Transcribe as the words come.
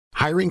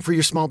Hiring for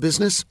your small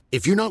business?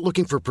 If you're not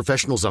looking for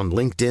professionals on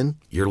LinkedIn,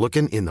 you're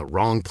looking in the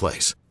wrong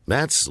place.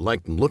 That's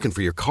like looking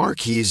for your car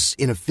keys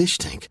in a fish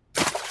tank.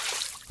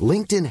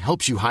 LinkedIn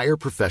helps you hire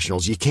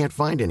professionals you can't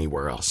find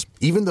anywhere else,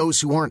 even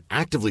those who aren't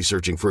actively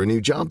searching for a new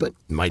job but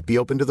might be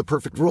open to the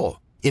perfect role.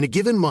 In a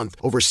given month,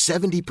 over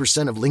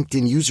 70% of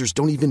LinkedIn users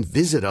don't even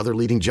visit other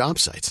leading job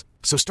sites.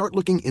 So start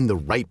looking in the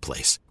right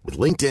place. With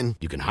LinkedIn,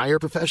 you can hire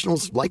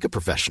professionals like a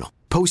professional.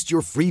 Post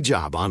your free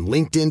job on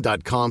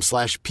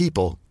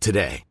linkedin.com/people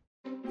today.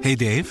 Hey,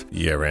 Dave.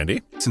 Yeah,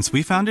 Randy. Since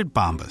we founded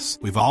Bombas,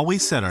 we've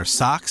always said our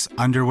socks,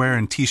 underwear,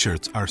 and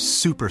T-shirts are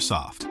super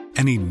soft.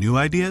 Any new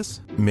ideas?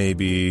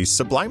 Maybe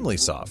sublimely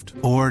soft.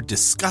 Or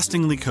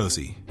disgustingly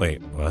cozy.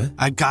 Wait, what?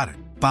 I got it.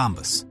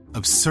 Bombas.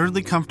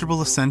 Absurdly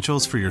comfortable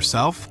essentials for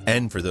yourself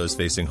and for those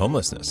facing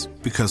homelessness.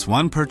 Because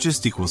one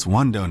purchased equals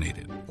one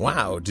donated.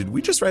 Wow, did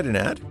we just write an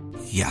ad?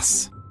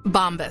 Yes.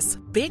 Bombas.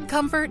 Big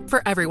comfort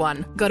for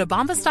everyone. Go to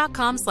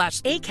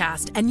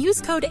bombas.com/ACAST and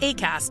use code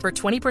ACAST for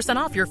 20%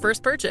 off your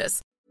first purchase.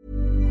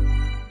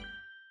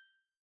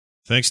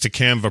 Thanks to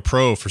Canva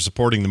Pro for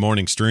supporting the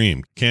morning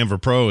stream. Canva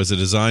Pro is a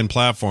design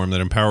platform that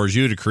empowers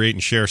you to create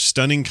and share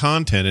stunning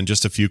content in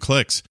just a few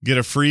clicks. Get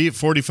a free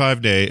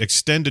 45-day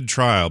extended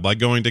trial by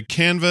going to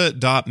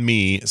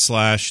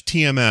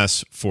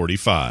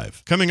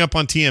canva.me/TMS45. Coming up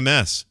on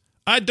TMS,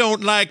 I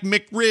don't like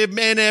McRib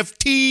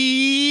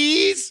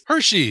NFTs.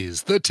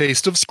 Hershey's, the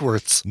taste of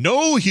squirts.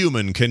 No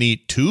human can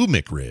eat 2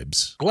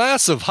 McRibs.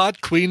 Glass of hot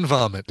queen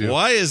vomit. Dude.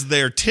 Why is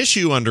there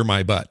tissue under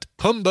my butt?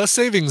 Pumba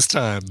savings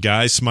time.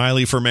 Guy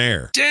Smiley for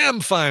mayor.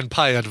 Damn fine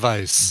pie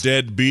advice.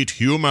 Deadbeat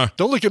humor.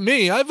 Don't look at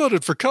me. I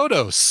voted for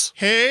Kodos.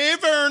 Hey,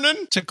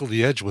 Vernon. Tickle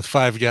the edge with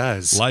 5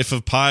 guys. Life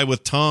of Pi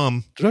with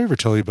Tom. Did I ever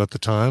tell you about the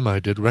time I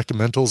did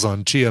recommendals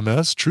on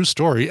TMS, True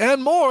Story,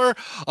 and more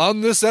on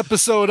this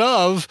episode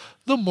of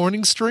The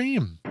Morning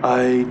Stream?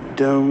 I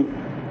don't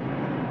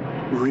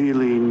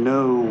really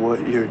know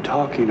what you're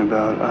talking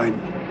about. I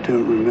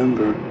don't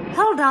remember.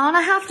 Hold on,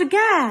 I have to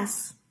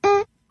guess.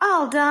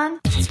 All done.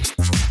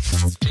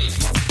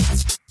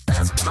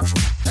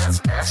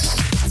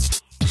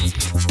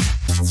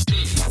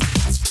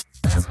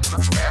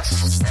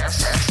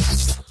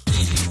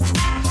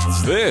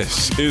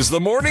 This is The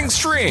Morning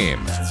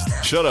Stream.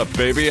 Shut up,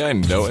 baby, I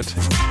know it.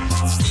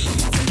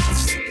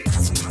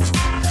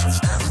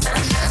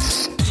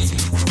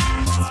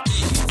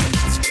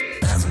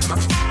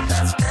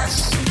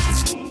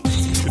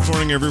 Good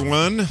morning,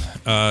 everyone.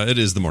 It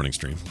is The Morning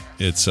Stream.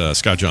 It's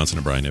Scott Johnson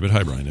and Brian Ibbett.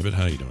 Hi, Brian Ibbett.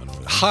 How you doing over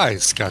there? Hi,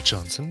 Scott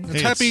Johnson.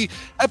 It's Hey,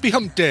 happy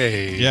hump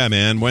day. Yeah,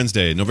 man.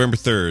 Wednesday, November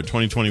 3rd,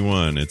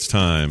 2021. It's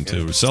time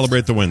to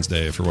celebrate the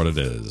Wednesday for what it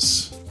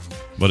is.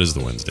 What is the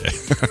Wednesday?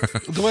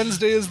 The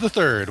Wednesday is the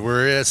 3rd.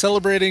 We're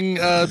celebrating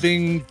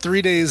being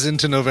 3 days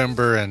into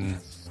November, and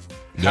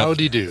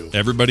howdy do.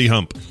 Everybody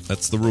hump.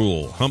 That's the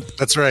rule. Hump.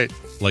 That's right.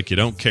 Like you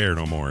don't care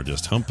no more.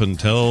 Just hump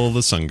until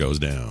the sun goes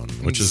down,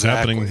 which is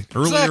happening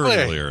earlier and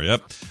earlier.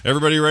 Yep.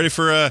 Everybody ready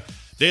for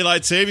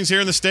daylight savings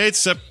here in the States,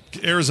 except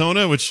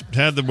Arizona, which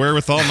had the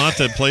wherewithal not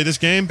to play this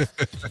game?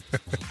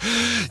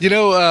 You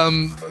know,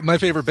 my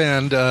favorite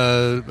band,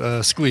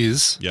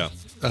 Squeeze. Yeah.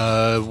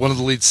 One of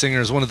the lead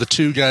singers, one of the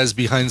 2 guys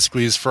behind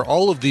Squeeze for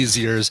all of these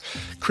years,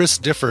 Chris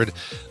Difford,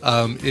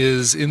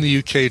 is in the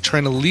UK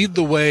trying to lead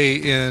the way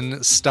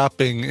in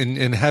stopping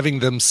in having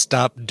them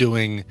stop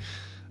doing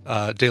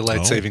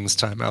daylight savings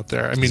time out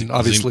there. I mean,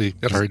 obviously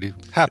it already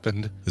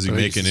happened. Is he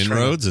making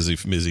inroads? Has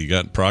he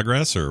got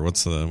progress, or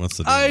what's the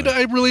deal?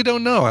 I really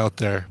don't know out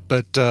there,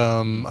 but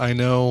I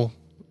know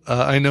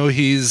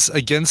he's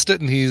against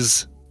it, and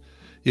he's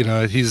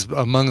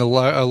among a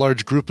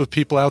large group of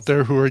people out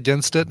there who are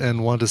against it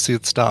and want to see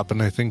it stop.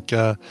 And I think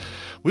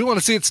we want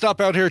to see it stop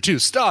out here too.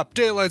 Stop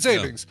daylight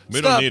savings. Yeah,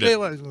 we don't need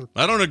it.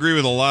 I don't agree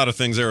with a lot of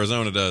things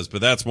Arizona does,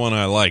 but that's one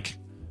I like.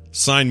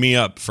 Sign me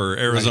up for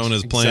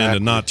Arizona's plan to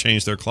not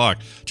change their clock.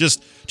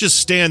 Just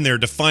stand there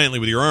defiantly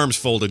with your arms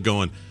folded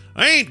going,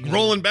 I ain't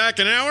rolling back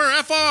an hour.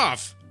 F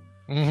off.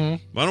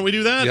 Mm-hmm. Why don't we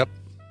do that? Yep.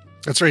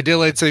 That's right.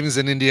 Daylight savings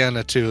in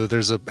Indiana, too.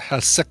 There's a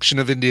section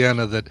of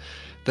Indiana that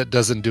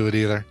doesn't do it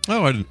either.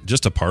 Oh,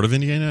 just a part of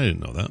Indiana? I didn't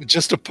know that.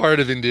 Just a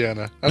part of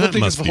Indiana. I don't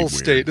think it's the whole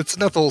state. It's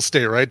not the whole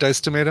state, right,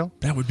 Diced Tomato?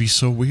 That would be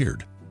so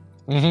weird.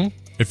 Mm-hmm.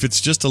 If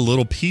it's just a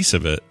little piece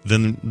of it,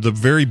 then the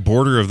very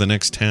border of the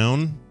next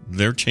town,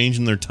 they're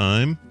changing their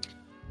time?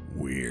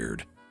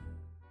 Weird.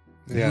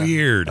 Yeah.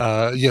 Weird.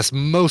 Yes,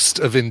 most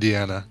of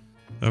Indiana.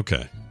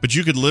 Okay. But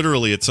you could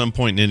literally, at some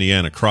point in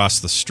Indiana, cross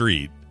the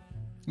street.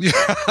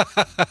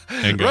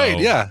 And go, right,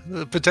 yeah.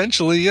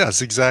 Potentially,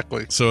 yes,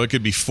 exactly. So it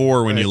could be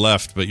 4 when you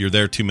left, but you're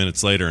there 2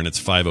 minutes later and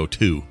it's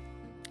 5:02.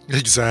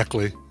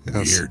 Exactly.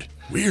 Yes.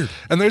 Weird.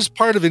 And there's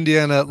part of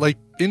Indiana, like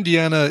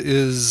Indiana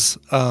is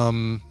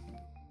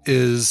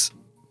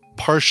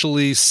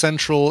partially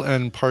central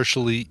and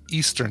partially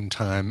eastern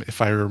time,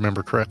 if I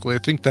remember correctly. I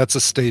think that's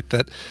a state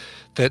that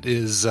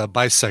is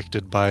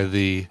bisected by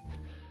the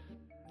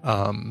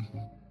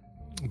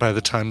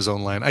time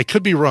zone line. I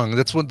could be wrong.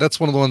 That's one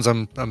of the ones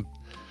I'm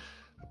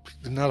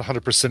not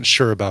 100%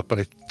 sure about, but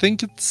I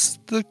think it's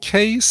the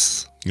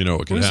case. You know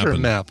what could Where's happen? there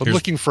a map? I'm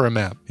looking for a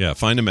map. Yeah,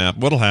 find a map.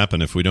 What'll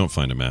happen if we don't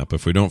find a map?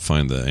 If we don't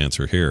find the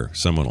answer here,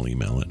 someone will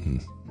email it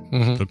and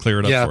they'll clear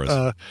it up for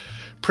us.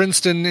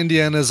 Princeton,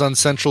 Indiana is on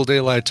Central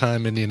Daylight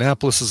Time.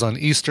 Indianapolis is on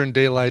Eastern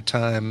Daylight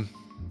Time.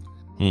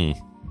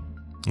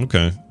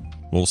 Okay.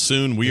 Well,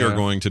 soon we're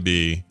going to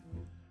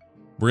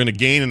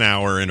gain an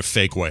hour in a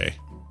fake way.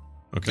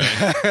 Okay.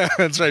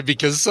 That's right,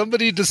 because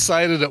somebody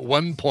decided at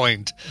one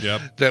point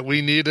that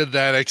we needed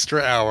that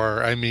extra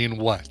hour. I mean,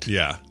 what?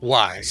 Yeah.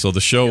 Why? So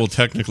the show will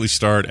technically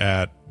start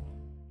at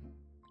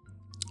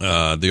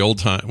the old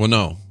time. Well,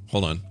 no.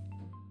 Hold on.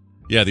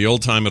 Yeah, the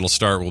old time it'll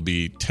start will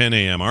be 10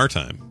 a.m. our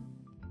time.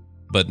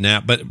 But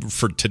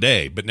for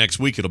today, but next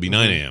week it'll be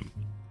 9 a.m.,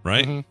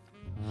 right?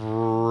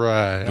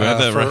 Right. Do I have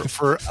that right?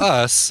 For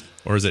us.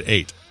 Or is it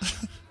 8?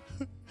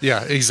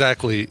 Yeah,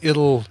 exactly.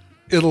 It'll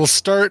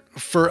start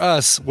for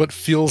us what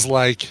feels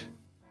like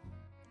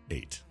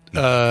 8,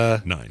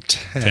 9,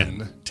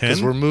 10.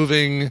 Because we're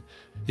moving,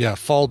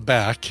 fall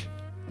back.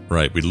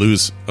 Right, we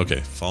lose. Okay,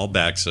 fall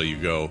back. So you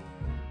go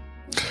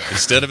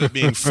instead of it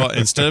being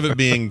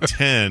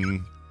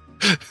 10.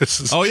 This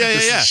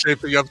is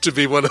shaping up to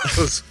be one of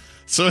those.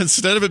 So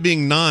instead of it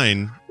being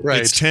 9,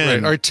 it's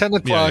 10. Right. Our 10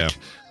 o'clock.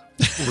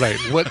 Yeah. Right.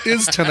 What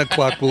is 10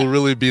 o'clock will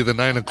really be the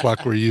 9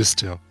 o'clock we're used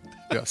to.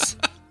 Yes.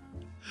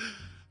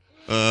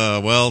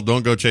 Well,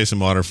 don't go chasing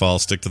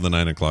waterfalls. Stick to the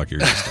 9 o'clock you're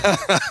used to.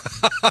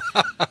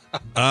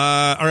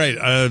 All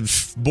right.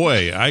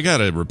 Boy, I got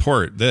to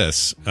report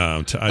this.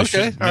 All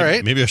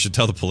right. Maybe I should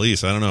tell the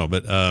police. I don't know.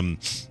 But a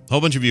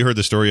whole bunch of you heard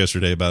the story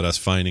yesterday about us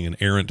finding an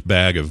errant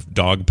bag of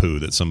dog poo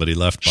that somebody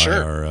left by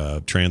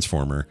our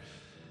transformer.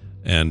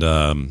 And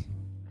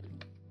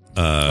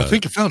I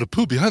think I found a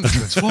poo behind the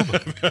transformer.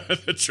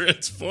 The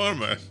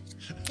transformer.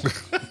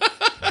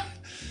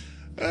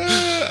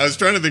 I was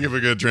trying to think of a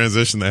good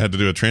transition that had to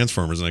do with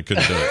Transformers, and I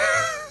couldn't do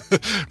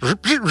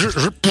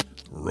it.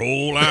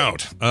 Roll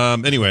out.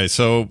 Anyway,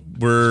 so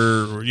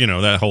we're,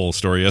 that whole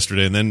story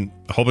yesterday, and then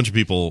a whole bunch of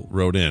people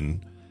wrote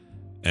in,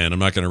 and I'm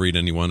not going to read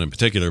anyone in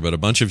particular, but a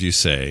bunch of you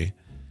say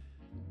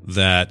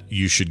that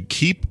you should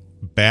keep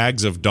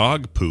bags of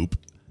dog poop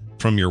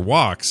from your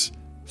walks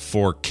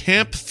for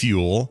camp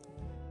fuel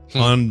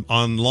on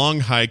long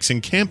hikes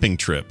and camping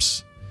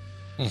trips.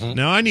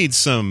 Now, I need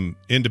some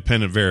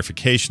independent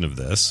verification of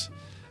this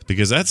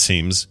because that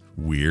seems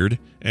weird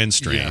and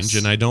strange,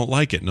 and I don't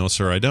like it. No,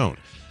 sir, I don't.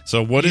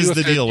 So what is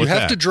the deal with that? You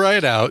have to dry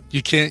it out.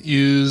 You can't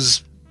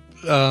use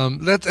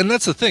that, and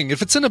that's the thing.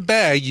 If it's in a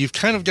bag, you've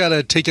kind of got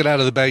to take it out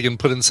of the bag and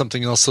put it in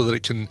something else so that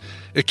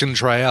it can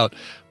dry out.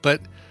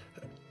 But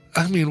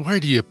I mean,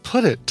 where do you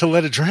put it to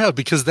let it dry out?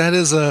 Because that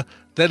is a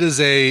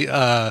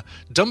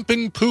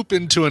dumping poop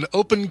into an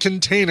open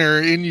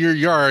container in your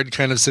yard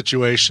kind of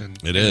situation.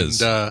 It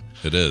is.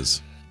 It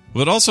is.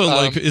 But also,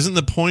 isn't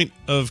the point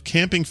of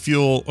camping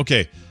fuel...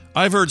 Okay,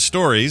 I've heard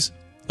stories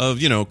of,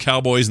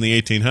 cowboys in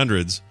the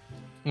 1800s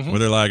where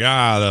they're like,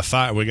 the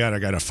fire, we got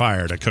a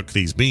fire to cook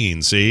these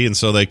beans, see? And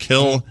so they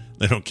kill...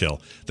 They don't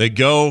kill. They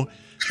go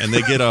and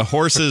they get a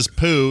horse's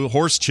poo,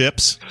 horse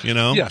chips,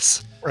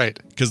 Yes, right.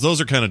 Because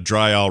those are kind of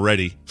dry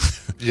already.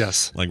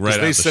 Yes, like right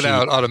out they sit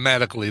out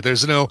automatically.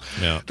 There's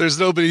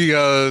nobody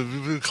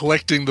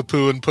collecting the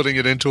poo and putting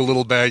it into a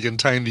little bag and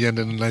tying the end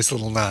in a nice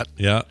little knot.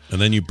 Yeah,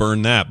 and then you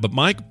burn that. But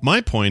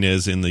my point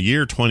is, in the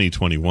year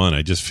 2021,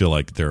 I just feel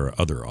like there are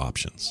other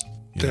options.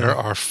 There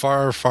are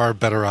far, far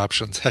better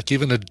options. Heck,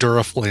 even a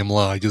Duraflame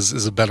log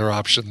is a better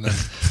option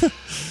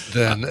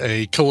than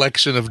a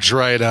collection of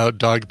dried out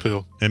dog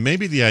poo. And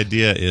maybe the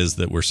idea is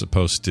that we're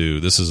supposed to.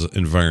 This is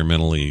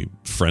environmentally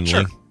friendly.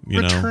 Sure.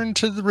 Returning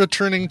to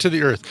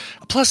the earth.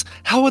 Plus,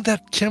 how would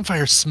that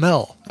campfire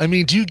smell? I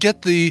mean, do you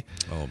get the?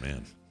 Oh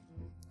man!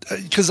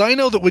 Because I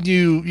know that when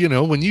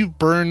you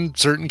burn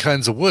certain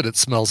kinds of wood, it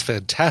smells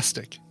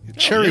fantastic.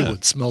 Cherry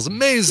wood smells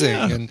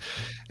amazing,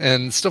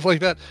 and stuff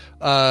like that.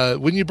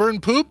 When you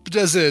burn poop,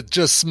 does it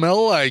just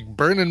smell like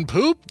burning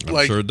poop?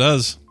 I'm sure it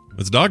does.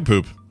 It's dog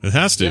poop. It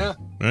has to,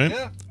 right?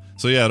 Yeah.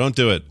 So don't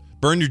do it.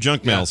 Burn your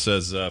junk mail,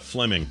 says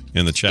Fleming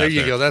in the chat. There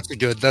you go.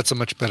 That's a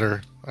much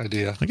better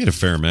idea. I get a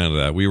fair amount of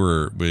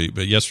that.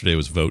 But yesterday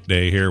was vote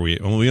day here. We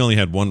only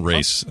had one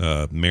race,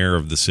 mayor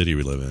of the city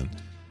we live in,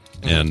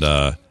 and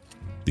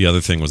the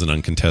other thing was an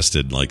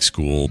uncontested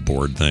school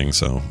board thing.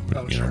 So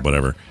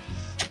whatever.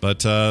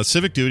 But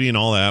civic duty and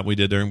all that, we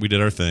did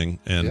our thing.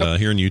 And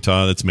here in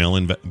Utah, that's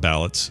mail-in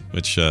ballots,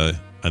 which I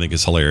think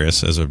is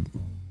hilarious as a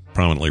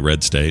prominently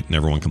red state, and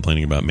everyone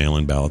complaining about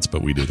mail-in ballots,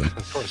 but we do them.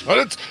 Of course,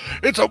 but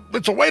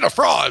it's a way to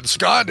fraud,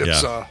 Scott.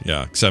 It's,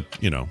 except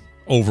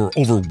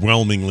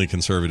overwhelmingly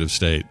conservative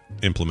state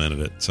implemented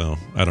it, so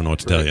I don't know what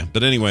to tell you.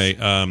 But anyway,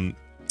 what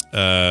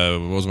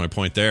was my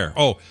point there?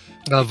 Oh,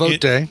 vote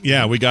day.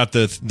 Yeah, we got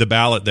the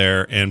ballot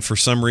there, and for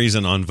some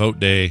reason on vote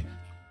day,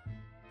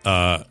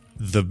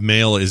 the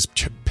mail is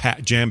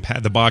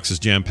jam-packed. The box is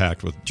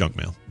jam-packed with junk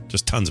mail.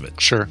 Just tons of it.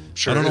 Sure.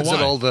 I don't know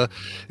why.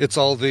 It's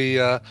all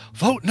the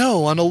vote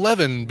no on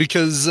 11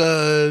 because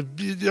our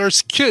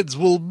kids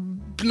will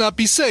not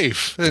be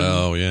safe. And,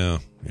 oh, yeah.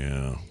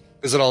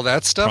 Is it all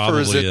that stuff? Probably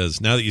or is it?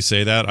 is. Now that you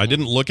say that, I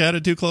didn't look at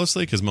it too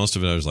closely because most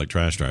of it I was like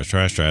trash, trash,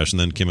 trash, trash, and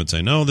then Kim would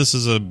say, "No, this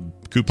is a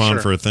coupon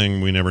for a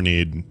thing we never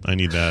need. I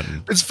need that."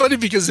 And it's funny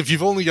because if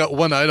you've only got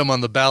one item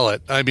on the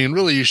ballot, I mean,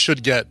 really, you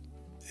should get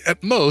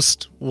at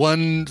most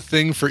one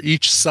thing for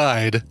each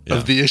side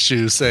of the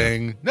issue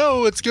saying,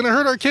 "No, it's going to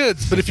hurt our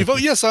kids." But if you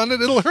vote yes on it,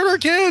 it'll hurt our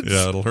kids.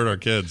 Yeah, it'll hurt our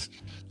kids.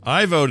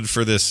 I voted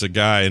for this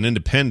guy, an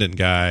independent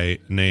guy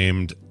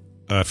named.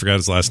 I forgot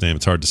his last name.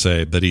 It's hard to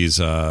say, but he's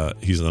an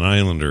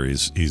islander.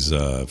 He's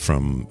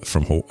from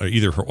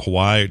either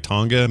Hawaii,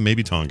 Tonga,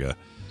 maybe Tonga.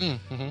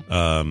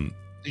 Mm-hmm.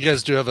 You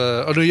guys do have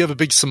you have a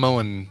big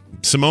Samoan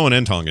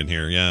and Tongan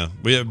here. Yeah,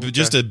 we have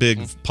just a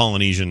big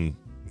Polynesian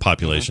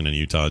population in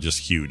Utah, just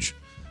huge,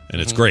 and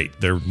it's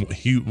great. They're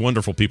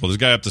wonderful people. There's a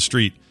guy up the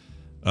street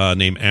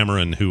named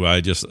Amaran who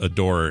I just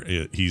adore.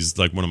 He's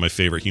like one of my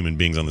favorite human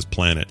beings on this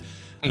planet,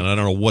 and I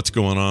don't know what's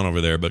going on over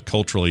there, but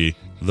culturally,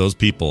 those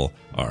people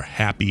are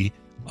happy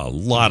a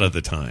lot of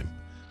the time.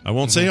 I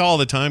won't say all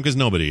the time because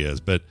nobody is,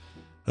 but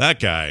that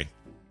guy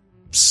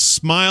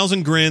smiles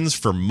and grins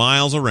for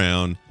miles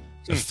around,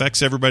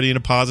 affects everybody in a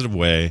positive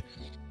way.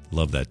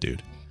 Love that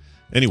dude.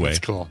 Anyway, that's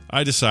cool.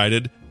 I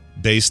decided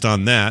based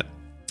on that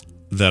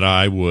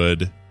I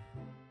would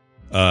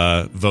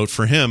vote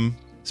for him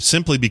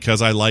simply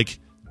because I like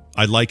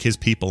his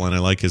people and I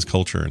like his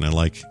culture and I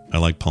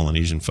like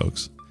Polynesian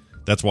folks.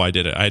 That's why I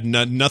did it. I had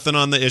nothing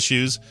on the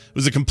issues. It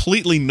was a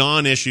completely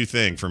non-issue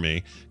thing for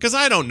me because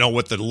I don't know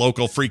what the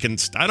local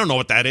I don't know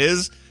what that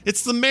is.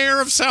 It's the mayor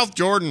of South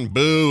Jordan.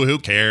 Boo, who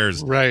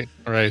cares? Right.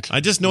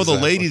 I just know the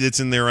lady that's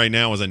in there right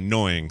now is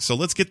annoying, so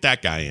let's get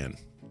that guy in.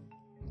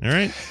 All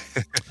right?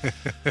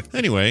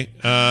 Anyway,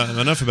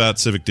 enough about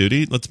civic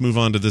duty. Let's move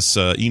on to this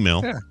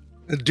email. Yeah.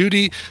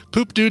 Duty,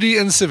 poop duty,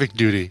 and civic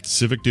duty.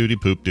 Civic duty,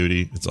 poop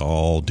duty. It's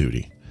all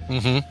duty.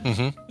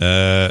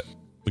 Mm-hmm.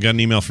 We got an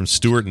email from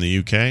Stuart in the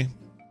UK.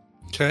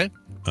 Okay.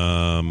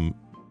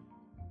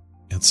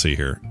 Let's see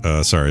here.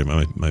 Sorry,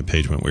 my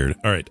page went weird.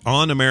 All right.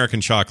 On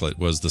American chocolate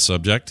was the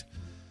subject.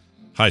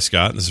 Hi,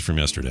 Scott. This is from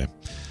yesterday.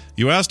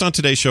 You asked on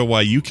today's show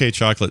why UK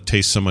chocolate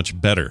tastes so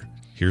much better.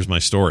 Here's my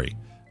story.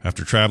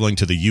 After traveling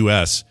to the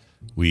US,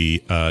 we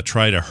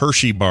tried a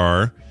Hershey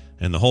bar,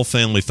 and the whole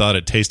family thought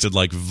it tasted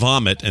like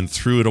vomit and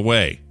threw it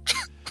away.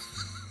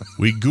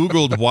 We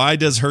Googled why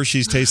does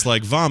Hershey's taste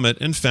like vomit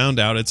and found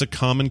out it's a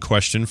common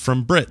question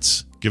from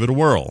Brits. Give it a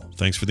whirl.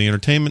 Thanks for the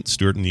entertainment.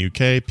 Stuart in the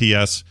UK.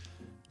 P.S.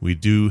 We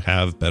do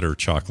have better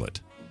chocolate.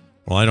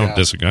 Well, I don't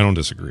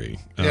disagree.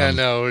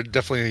 No,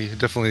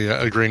 definitely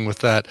agreeing with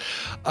that.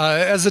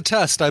 As a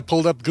test, I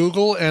pulled up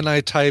Google and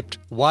I typed,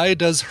 "Why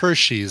does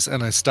Hershey's?"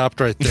 and I stopped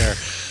right there.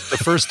 The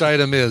first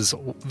item is,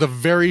 the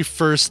very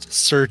first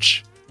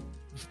search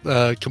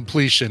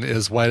completion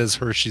is, why does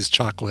Hershey's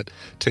chocolate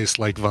taste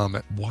like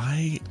vomit?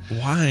 Why?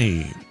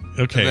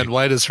 Okay. And then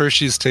why does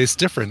Hershey's taste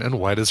different? And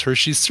why does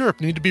Hershey's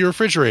syrup need to be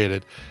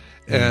refrigerated?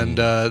 And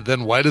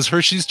then why does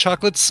Hershey's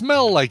chocolate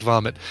smell like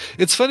vomit?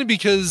 It's funny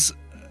because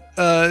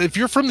if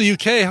you're from the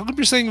UK, how come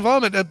you're saying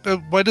vomit?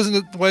 Why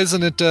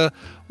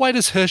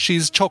does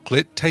Hershey's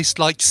chocolate taste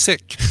like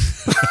sick?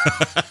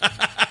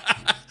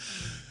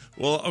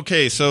 Well,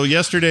 okay, so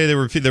yesterday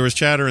there was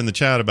chatter in the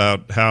chat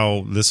about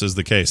how this is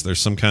the case. There's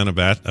some kind of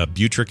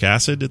butric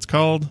acid, it's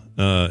called.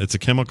 It's a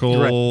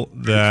chemical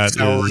that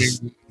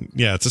is...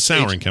 Yeah, it's a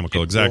souring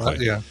chemical,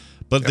 exactly. Yeah.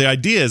 But the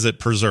idea is it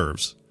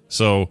preserves.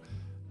 So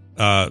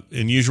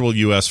in usual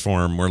U.S.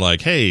 form, we're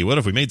like, hey, what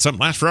if we made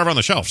something last forever on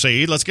the shelf?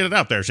 See, let's get it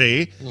out there,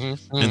 see?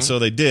 Mm-hmm. And so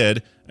they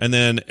did, and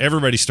then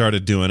everybody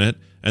started doing it,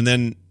 and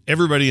then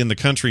everybody in the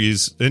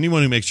countries,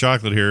 anyone who makes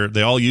chocolate here,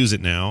 they all use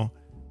it now.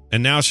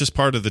 And now it's just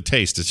part of the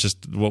taste. It's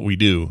just what we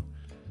do.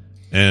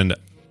 And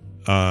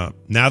now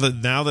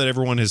that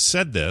everyone has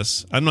said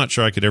this, I'm not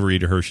sure I could ever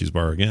eat a Hershey's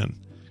bar again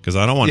because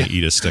I don't want to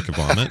eat a stick of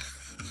vomit.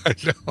 I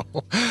know.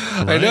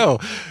 Right? I know.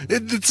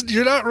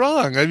 You're not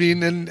wrong. I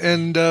mean,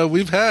 and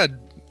we've had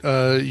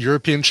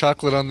European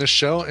chocolate on this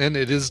show, and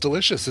it is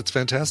delicious. It's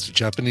fantastic.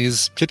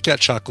 Japanese Kit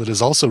Kat chocolate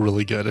is also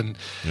really good.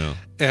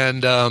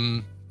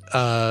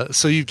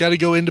 So you've got to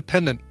go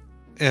independent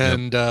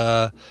and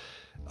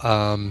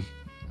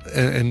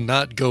and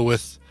not go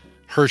with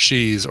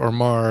Hershey's or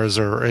Mars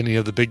or any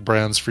of the big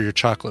brands for your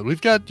chocolate.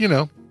 We've got,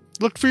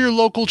 look for your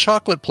local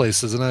chocolate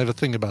places, and I have a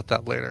thing about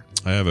that later.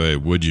 I have a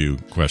would you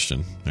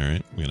question. All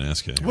right, I'm going to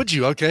ask you. Would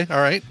you? Okay,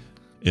 all right.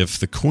 If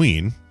the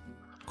Queen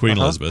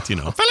Elizabeth,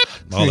 Philip,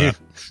 all that.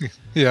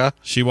 Yeah.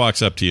 She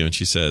walks up to you and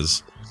she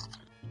says,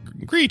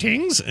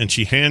 "Greetings," and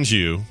she hands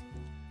you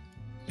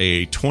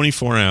a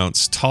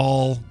 24-ounce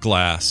tall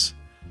glass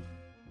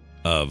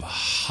of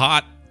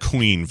hot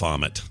Queen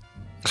vomit.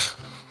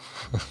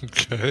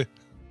 Okay.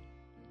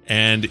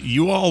 And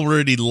you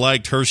already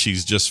liked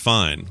Hershey's just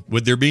fine.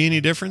 Would there be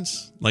any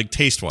difference? Like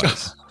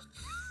taste-wise?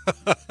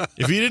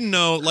 If you didn't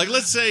know, like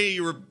let's say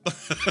you were...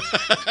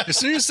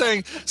 So you're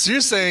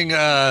saying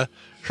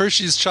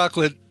Hershey's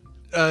chocolate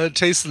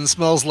tastes and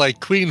smells like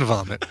Queen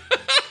vomit.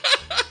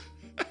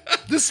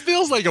 This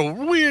feels like a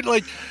weird,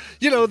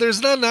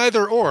 there's not an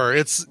either or.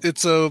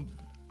 It's a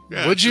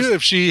Yeah, would you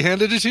if she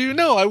handed it to you?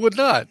 No, I would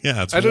not.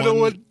 Yeah, it's I don't know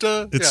what.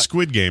 It's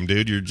Squid Game,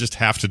 dude. You just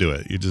have to do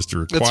it. You just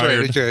required. That's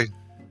right. Okay.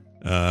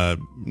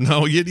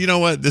 No, you know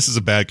what? This is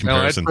a bad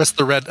comparison. No,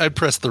 I'd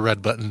press the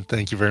red button.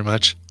 Thank you very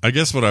much. I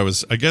guess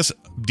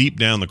deep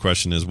down the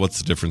question is, what's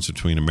the difference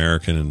between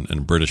American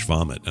and British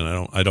vomit?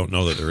 And I don't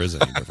know that there is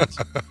any difference.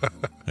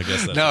 I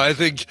guess that's no.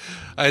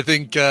 I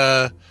think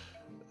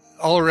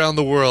all around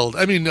the world.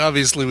 I mean,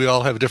 obviously we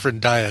all have different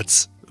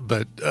diets,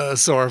 but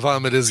so our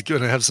vomit is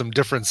going to have some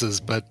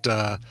differences. But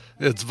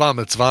it's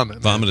vomit's vomit.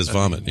 Vomit is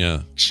vomit.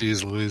 Yeah.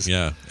 Jeez Louise.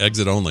 Yeah.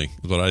 Exit only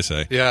is what I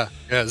say. Yeah.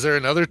 Yeah. Is there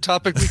another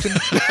topic we can?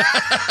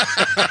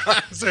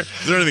 Is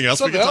there anything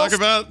else we can talk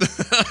about?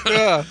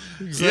 Yeah.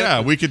 Exactly.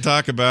 Yeah, we could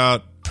talk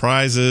about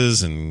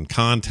prizes and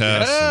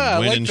contests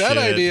and winning that shit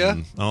idea.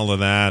 and all of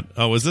that.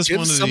 Oh, is this Give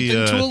one of something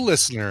the to a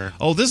listener?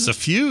 Oh, this is a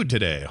feud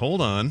today.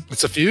 Hold on.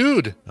 It's a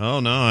feud. Oh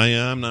no,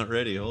 I'm not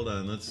ready. Hold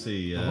on. Let's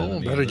see.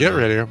 Better get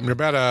ready. You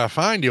better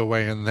find your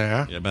way in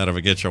there. You better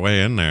get your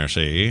way in there.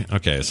 See.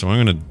 Okay, so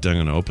I'm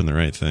gonna open the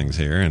right things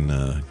here and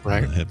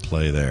hit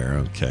play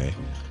there. Okay.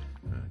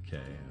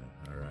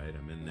 All right.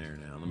 I'm in there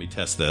now. Let me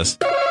test this.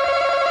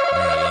 All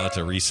right, I'll have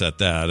to reset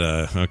that.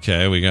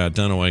 Okay, we got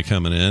Dunaway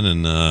coming in,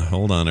 and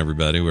hold on,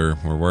 everybody. We're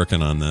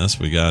working on this.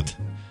 We got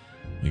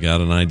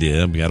an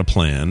idea. We got a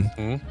plan.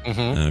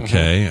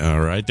 Okay, all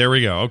right, there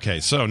we go. Okay,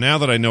 so now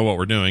that I know what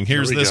we're doing,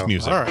 here's this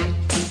music. All right.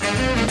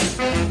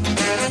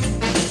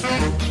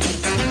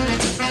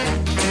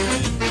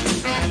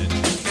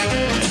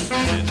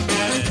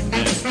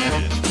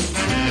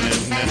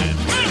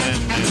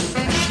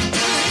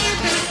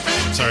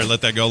 Sorry,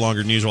 let that go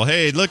longer than usual.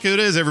 Hey, look who it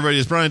is, everybody.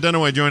 It's Brian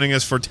Dunaway joining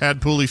us for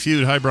Tadpooley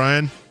Feud. Hi,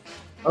 Brian.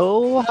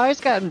 Oh, hi,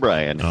 Scott and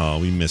Brian. Oh,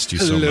 we missed you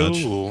so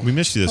much. We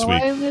missed you this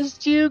week. I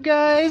missed you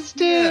guys,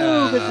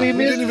 too, but we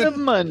missed the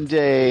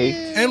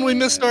Monday. And we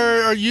missed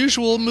our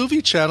usual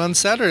movie chat on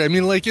Saturday. I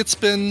mean, like, it's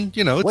been,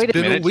 Wait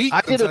been a minute. a week.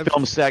 I did a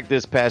film sack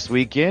this past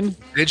weekend.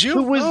 Did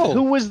you?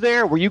 Who was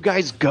there? Were you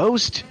guys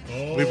Ghost?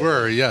 We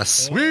were,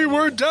 yes. We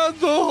were dead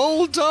the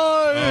whole time.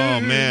 Oh,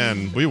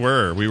 man. We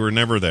were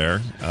never there.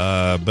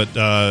 But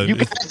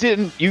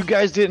you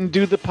guys didn't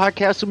do the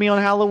podcast with me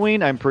on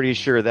Halloween? I'm pretty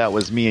sure that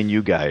was me and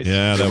you guys.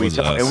 Yeah, that was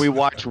us. And we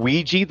watched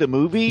Ouija, the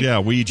movie? Yeah,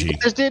 Ouija. You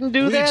guys didn't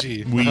do that?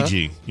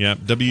 Ouija. Yeah.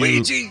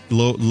 Ouija.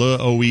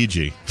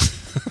 Ouija.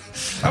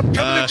 I'm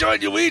coming to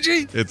join you,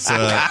 Ouija. It's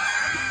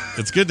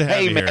good to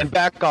have you here. Hey, man,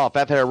 back off.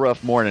 I've had a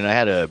rough morning. I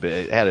had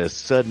a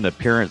sudden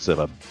appearance of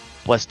a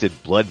busted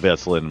blood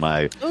vessel in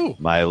my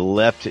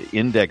left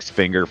index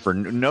finger for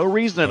no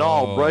reason at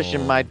all.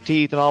 Brushing my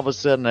teeth, and all of a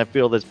sudden I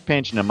feel this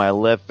pinching in my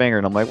left finger,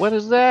 and I'm like, what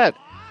is that?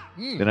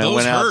 Then I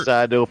went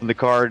outside to open the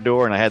car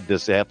door, and I had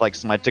like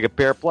somebody took a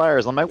pair of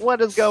pliers. I'm like, what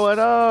is going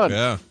on?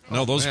 Yeah.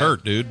 No, those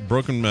hurt, dude.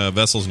 Broken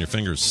vessels in your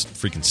fingers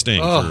freaking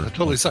sting. Oh, it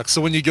totally sucks. So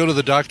when you go to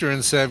the doctor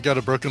and say, I've got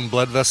a broken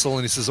blood vessel,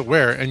 and he says,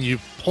 where? And you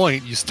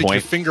stick your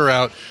finger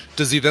out,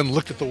 does he then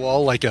look at the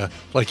wall like an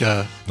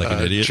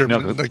idiot?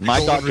 No,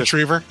 my doctor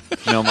retriever?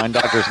 No, my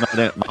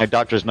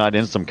doctor's not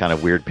in some kind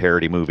of weird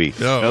parody movie.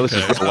 No, this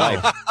is real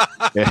life.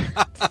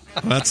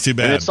 That's too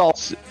bad. And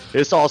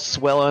it's all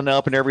swelling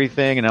up and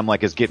everything, and I'm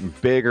like, it's getting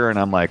bigger, and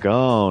I'm like,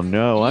 oh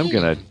no, I'm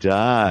gonna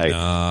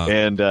die.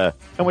 And I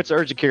went to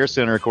urgent care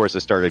center. Of course, it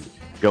started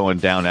going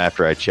down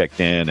after I checked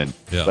in, and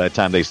by the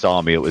time they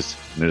saw me, it was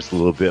just a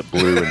little bit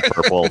blue and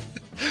purple.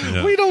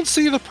 Yeah. We don't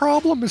see the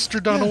problem, Mr.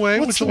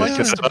 Dunaway. Would you like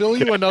us to bill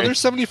you another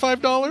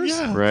 $75?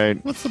 Yeah.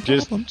 Right. What's the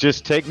problem?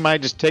 Just take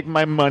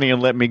my money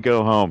and let me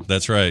go home.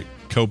 That's right.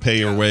 Co-pay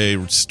your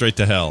way straight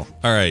to hell.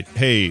 All right.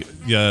 Hey,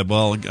 yeah,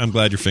 well, I'm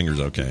glad your finger's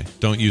okay.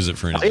 Don't use it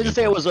for anything. I didn't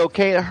say it was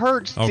okay. It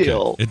hurts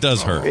still. Okay. It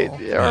does hurt. It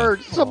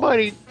hurts.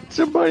 Somebody.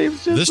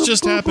 This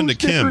just happened to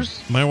Kim.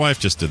 My wife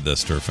just did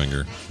this to her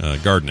finger,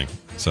 gardening.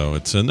 So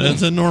it's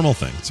a normal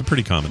thing. It's a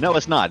pretty common thing. No,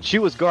 it's not. She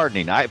was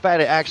gardening. If I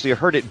had actually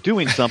heard it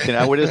doing something,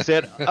 I would have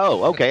said,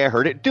 oh, okay, I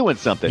heard it doing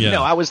something. Yeah.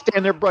 No, I was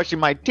standing there brushing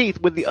my teeth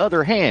with the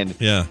other hand.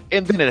 Yeah.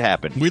 And then it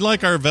happened. We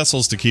like our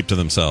vessels to keep to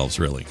themselves,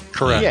 really.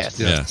 Correct. Yes.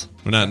 Yeah.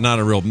 We're not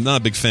a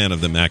big fan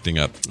of them acting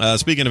up.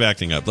 Speaking of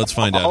acting up, let's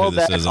find out who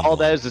this is. All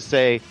that is to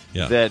say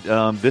that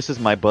this is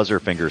my buzzer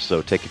finger,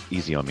 so take it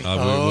easy on me.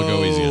 We'll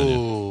go easy on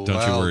you.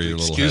 Don't you worry, your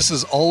little head.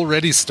 Excuses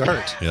already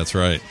start. Yeah, that's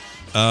right.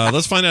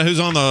 Let's find out who's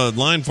on the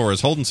line for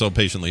us, holding so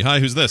patiently. Hi,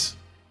 who's this?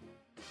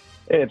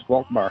 Hey, it's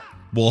Guacmar.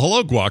 Well,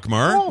 hello,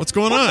 Guacmar. What's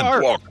going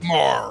on?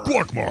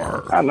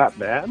 Guacmar. Not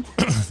bad.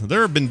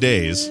 There have been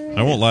days,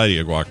 I won't lie to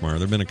you, Guacmar, there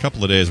have been a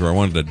couple of days where I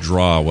wanted to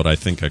draw what I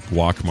think a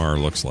Guacmar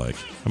looks like.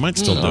 I might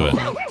still do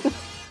it.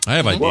 I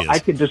have ideas. Well, I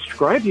could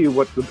describe you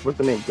what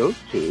the name goes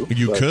to.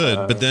 You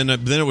could, but then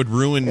it would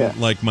ruin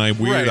like my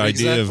weird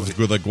idea of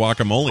the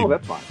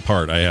guacamole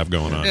part I have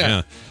going on.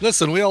 Yeah.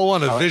 Listen, we all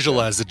want to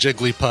visualize a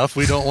Jigglypuff.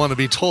 We don't want to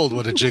be told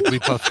what a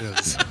Jigglypuff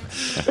is.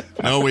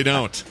 No, we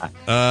don't.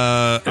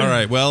 All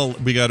right. Well,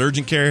 we got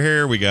urgent care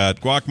here. We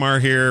got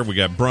Guacmar here. We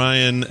got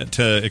Brian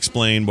to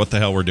explain what the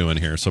hell we're doing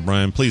here. So,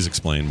 Brian, please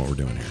explain what we're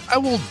doing here. I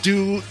will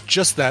do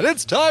just that.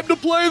 It's time to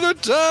play the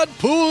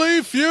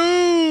Tadpooley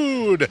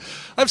Feud.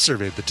 I've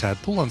surveyed the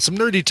Tadpool on some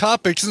nerdy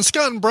topics, and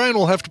Scott and Brian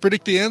will have to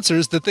predict the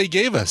answers that they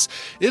gave us.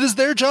 It is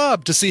their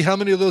job to see how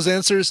many of those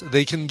answers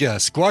they can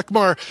guess.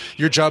 Guacmar,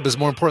 your job is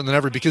more important than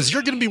ever because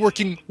you're going to be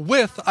working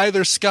with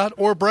either Scott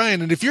or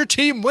Brian, and if your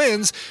team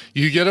wins,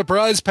 you get a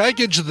prize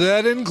package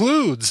that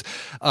includes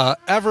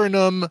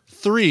Avernum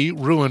 3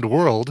 Ruined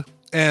World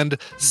and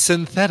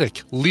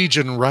Synthetic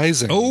Legion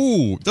Rising.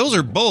 Oh, those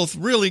are both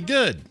really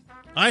good.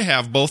 I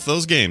have both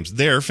those games.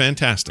 They're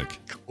fantastic.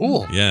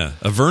 Cool. Yeah.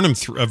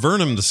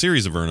 Avernum, the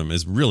series of Avernum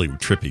is really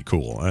trippy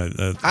cool. I'm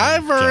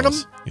Avernum.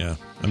 jealous. Yeah.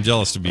 I'm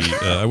jealous to be.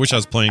 I wish I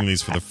was playing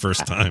these for the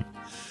first time.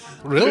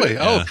 Really?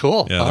 Yeah. Oh,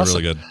 cool. Yeah,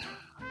 awesome. they're really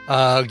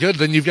good. Good.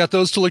 Then you've got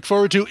those to look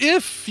forward to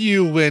if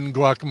you win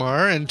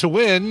Guacmar. And to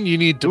win, you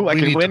need to, I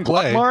can win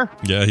play. Guacmar?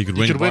 Yeah, he could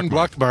win. You could win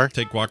Guacmar.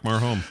 Take Guacmar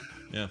home.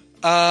 Yeah.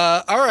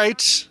 All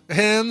right.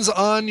 Hands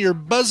on your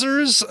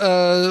buzzers.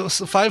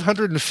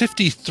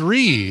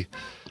 553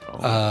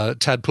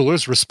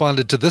 Tadpoolers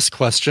responded to this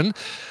question.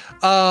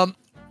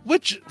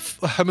 Which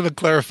I'm going to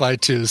clarify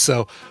too.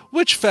 So,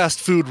 which fast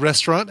food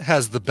restaurant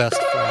has the best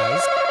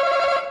fries?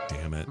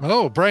 Damn it.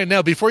 Oh, Brian,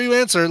 now before you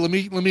answer, let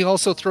me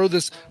also throw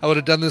this. I would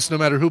have done this no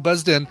matter who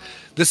buzzed in.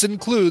 This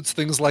includes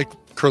things like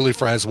curly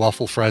fries,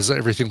 waffle fries,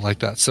 everything like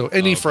that. So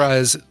any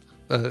fries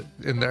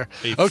in there.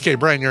 Okay,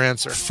 Brian, your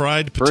answer.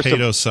 Fried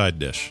potato side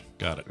dish.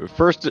 Got it.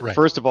 First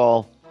of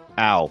all,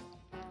 ow.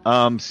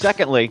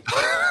 Secondly,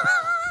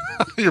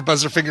 your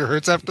buzzer finger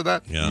hurts after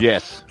that? Yeah.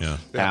 Yes. Yeah.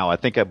 Ow, I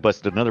think I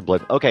busted another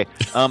blood. Okay.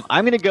 I'm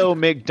going to go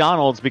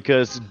McDonald's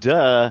because,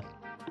 duh,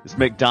 it's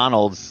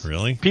McDonald's.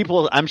 Really?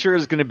 People, I'm sure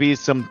there's going to be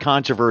some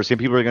controversy, and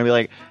people are going to be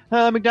like,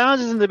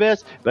 McDonald's isn't the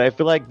best. But I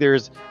feel like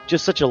there's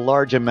just such a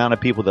large amount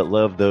of people that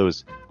love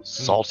those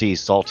salty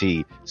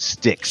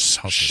sticks.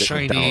 that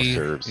Shiny. McDonald's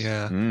serves.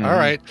 Yeah. Mm. All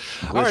right.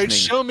 Listening. All right.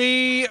 Show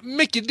me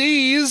Mickey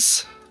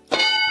D's.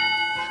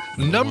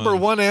 Number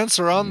one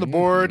answer on the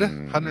board.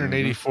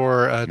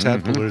 184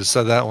 Tadpoolers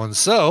said that one.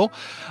 So,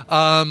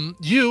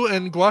 you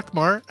and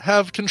Guacmar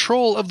have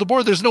control of the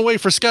board. There's no way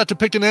for Scott to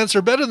pick an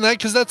answer better than that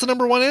because that's the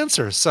number one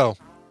answer. So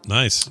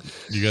nice.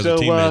 You guys are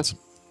teammates.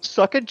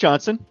 Suck it,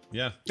 Johnson.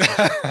 Yeah.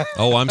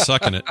 Oh, I'm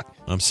sucking it.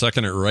 I'm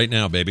sucking it right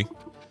now, baby.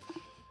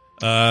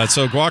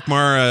 So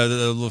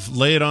Guacmar,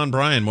 lay it on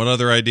Brian. What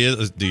other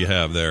ideas do you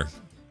have there?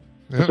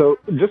 So,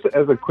 just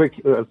as a quick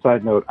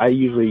side note, I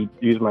usually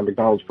use my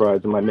McDonald's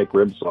fries and my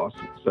McRib sauce.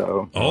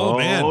 So, oh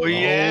man,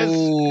 yes,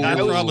 I'm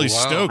probably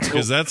stoked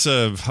because that's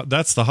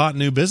the hot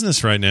new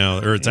business right now,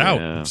 or it's out.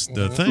 It's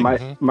the thing.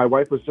 My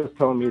wife was just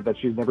telling me that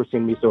she's never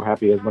seen me so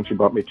happy as when she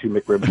bought me 2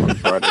 McRibs on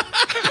Friday.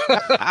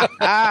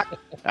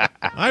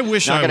 I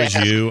wish I was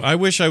you. I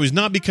wish I was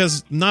not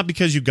because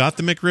you got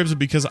the McRibs, but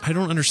because I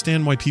don't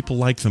understand why people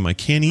like them. I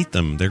can't eat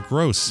them. They're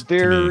gross.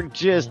 They're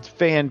just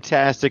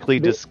fantastically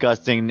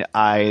disgusting.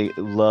 I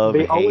love.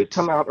 They always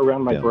come out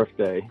around my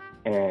birthday,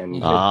 and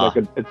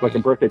it's like a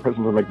birthday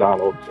present from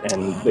McDonald's,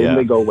 and then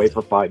they go away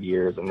for 5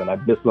 years, and then I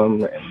miss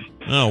them.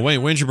 Oh wait,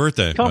 when's your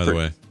birthday? By the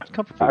way,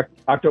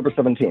 October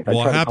 17th.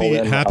 Well,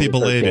 happy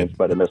belated, 13th,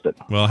 but I missed it.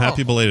 Well,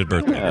 happy belated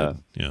birthday.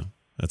 Yeah.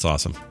 That's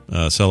awesome.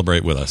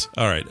 Celebrate with us.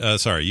 All right.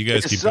 Sorry, you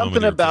guys keep going.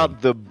 Something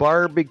about the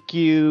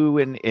barbecue,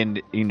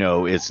 and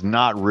it's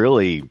not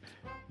really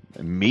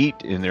meat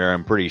in there.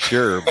 I'm pretty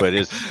sure, but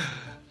it's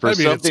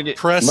something. It's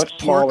pressed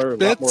much smaller, pork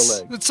bits. lot more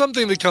legs. It's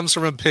something that comes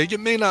from a pig. It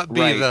may not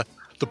be the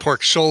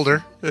pork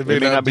shoulder. It may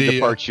not be the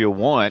parts you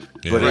want,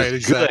 but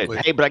it's good.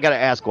 Hey, but I got to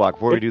ask, Guac,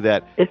 before we do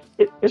that, it's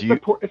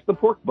the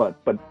pork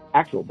butt, but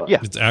actual butt. Yeah,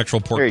 it's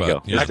actual pork there you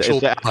butt. Go. Yeah. It's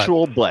the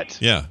actual butt.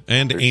 Yeah,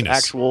 and There's anus.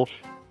 Actual.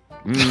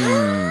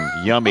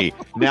 Yummy.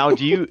 Now,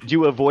 do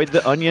you avoid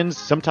the onions?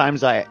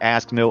 Sometimes I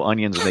ask no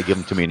onions, and they give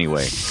them to me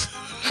anyway.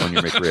 On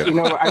your McRib. You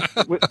know,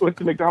 with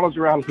the McDonald's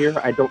around here,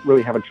 I don't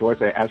really have a choice.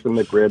 I ask them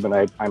McRib,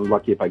 and I'm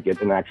lucky if I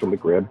get an actual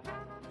McRib.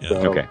 Yeah.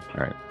 So, okay.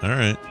 All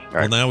right.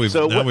 Well, now we've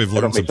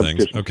learned some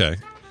things. Okay.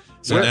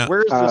 So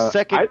where's the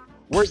second?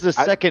 Where's the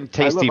second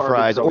tasty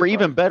fries? Or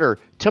even better,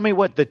 tell me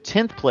what the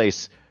 10th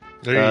place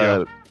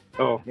fry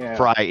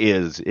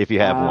is if you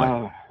have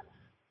one.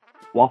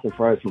 Waffle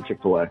fries from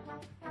Chick-fil-A.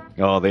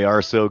 Oh, they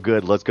are so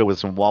good. Let's go with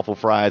some waffle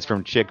fries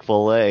from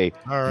Chick-fil-A.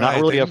 All right, not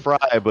really a fry,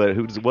 but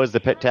who was the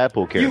pet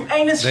tadpole character?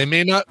 They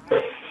may not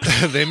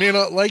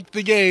like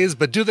the gays,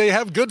 but do they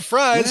have good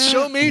fries?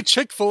 Show me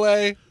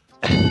Chick-fil-A.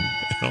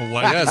 I don't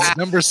like yes,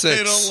 number 6.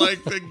 They don't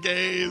like the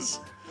gays.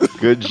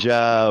 Good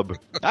job.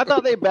 I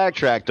thought they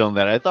backtracked on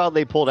that. I thought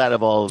they pulled out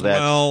of all of that.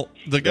 Well,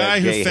 the guy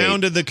who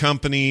founded the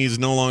company is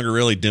no longer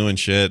really doing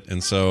shit,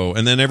 and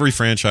then every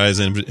franchise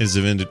is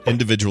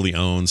individually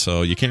owned,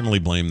 so you can't really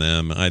blame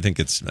them. I think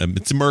it's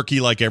murky,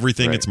 like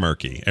everything. Right. It's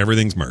murky.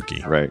 Everything's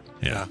murky. Right.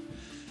 Yeah.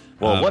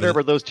 Well,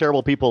 whatever. Those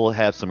terrible people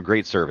have some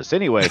great service.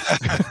 Anyway,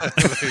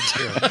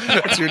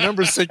 that's your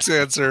number 6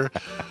 answer.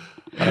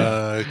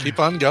 Keep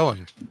on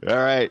going. All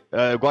right.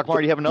 Guacamole,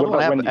 do you have another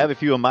one? I have a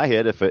few in my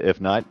head,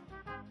 if not.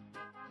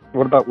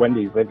 What about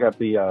Wendy's? They've got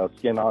the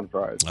skin-on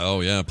fries.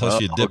 Oh, yeah.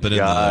 Plus you dip it in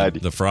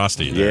the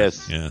Frosty. There.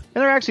 Yes. Yeah. And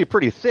they're actually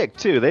pretty thick,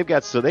 too. They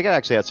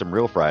actually had some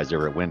real fries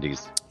over at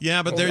Wendy's.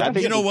 Yeah, but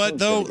you know what,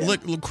 though?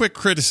 Look, quick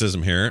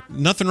criticism here.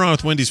 Nothing wrong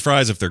with Wendy's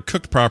fries if they're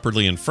cooked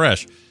properly and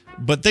fresh.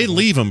 But they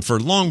leave them for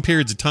long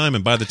periods of time,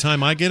 and by the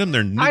time I get them,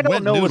 they're I don't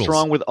wet know noodles. what's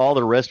wrong with all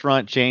the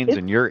restaurant chains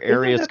in your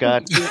area,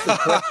 Scott.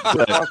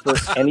 For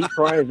any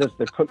fries, if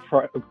they're cooked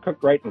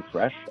right and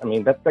fresh, I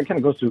mean, that kind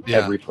of goes through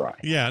every fry.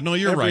 Yeah, no,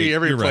 you're right.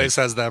 Every place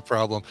has that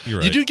problem. You're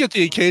right. You do get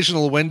the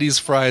occasional Wendy's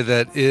fry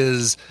that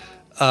is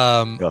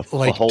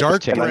like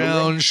dark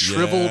brown,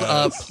 shriveled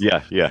up.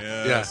 Yeah.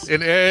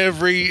 In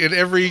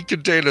every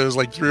container, there's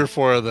like 3 or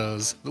 4 of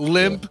those.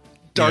 Limp,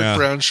 dark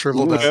brown,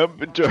 shriveled up.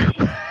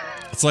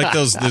 It's like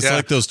those. It's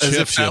like those chips. As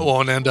if that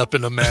won't end up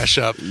in a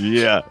mashup.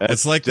 Yeah,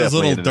 it's like those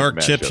little dark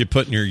chips you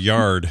put in your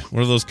yard.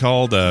 What are those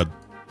called? Horse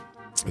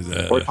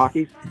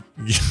Hockeys?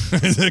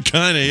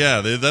 Kind of, yeah.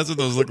 That's what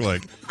those look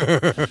like.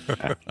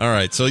 All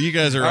right, so you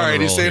guys are all on right.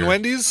 the You roll saying here.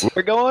 Wendy's?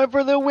 We're going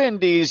for the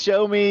Wendy's.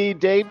 Show me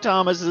Dave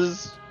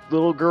Thomas's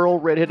little girl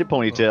redheaded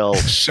ponytail.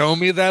 Show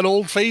me that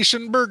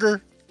old-fashioned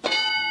burger. Here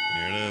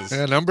it is.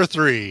 And number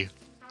 3.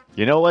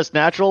 You know what's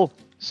natural?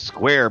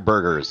 Square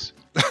burgers.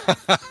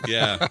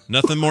 Yeah,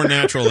 nothing more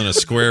natural than a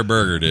square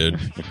burger, dude.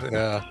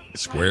 Yeah,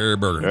 square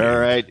burger. All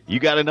right,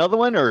 you got another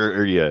one, or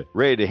are you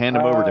ready to hand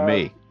them over to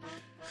me?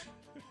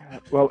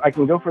 Well, I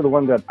can go for the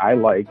one that I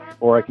like,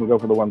 or I can go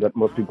for the one that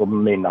most people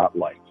may not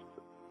like.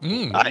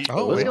 Let's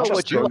go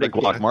what you like,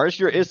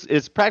 Guacamole.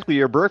 It's practically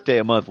your birthday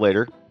a month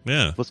later.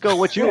 Yeah. Let's go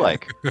what you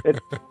like.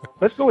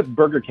 Let's go with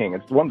Burger King.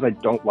 It's the ones I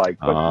don't like.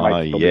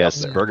 But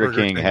yes, Burger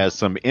King has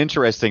some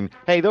interesting.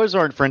 Hey, those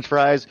aren't French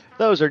fries.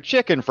 Those are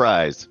chicken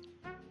fries.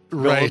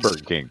 Right.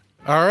 Burger King.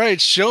 All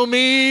right, show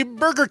me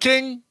Burger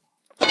King.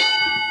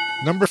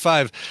 Number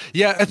 5.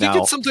 Yeah, I think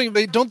it's something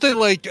they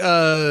like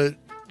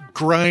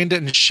grind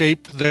and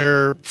shape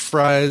their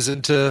fries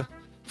into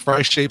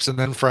fry shapes and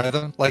then fry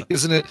them. Like,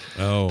 isn't it?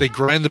 Oh. They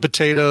grind the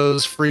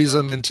potatoes, freeze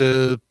them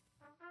into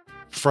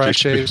fry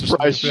shapes.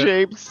 Fry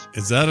shapes.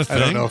 Is that a thing? I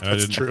don't know if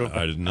that's true.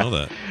 I didn't know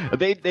that.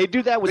 They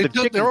do that with the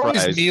chicken they're fries.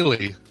 Always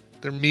mealy.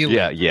 They're mealy.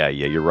 Yeah,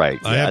 you're right.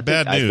 I have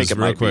bad news,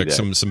 real quick.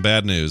 Some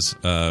bad news.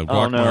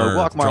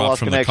 Guacamole dropped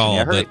from the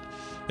call, but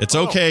it's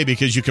okay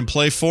because you can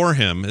play for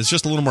him. It's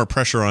just a little more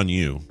pressure on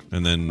you,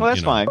 and then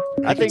that's fine.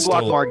 I think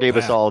Guacamole gave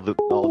us all the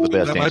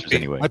best answers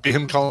anyway. Might be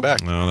him calling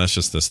back. No, that's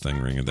just this thing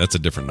ringing. That's a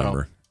different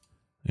number.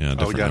 Yeah,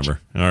 different number.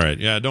 All right.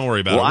 Yeah, don't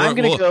worry about it. I'm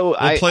going to go.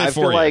 We'll play I for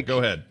feel you. Like, go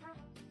ahead.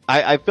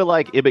 I feel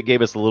like Ibbott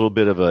gave us a little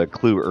bit of a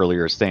clue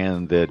earlier,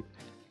 saying that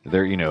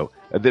they're,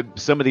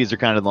 some of these are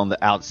kind of on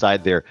the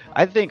outside there.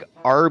 I think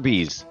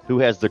Arby's, who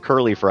has the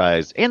curly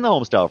fries and the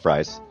homestyle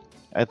fries,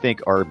 I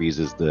think Arby's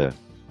is the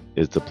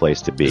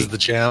place to be. Is the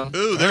jam?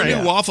 Ooh, their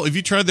new waffle. Have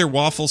you tried their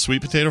waffle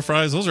sweet potato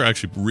fries? Those are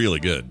actually really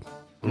good.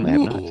 Ooh,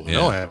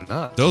 no, I have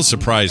not. Those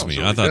surprised me.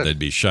 Really I thought good. they'd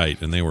be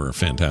shite, and they were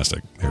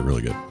fantastic. They're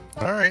really good.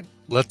 All right,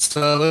 let's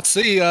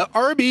see.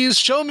 Arby's,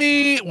 show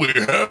me. We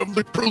have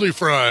the curly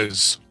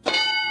fries.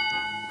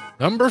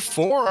 Number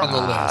 4 on the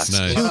list.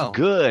 Nice. Too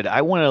good.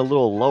 I went a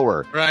little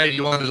lower. Right,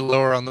 you wanted it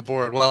lower on the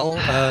board. Well,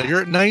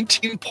 you're at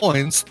 19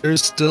 points.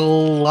 There's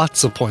still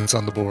lots of points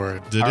on the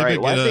board. Did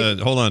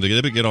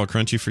Ibbott get all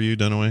crunchy for you,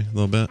 Dunaway, a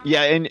little bit?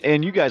 Yeah,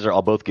 and you guys are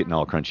all both getting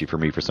all crunchy for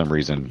me for some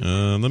reason.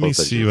 Let me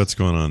see what's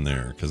going on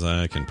there, because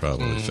I can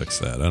probably fix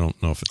that. I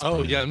don't know if it's...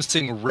 Oh, yeah, I'm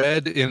seeing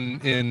red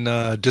in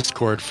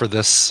Discord for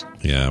this.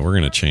 Yeah, we're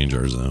going to change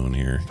our zone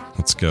here.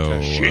 Let's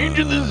go... Change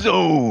in the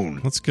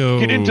zone. Let's go...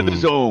 Get into the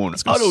zone.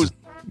 Autos...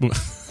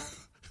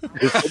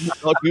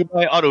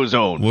 my auto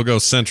zone. We'll go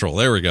central.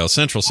 There we go.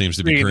 Central seems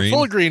to be green.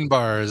 Full of green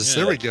bars.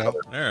 Yeah, there we go.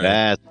 All right.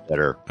 That's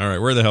better. All right.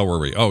 Where the hell were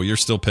we? Oh, you're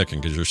still picking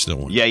because you're still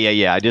one.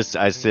 Yeah.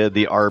 I said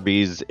the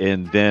Arby's,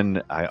 and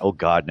then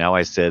now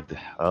I said,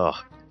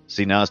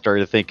 see, now I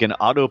started thinking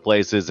auto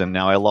places, and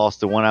now I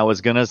lost the one I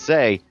was gonna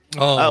say.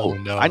 Oh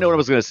no! I know what I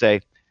was gonna say.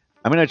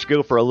 I'm gonna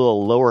go for a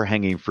little lower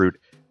hanging fruit.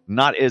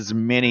 Not as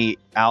many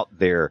out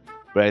there,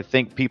 but I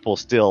think people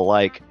still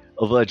like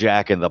the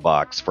Jack in the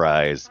Box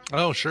fries.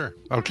 Oh, sure.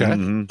 Okay.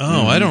 Mm-hmm.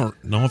 Oh, I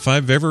don't know if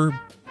I've ever...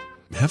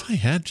 Have I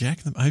had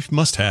Jack in the... I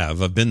must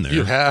have. I've been there.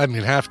 You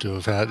have to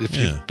have had... If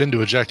you've been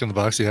to a Jack in the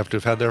Box, you have to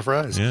have had their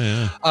fries.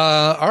 Yeah.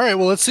 All right,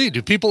 well, let's see.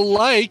 Do people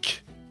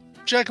like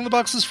Jack in the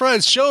Box's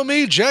fries? Show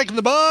me Jack in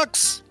the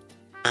Box.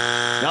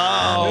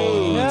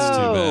 No, that's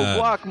too bad.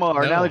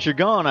 Guacamole, now that you're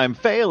gone, I'm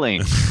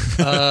failing. 2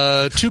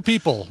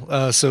 people.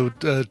 So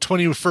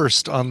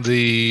 21st on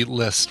the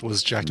list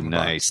was Jack in the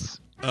Box.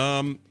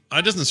 Nice.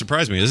 It doesn't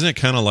surprise me. Isn't it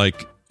kind of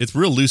like it's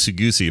real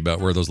loosey-goosey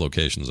about where those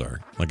locations are?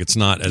 Like it's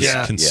not as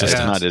consistent.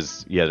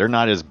 They're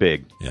not as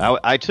big. Yeah.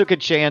 I took a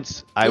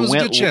chance. It was a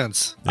good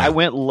chance. I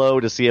went low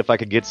to see if I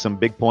could get some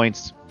big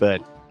points,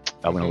 but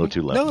I went a little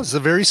too low. No, it's a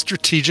very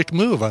strategic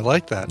move. I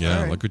like that.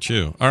 Yeah, look at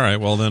you. All right,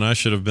 well then I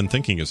should have been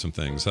thinking of some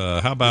things.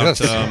 How about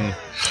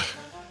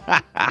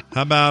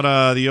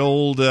the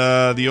old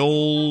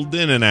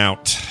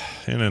In-N-Out?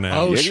 In-N-Out.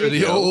 Oh, sure,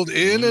 the old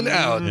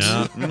In-N-Out.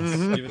 Yeah.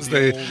 As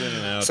they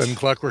send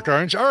Clockwork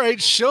Orange. All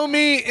right, show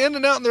me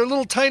In-N-Out and their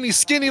little tiny,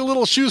 skinny,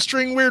 little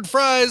shoestring weird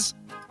fries.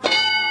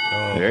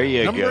 There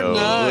you Number go.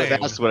 9.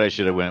 That's what I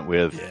should have went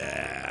with.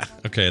 Yeah.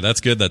 Okay, that's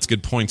good. That's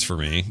good points for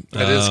me.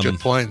 That is good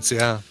points,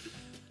 yeah.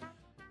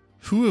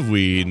 Who have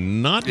we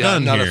not Yeah, done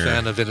I'm not here? a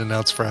fan of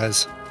In-N-Out's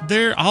fries.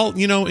 They're all,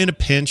 in a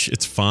pinch,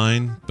 it's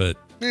fine, but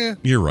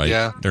you're right.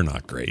 Yeah. They're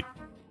not great.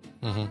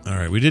 Mm-hmm. All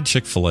right, we did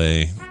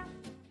Chick-fil-A.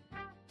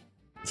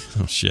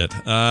 Oh, shit.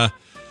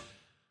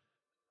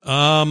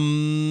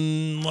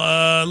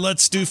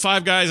 Let's do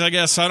Five Guys, I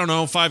guess. I don't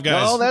know. Five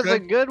Guys. Oh, that's a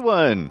good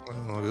one.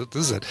 Oh,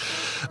 this is it.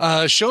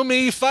 Show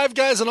me Five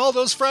Guys and all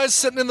those fries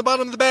sitting in the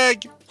bottom of the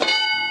bag.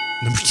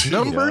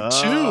 Number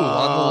 2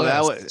 on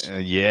the list.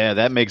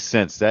 That makes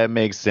sense. That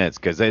makes sense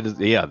because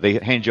they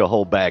hand you a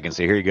whole bag and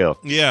say, "Here you go."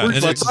 Yeah, and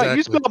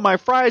you spilled my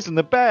fries in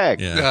the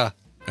bag. Yeah.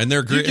 And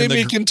they're great. You gave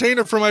me a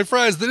container for my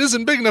fries that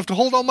isn't big enough to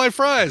hold all my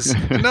fries.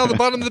 And now the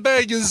bottom of the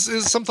bag is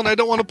something I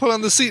don't want to put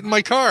on the seat in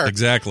my car.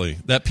 Exactly.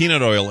 That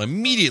peanut oil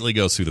immediately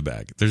goes through the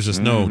bag. There's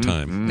just no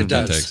time. It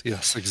does.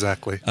 Yes,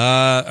 exactly.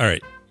 All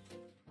right.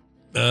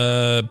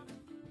 Oh,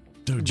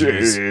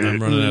 geez.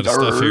 I'm running out of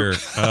stuff here.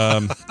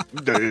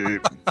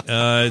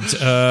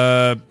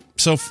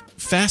 So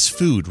fast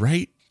food,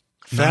 right?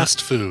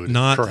 Fast food.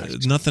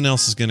 Correct. Nothing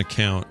else is going to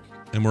count.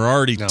 And we're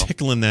already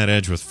tickling that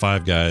edge with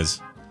Five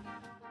Guys.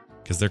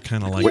 Because they're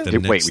kind of like the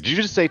next... Wait, did you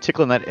just say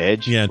tickling that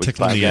edge? Yeah, with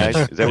tickling the Five edge.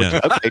 Guys? Is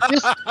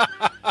that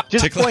what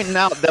just pointing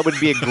out that would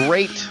be a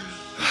great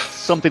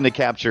something to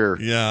capture.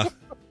 Yeah.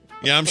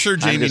 Yeah, I'm sure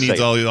Jamie needs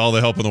all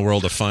the help in the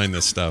world to find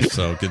this stuff,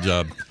 so good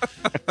job.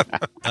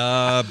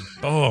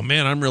 Oh,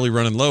 man, I'm really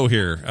running low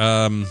here.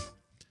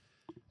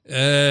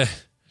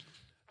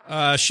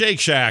 Shake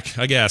Shack,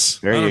 I guess.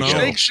 There you go.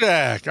 Shake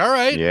Shack. All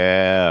right.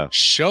 Yeah.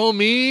 Show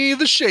me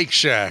the Shake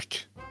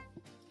Shack.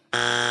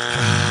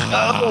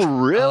 Oh,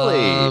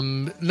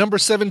 really? Number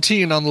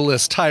 17 on the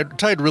list,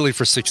 tied really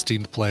for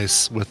 16th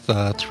place with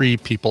 3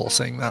 people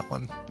saying that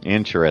one.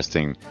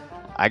 Interesting.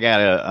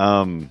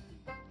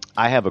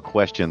 I have a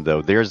question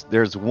though.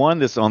 There's one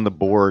that's on the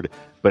board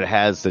but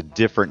has a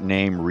different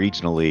name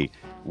regionally.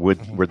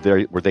 Were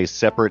they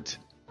separate?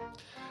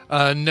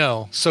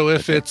 No. So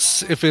if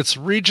it's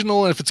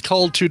regional and if it's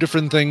called 2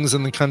 different things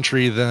in the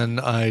country,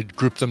 then I'd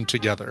group them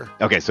together.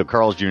 Okay, so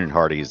Carl's Jr. and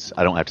Hardee's.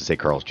 I don't have to say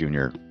Carl's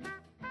Jr.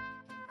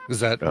 Is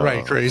that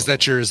right? Is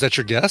that your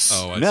guess?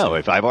 Oh, no.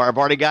 If I've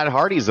already got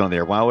Hardee's on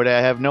there, why would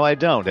I have? No, I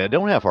don't. I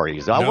don't have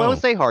Hardee's. I won't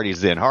say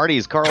Hardee's then.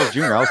 Hardee's, Carl's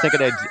Jr. I was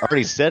thinking I'd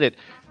already said it,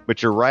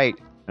 but you're right.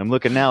 I'm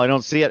looking now. I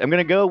don't see it. I'm going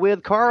to go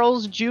with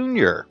Carl's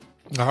Jr.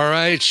 All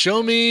right.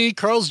 Show me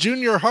Carl's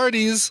Jr.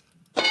 Hardee's.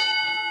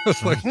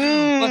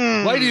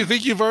 Why do you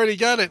think you've already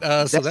got it?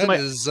 So that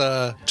is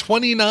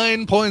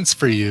 29 points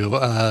for you.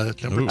 Number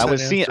 10 I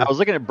was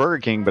looking at Burger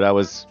King, but I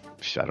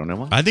don't know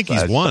what. I think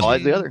he's won.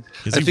 The other.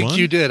 I think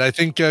you did. I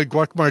think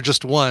Guacamar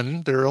just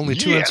won. There are only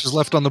 2 answers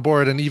left on the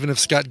board, and even if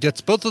Scott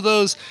gets both of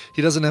those,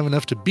 he doesn't have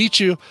enough to beat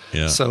you.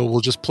 Yeah. So we'll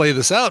just play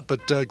this out.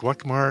 But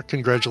Guacamar,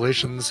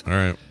 congratulations. All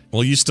right.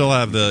 Well, you still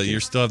have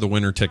the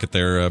winner ticket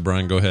there,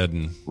 Brian. Go ahead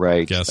and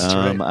guess.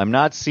 I'm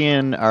not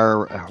seeing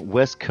our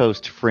West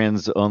Coast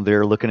friends on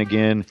there looking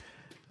again.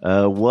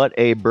 What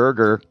a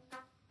burger!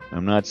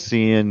 I'm not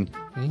seeing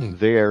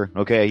there.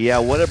 Okay, yeah,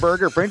 what a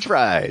burger! French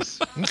fries.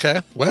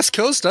 Okay, West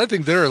Coast. I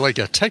think they're like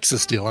a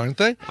Texas deal, aren't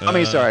they? I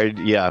mean, sorry.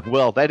 Yeah,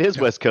 well, that is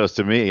West Coast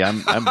to me.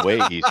 I'm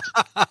way east.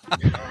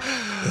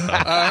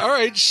 All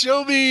right,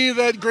 show me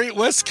that great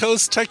West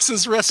Coast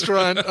Texas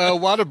restaurant,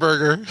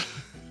 Whataburger.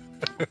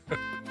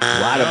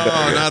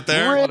 Whataburger. Not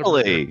there.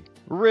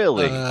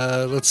 Really?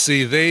 Let's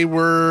see. They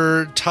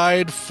were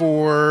tied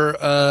for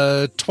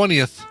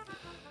 20th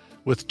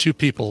with 2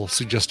 people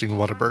suggesting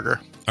Whataburger.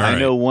 I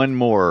know one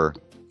more.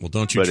 Well,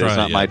 don't you but try it's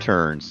not it my yet.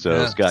 turn,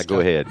 so Scott, go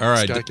ahead. All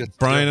right,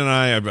 Brian and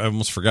I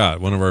almost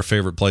forgot. One of our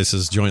favorite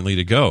places jointly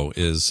to go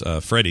is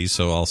Freddy's,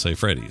 so I'll say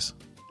Freddy's.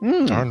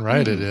 Darn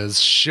right it is.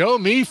 Show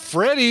me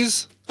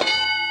Freddy's.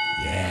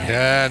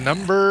 Yeah,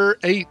 number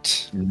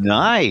 8.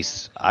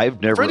 Nice. I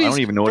don't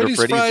even know what a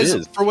Freddy's fries,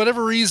 is. For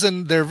whatever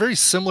reason, they're very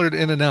similar to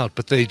In-N-Out,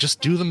 but they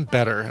just do them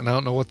better, and I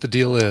don't know what the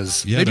deal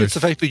is. Yeah, maybe it's the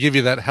fact they give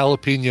you that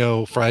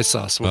jalapeno fry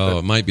sauce with it.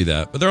 It might be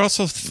that. But they're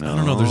also, I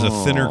don't know, there's a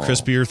thinner,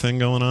 crispier thing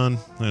going on.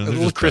 A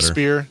little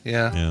crispier,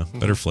 Yeah,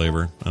 better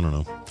flavor. I don't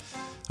know.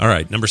 All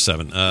right, number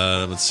 7.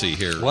 Let's see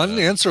here. One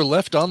answer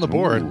left on the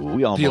board.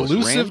 We almost the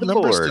elusive ran the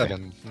number board.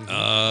 7.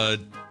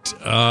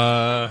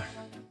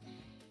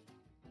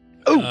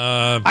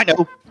 I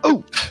know.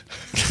 Oh,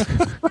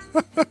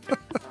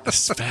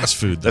 it's fast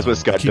food. Though. That's what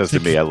Scott does to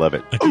me. I love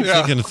it. I keep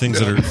thinking of things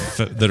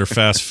that are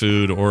fast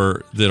food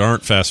or that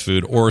aren't fast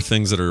food or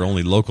things that are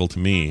only local to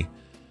me,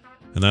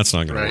 and that's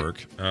not going to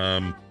work.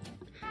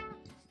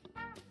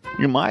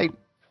 You might.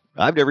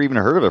 I've never even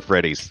heard of a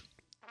Freddy's.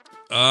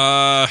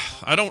 I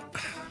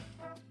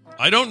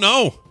don't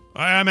know.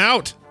 I'm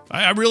out.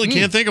 I really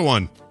can't think of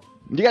one.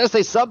 You got to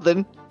say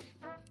something.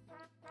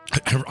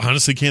 I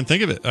honestly can't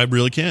think of it. I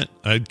really can't.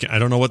 I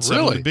don't know what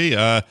 7 would be.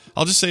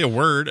 I'll just say a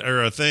word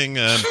or a thing.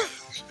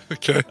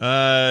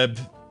 Okay.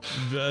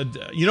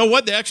 You know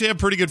what? They actually have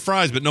pretty good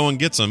fries, but no one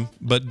gets them.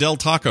 But Del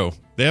Taco,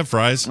 they have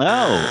fries.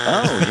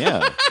 Oh,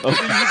 yeah.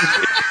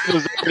 It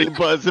was already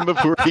buzzing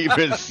before he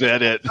even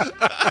said it.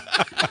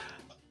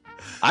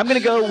 I'm going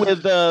to go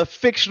with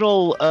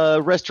fictional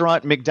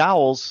restaurant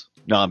McDowell's.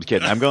 No, I'm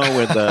kidding. I'm going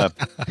with...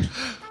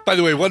 By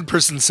the way, one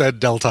person said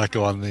Del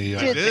Taco on the...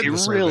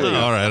 really?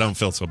 Oh, all right, I don't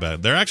feel so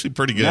bad. They're actually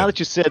pretty good. Now that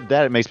you said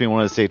that, it makes me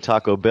want to say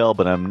Taco Bell,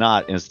 but I'm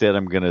not. Instead,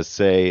 I'm going to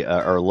say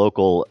our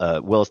local...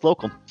 well, it's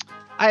local.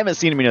 I haven't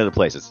seen them in other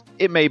places.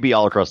 It may be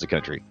all across the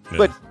country. Yeah.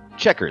 But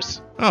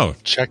Checkers. Oh,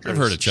 Checkers. I've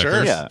heard of Checkers.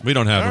 Sure. Yeah. We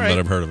don't have them, right. but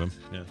I've heard of them.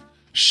 Yeah.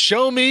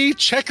 Show me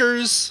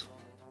Checkers.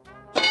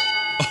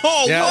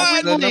 Oh,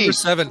 yeah, number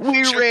 7.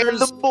 We ran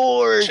the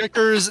board.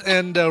 Checkers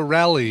and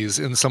rallies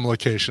in some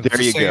locations.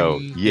 There you go.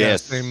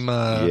 Yes.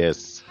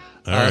 Yes.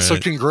 Right. So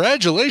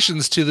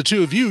congratulations to the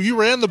two of you. You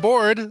ran the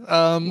board.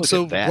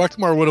 So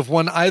Wekmar would have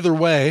won either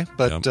way,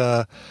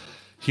 but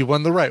he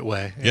won the right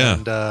way. Yeah.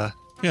 And,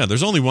 yeah,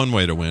 there's only one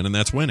way to win, and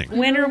that's winning.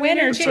 Winner,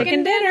 winner,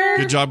 chicken dinner.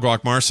 Good job,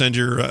 Guacmar. Send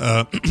your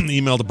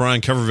email to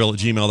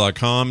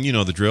briancoverville@gmail.com. You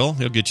know the drill.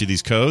 He'll get you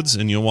these codes,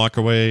 and you'll walk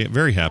away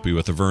very happy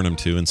with the Vernum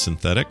 2 and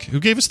Synthetic. Who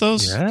gave us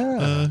those?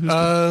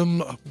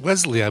 Yeah.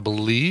 Wesley, I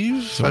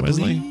believe.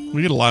 Wesley?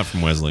 We get a lot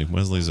from Wesley.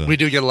 We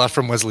do get a lot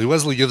from Wesley.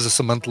 Wesley gives us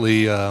a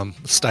monthly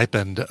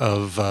stipend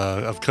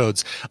of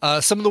codes.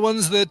 Some of the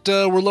ones that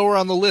were lower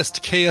on the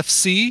list,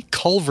 KFC,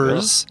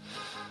 Culver's. Yeah.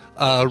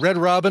 Red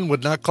Robin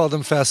would not call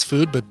them fast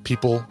food, but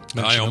people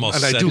mention them.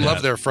 And I do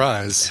love their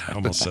fries. I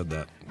almost said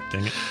that.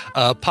 Dang it.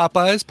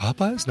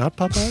 Popeyes, not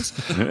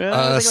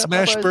Popeyes.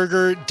 Smash Popeyes.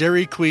 Burger,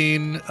 Dairy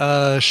Queen,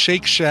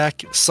 Shake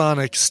Shack,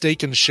 Sonic,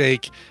 Steak and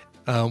Shake.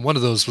 One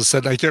of those was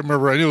said. I can't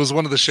remember. I knew it was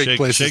one of the shake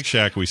places. Shake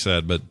Shack, we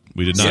said, but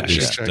we did not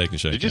do Steak and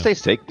Shake. Did you say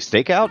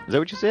Stakeout? Is that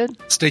what you said?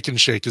 Steak and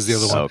Shake is the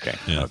other one. Okay.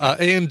 Yeah.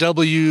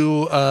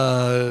 A&W,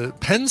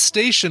 Penn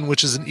Station,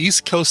 which is an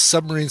East Coast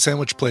submarine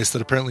sandwich place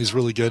that apparently is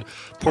really good.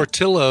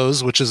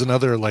 Portillo's, which is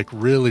another like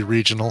really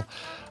regional.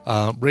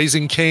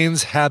 Raising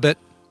Cane's, Habit,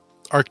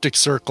 Arctic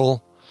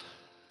Circle,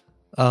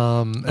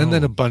 and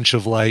then a bunch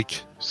of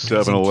like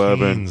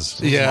 7-Eleven.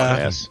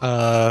 Yeah.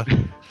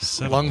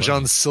 Long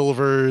John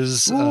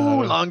Silver's.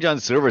 Long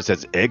John Silver's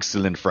has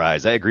excellent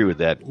fries. I agree with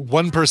that.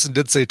 One person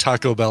did say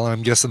Taco Bell, and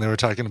I'm guessing they were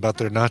talking about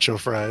their nacho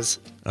fries.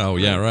 Oh,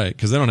 yeah, right.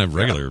 Because they don't have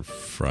regular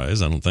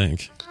fries, I don't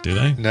think. Do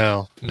they?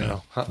 No.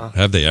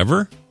 Have they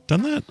ever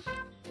done that? I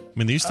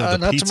mean, they used to have the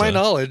not pizza. to my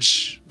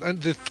knowledge.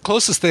 The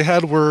closest they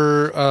had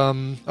were...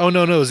 it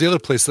was the other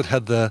place that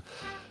had the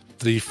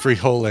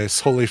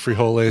frijoles, holy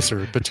frijoles,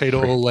 or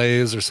potato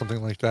olays, or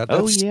something like that.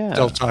 That's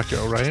Del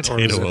Taco, right?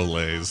 Potato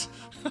olays.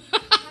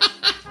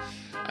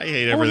 I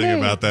hate everything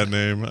about that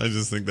name. I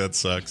just think that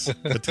sucks.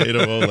 Potato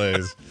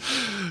olays.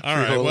 All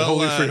right, well,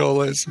 holy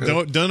frijoles.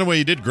 Dunaway,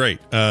 you did great.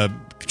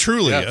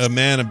 Truly a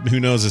man who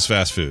knows his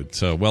fast food.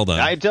 So well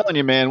done. I'm telling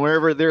you, man.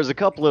 Wherever there's a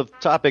couple of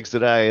topics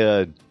that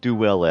I do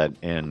well at,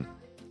 and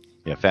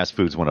fast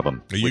food's one of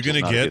them. Are you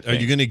gonna get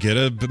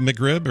a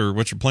McRib, or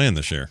what's your plan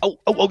this year?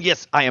 Oh,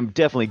 yes, I am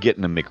definitely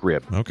getting a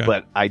McRib. Okay,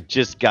 but I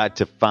just got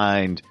to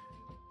find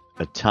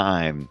a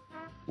time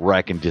where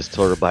I can just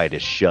tell everybody to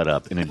shut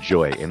up and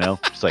enjoy it,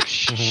 It's like,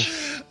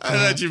 shh. I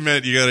thought you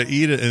meant you got to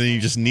eat it, and then you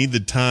just need the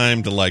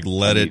time to, like,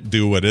 let it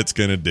do what it's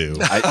going to do.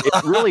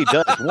 It really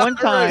does. One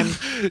time...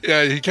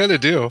 Yeah, you kind of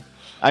do.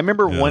 I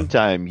remember one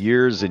time,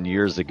 years and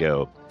years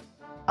ago,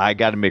 I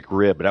got a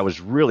McRib, but I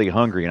was really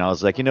hungry, and I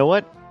was like, you know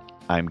what?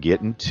 I'm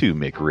getting 2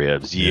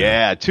 McRibs.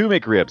 Yeah, 2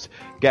 McRibs.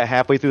 Got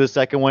halfway through the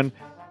second one,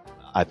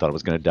 I thought I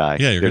was going to die.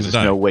 Yeah, you're going to die.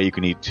 There's no way you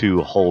can eat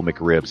 2 whole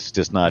McRibs. It's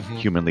just not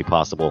humanly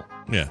possible.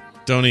 Yeah,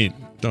 don't eat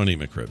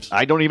McRibs.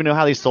 I don't even know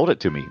how they sold it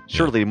to me.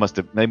 Surely they must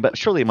have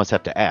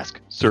to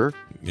ask, sir.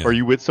 Are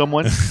you with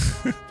someone?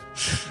 The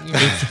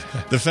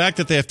fact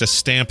that they have to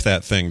stamp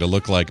that thing to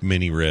look like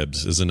mini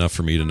ribs is enough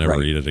for me to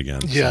never eat it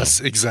again. Yes,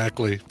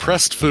 exactly.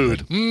 Pressed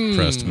food.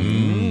 Pressed.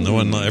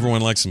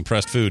 Everyone likes some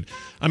pressed food.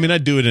 I mean,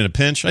 I'd do it in a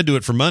pinch. I'd do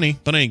it for money,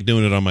 but I ain't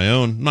doing it on my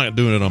own. I'm not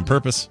doing it on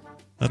purpose.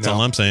 That's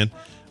all I'm saying.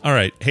 All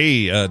right.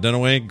 Hey,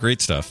 Dunaway, great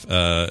stuff.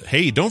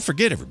 Hey, don't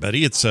forget,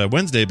 everybody, it's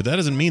Wednesday, but that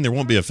doesn't mean there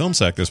won't be a film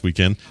sack this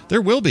weekend.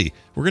 There will be.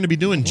 We're going to be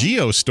doing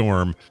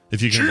Geostorm,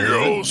 if you can believe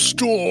it.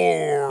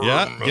 Geostorm!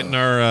 Yeah, getting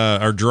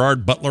our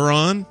Gerard Butler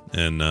on,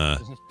 and we're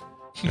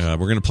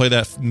going to play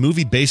that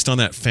movie based on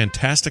that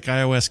fantastic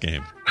iOS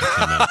game.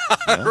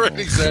 Right,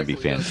 exactly. It's going to be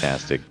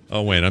fantastic.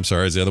 Oh, wait, I'm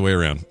sorry. It's the other way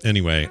around.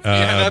 Anyway.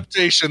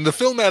 The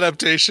film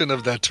adaptation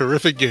of that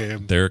terrific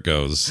game. There it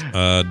goes.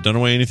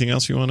 Dunaway, anything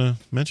else you want to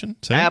mention?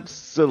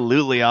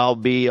 Absolutely. I'll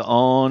be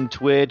on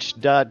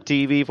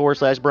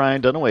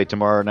twitch.tv/Brian Dunaway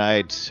tomorrow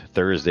night,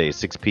 Thursday,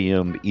 6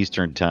 p.m.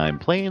 Eastern Time,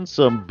 playing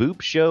some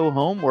Boop Show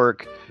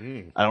homework. I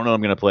don't know what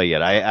I'm going to play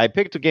yet. I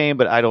picked a game,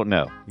 but I don't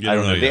know. I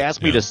don't know. They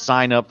asked me to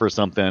sign up for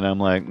something. I'm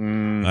like,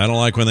 I don't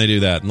like when they do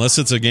that. Unless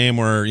it's a game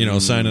where,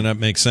 signing up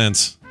makes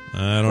sense.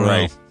 I don't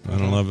know. I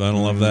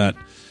don't love that.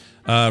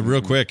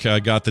 Real quick, I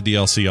got the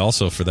DLC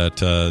also for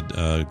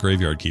that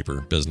Graveyard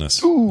Keeper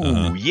business.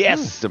 Ooh,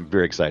 yes. I'm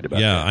very excited about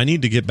that. Yeah, I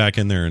need to get back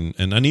in there,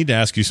 and I need to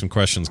ask you some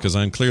questions because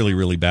I'm clearly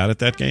really bad at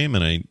that game,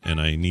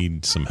 and I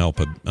need some help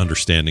of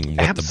understanding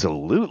what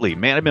Absolutely.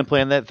 Man, I've been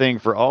playing that thing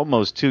for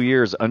almost 2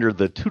 years under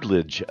the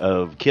tutelage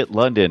of Kit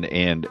London,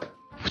 and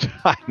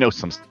I know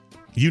some...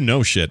 You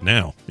know shit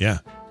now. Yeah.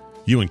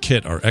 You and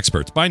Kit are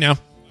experts. Bye now.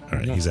 All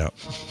right, he's out.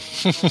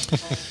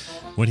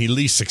 When he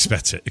least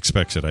expects it,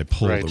 I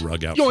pull the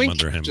rug out Yoink, from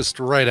under him. Just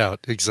right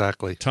out.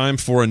 Exactly. Time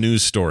for a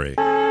news story.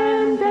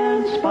 And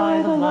dance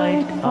by the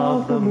light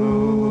of the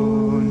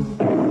moon.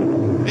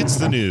 It's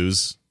the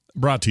news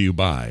brought to you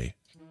by...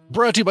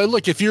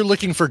 Look, if you're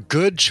looking for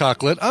good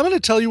chocolate, I'm going to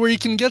tell you where you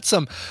can get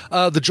some.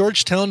 The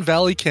Georgetown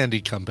Valley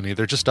Candy Company.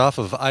 They're just off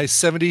of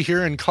I-70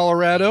 here in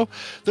Colorado.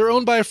 They're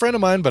owned by a friend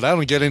of mine, but I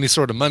don't get any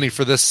sort of money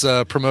for this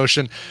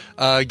promotion.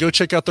 Go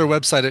check out their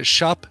website at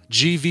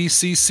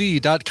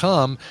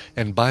shopgvcc.com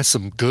and buy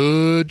some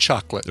good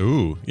chocolate.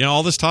 Ooh, yeah,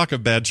 all this talk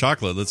of bad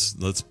chocolate,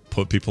 let's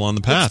put people on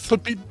the path.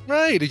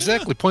 Right,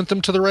 exactly. Point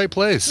them to the right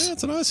place. Yeah,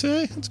 that's what I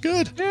say. That's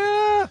good.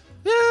 Yeah.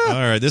 All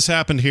right, this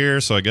happened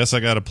here, so I guess I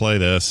got to play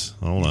this.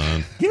 Hold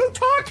on.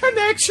 Utah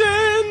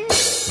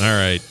Connection! All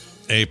right.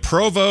 A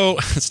Provo,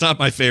 it's not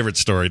my favorite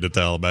story to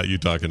tell about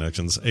Utah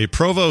connections. A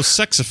Provo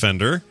sex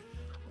offender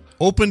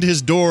opened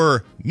his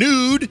door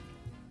nude.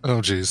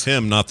 Oh, geez.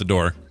 Him, not the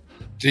door.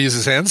 Did he use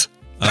his hands?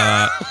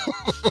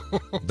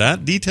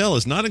 That detail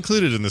is not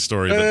included in the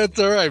story. That's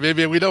all right.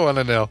 Maybe we don't want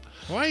to know.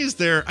 Why is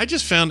there... I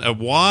just found a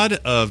wad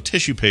of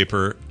tissue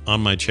paper on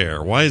my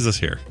chair. Why is this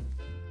here?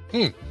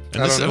 And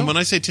when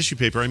I say tissue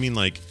paper, I mean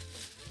like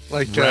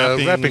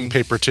wrapping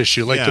paper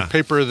tissue, like the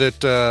paper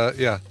that,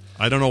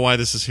 I don't know why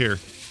this is here.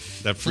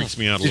 That freaks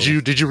me out a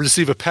little. Did you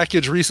receive a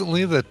package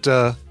recently that...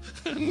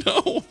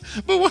 No,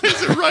 but why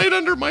is it right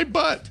under my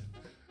butt?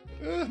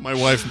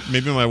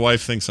 Maybe my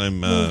wife thinks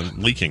I'm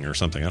leaking or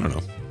something. I don't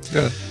know.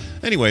 Yeah.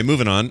 Anyway,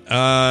 moving on.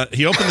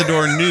 He opened the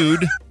door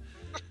nude.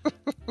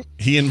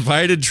 He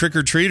invited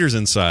trick-or-treaters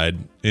inside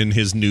in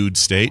his nude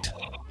state.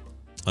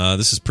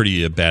 This is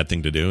pretty a bad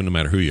thing to do, no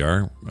matter who you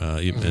are,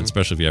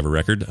 especially if you have a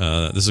record.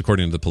 This is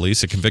according to the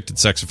police. A convicted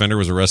sex offender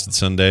was arrested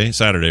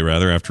Saturday,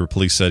 after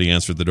police said he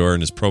answered the door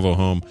in his Provo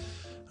home.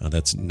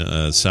 That's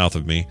south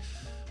of me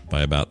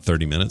by about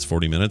 40 minutes,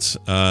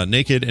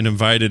 naked, and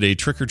invited a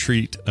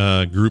trick-or-treat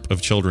group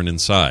of children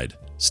inside.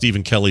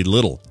 Stephen Kelly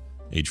Little,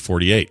 age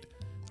 48,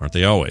 aren't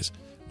they always,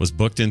 was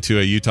booked into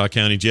a Utah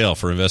County jail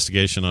for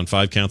investigation on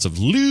 5 counts of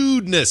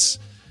lewdness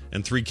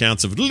and 3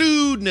 counts of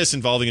lewdness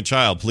involving a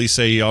child. Police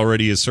say he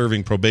already is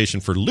serving probation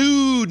for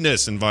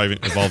lewdness involving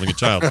a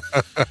child.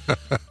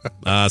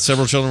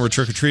 Several children were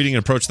trick-or-treating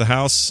and approached the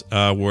house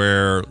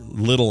where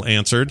Little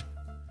answered.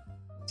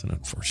 It's an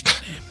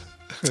unfortunate name.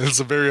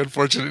 It's a very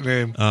unfortunate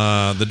name.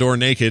 The door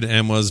naked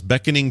and was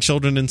beckoning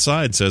children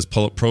inside, says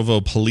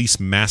Provo Police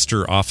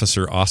Master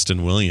Officer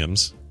Austin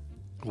Williams.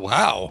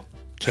 Wow.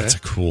 Okay. That's a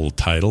cool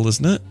title,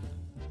 isn't it?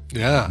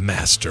 Yeah.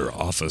 Master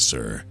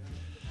Officer.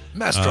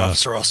 Master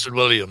Officer Austin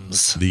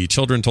Williams. The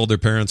children told their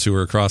parents who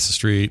were across the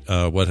street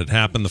what had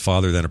happened. The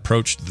father then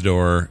approached the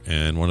door,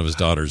 and one of his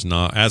daughters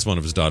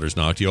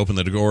knocked, he opened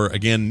the door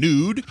again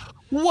nude.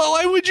 Well,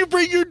 why would you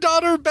bring your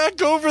daughter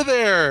back over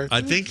there?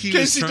 I think he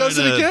does it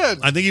again.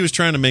 I think he was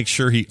trying to make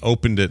sure he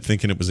opened it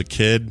thinking it was a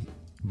kid,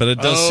 but it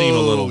does seem a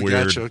little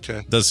weird. Gotcha, okay.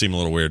 It does seem a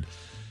little weird.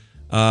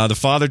 The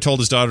father told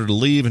his daughter to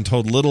leave and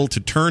told Little to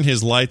turn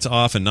his lights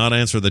off and not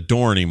answer the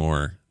door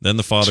anymore. Then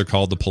the father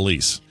called the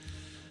police.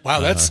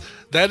 Wow,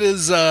 that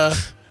is the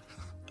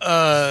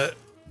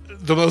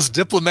most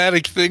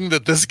diplomatic thing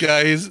that this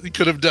guy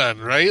could have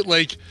done, right?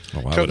 Like,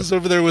 comes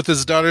over there with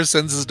his daughter,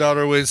 sends his daughter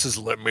away, and says,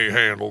 "Let me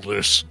handle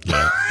this."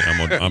 Yeah,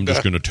 I'm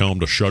just going to tell him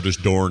to shut his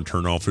door and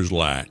turn off his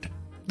light.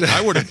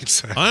 I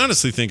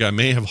honestly think I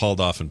may have hauled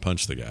off and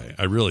punched the guy.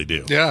 I really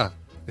do. Yeah.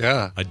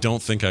 I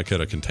don't think I could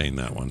have contained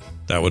that one.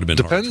 That would have been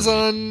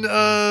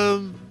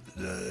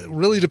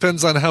really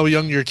depends on how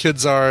young your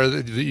kids are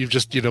that you've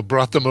just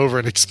brought them over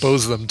and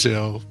exposed them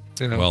to.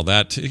 Well,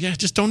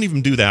 just don't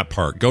even do that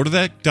part. Go to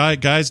that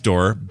guy's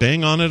door,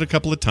 bang on it a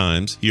couple of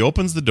times. He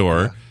opens the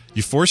door. Yeah.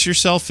 You force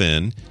yourself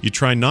in. You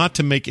try not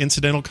to make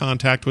incidental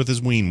contact with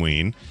his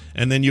ween,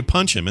 and then you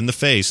punch him in the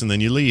face, and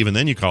then you leave, and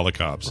then you call the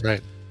cops.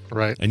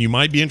 Right. And you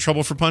might be in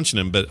trouble for punching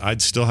him, but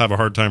I'd still have a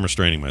hard time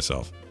restraining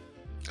myself.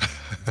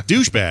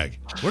 Douchebag.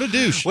 What a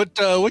douche. What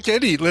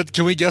candy?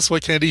 Can we guess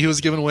what candy he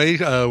was giving away?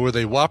 Were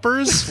they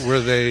Whoppers? Were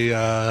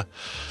they...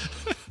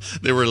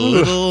 They were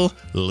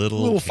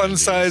little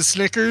fun-sized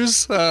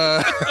Snickers.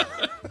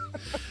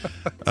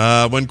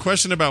 When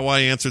questioned about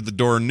why he answered the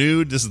door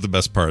nude, this is the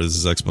best part of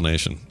his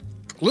explanation.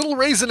 Little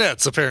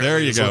Raisinets, apparently. There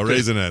you go,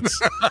 Raisinets.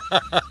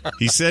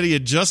 He said he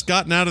had just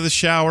gotten out of the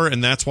shower,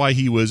 and that's why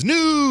he was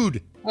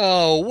nude.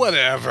 Oh,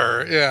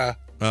 whatever. Yeah.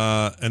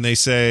 And they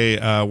say,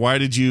 why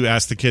did you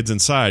ask the kids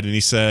inside? And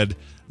he said,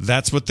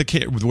 that's what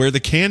where the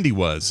candy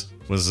was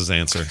his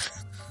answer.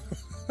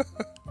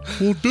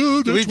 Well,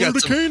 dude, that's where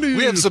the candy is.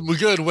 We have some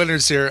good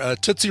winners here.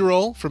 Tootsie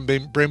Roll from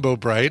Rainbow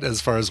Bright,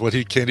 as far as what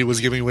candy was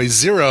giving away,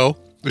 0.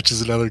 which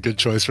is another good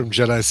choice from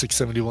Jedi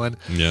 671.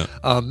 Yeah.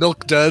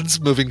 Milk Duds,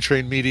 Moving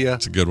Train Media.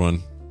 It's a good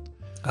one.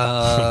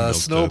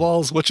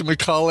 Snowballs,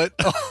 whatchamacallit.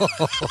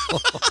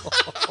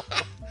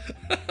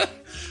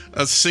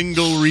 A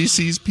single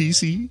Reese's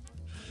PC.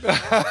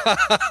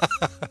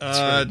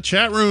 Right.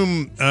 Chat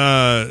room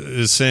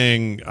is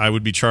saying I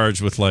would be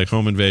charged with like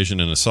home invasion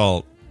and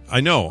assault. I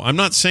know. I'm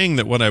not saying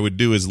that what I would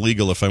do is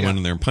legal if I went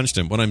in there and punched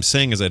him. What I'm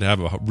saying is I'd have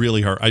a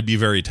really hard. I'd be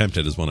very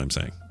tempted, is what I'm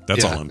saying.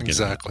 That's all I'm getting.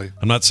 Exactly. At.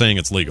 I'm not saying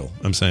it's legal.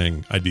 I'm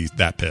saying I'd be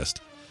that pissed.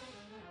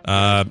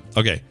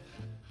 Okay.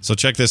 So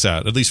check this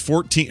out. At least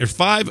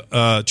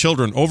 5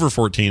 children over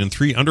 14 and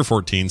 3 under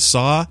 14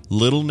 saw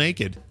Little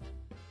Naked.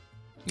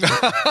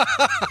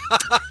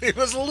 He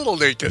was a little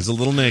naked. He was a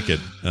little naked.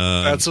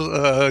 That's,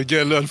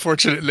 again, an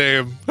unfortunate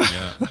name.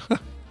 Yeah.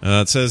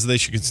 It says they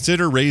should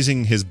consider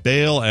raising his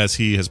bail as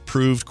he has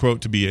proved,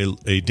 quote, to be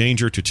a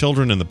danger to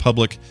children and the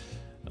public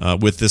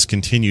with this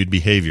continued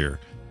behavior.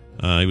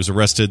 He was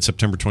arrested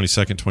September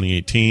 22nd,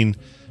 2018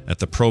 at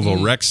the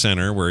Provo Rec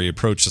Center, where he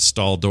approached a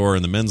stall door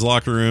in the men's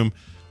locker room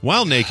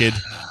while naked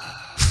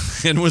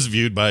and was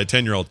viewed by a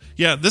 10-year-old.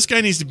 Yeah, this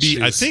guy needs to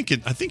be, I think he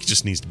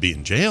just needs to be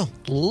in jail.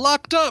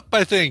 Locked up,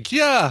 I think.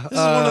 Yeah.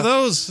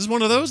 This is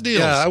one of those deals.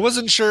 Yeah, I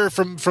wasn't sure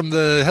from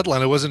the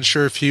headline. I wasn't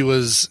sure if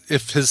his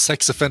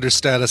sex offender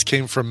status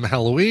came from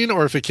Halloween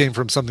or if it came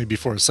from something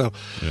before. So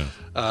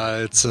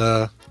it's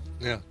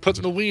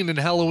putting the Ween in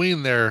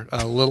Halloween there,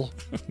 Little.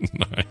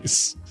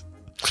 Nice.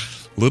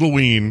 Little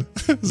Ween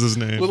is his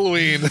name. Little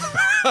Ween.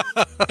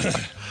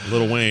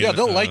 Little Wayne. Yeah,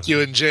 they'll like you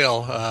in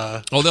jail.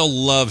 They'll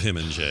love him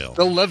in jail.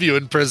 They'll love you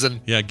in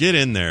prison. Yeah, get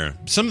in there.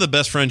 Some of the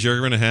best friends you're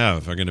going to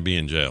have are going to be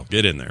in jail.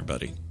 Get in there,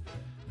 buddy.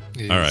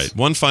 Yes. All right.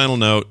 One final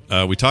note.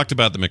 We talked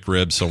about the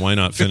McRib, so why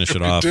not finish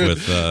it off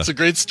with... it's a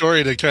great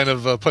story to kind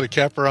of put a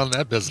capper on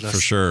that business.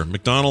 For sure.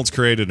 McDonald's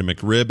created a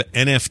McRib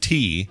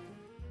NFT,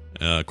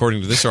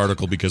 according to this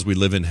article, because we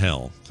live in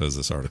hell, says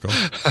this article.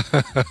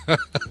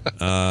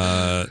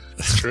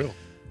 It's true.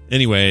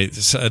 Anyway,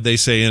 they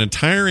say in a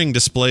tiring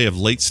display of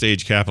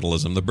late-stage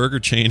capitalism, the burger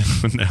chain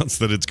announced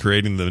that it's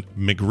creating the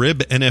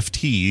McRib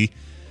NFT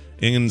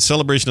in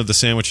celebration of the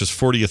sandwich's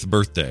 40th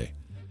birthday.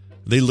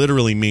 They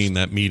literally mean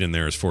that meat in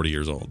there is 40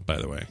 years old,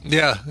 by the way.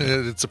 Yeah,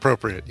 it's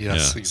appropriate.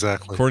 Yes,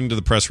 exactly. According to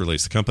the press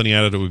release, the company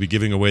added it would be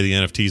giving away the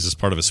NFTs as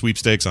part of a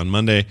sweepstakes on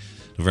Monday,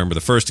 November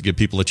the 1st, to give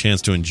people a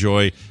chance to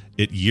enjoy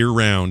it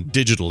year-round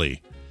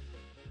digitally.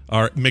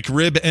 Our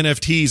McRib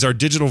NFTs are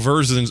digital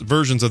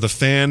versions of the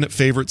fan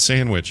favorite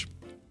sandwich,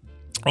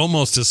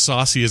 almost as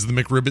saucy as the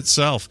McRib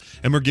itself,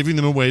 and we're giving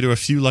them away to a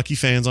few lucky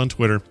fans on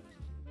Twitter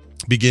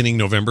beginning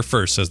November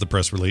 1st, says the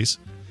press release.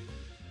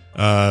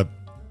 They're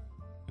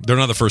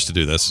not the first to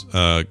do this.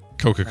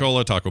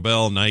 Coca-Cola, Taco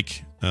Bell,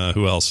 Nike,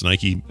 who else?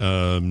 Nike.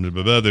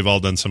 They've all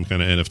done some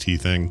kind of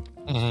NFT thing.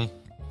 Mm-hmm.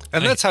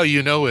 And that's how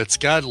you know it's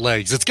got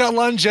legs. It's got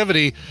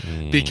longevity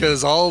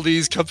because all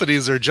these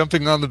companies are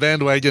jumping on the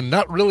bandwagon,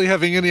 not really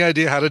having any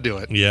idea how to do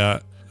it. Yeah,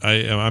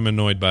 I'm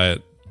annoyed by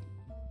it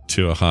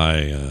to a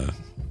high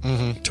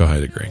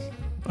degree.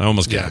 I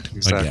almost gagged.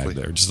 Exactly. I gagged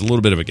there. Just a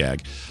little bit of a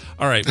gag.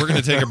 All right, we're going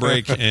to take a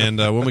break, and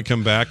when we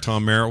come back,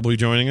 Tom Merritt will be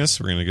joining us.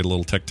 We're going to get a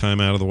little tech time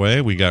out of the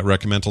way. We got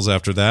recommendals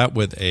after that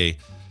with it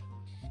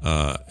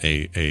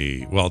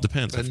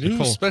depends. A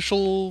new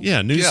special...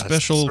 Yeah,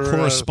 special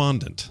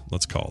correspondent,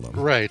 let's call them.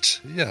 Right,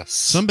 yes.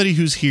 Somebody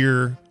who's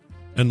here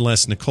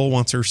unless Nicole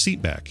wants her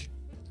seat back.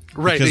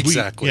 Right,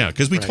 exactly.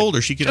 Because we told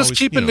her she could just always...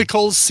 keeping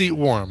Nicole's seat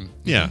warm.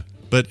 Yeah,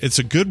 but it's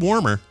a good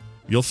warmer.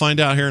 You'll find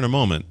out here in a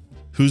moment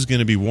who's going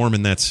to be warm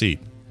in that seat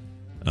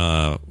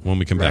when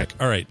we come back.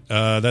 All right,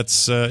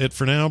 that's it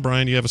for now.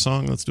 Brian, do you have a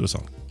song? Let's do a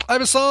song. I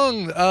have a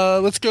song.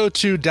 Let's go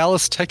to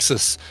Dallas,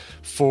 Texas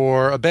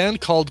for a band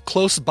called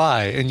Close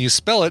By, and you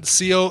spell it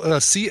CLOSEBYE,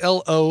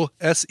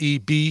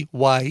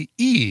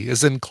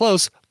 as in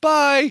close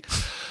by.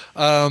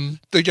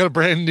 They got a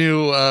brand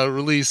new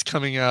release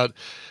coming out.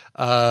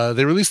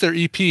 They released their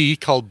EP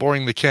called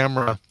Boring the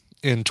Camera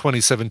in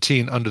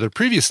 2017 under their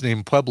previous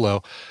name,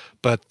 Pueblo,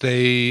 but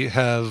they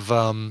have...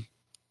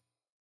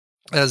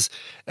 As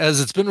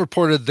it's been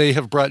reported, they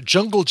have brought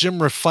Jungle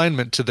Gym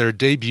refinement to their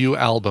debut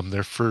album,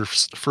 their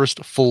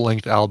first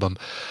full-length album.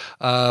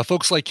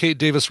 Folks like Kate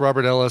Davis,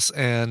 Robert Ellis,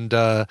 and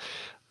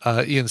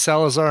Ian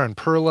Salazar and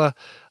Perla.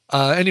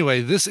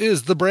 Anyway, this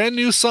is the brand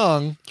new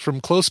song from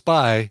Close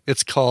By.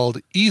 It's called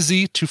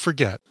Easy to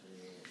Forget.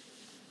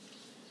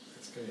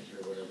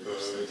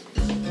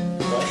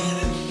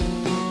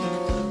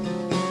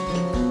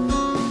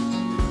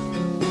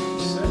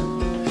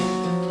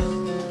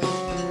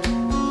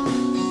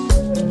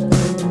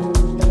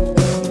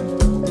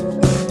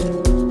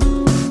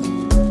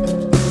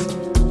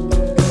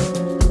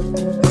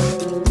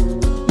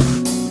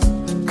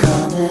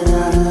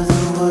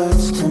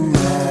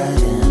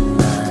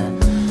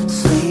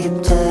 Sleep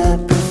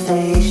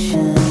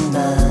deprivation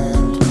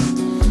and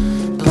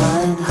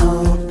blind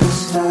hope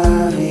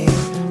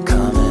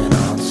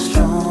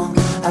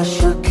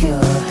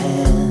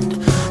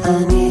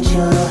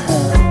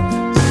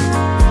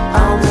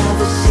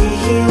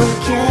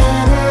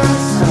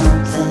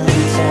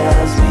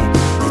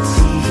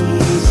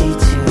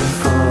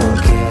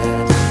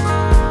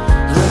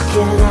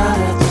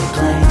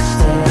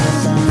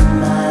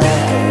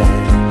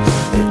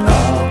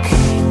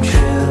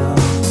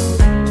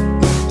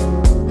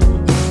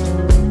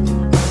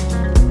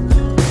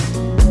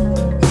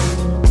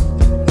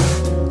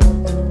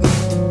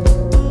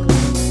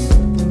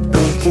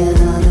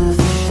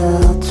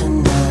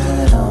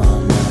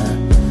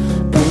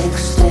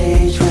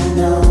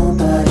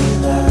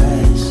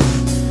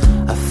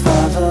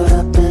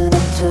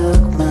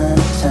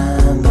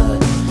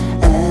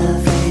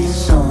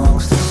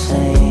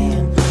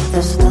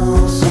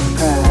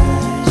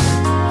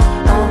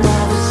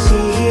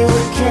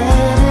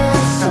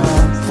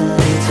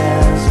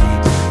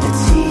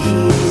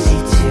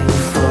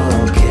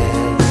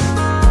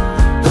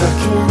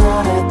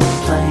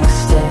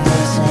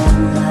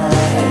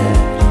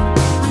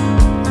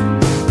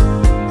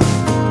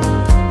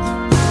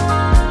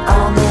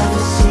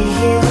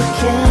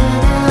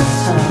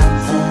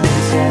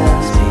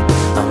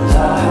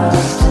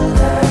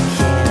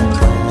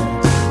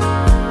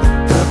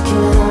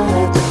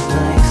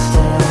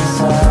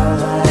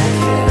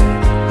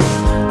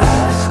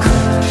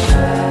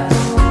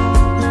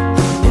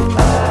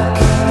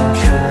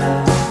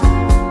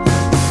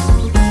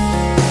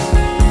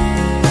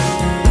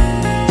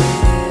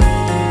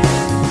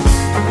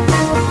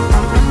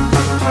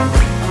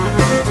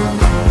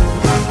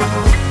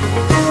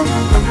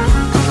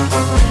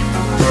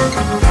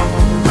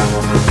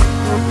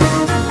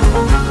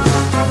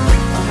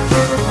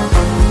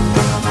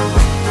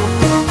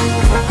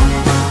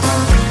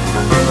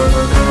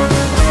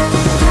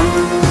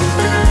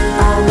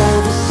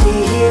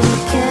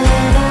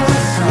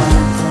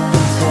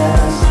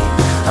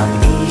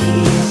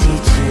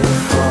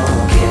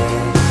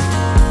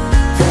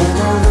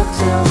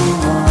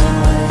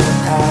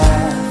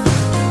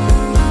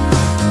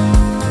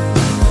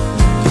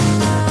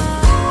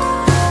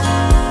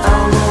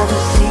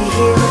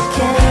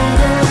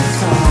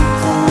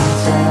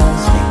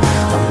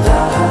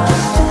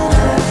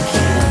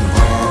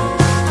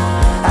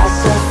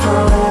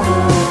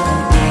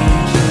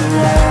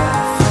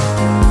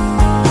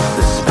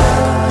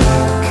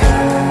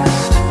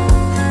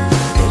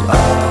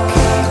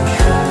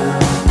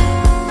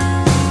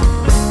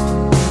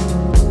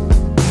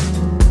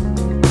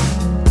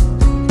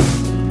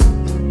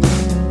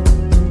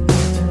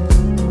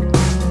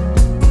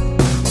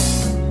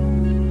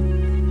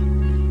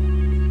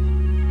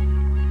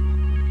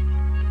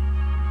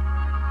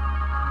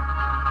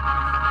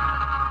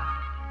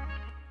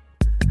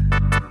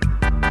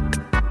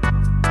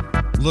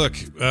Look,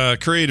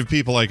 creative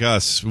people like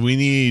us, we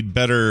need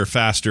better,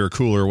 faster,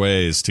 cooler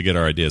ways to get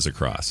our ideas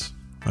across.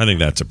 I think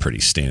that's a pretty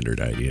standard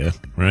idea,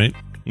 right?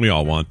 We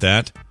all want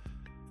that.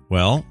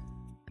 Well,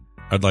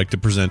 I'd like to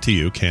present to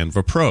you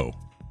Canva Pro.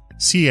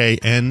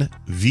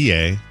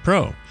 Canva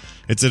Pro.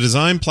 It's a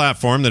design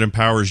platform that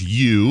empowers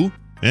you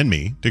and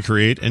me to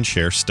create and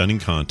share stunning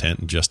content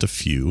in just a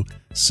few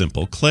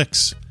simple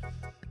clicks.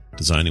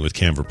 Designing with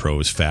Canva Pro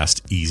is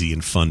fast, easy,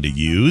 and fun to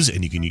use,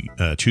 and you can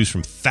choose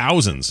from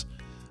thousands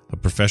of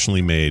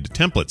professionally made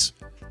templates,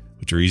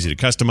 which are easy to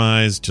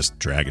customize. Just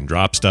drag and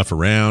drop stuff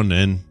around,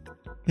 and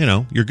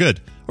you're good.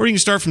 Or you can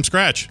start from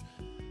scratch.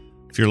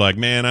 If you're like,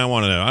 man, I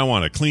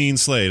want a clean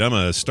slate, I'm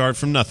gonna start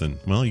from nothing.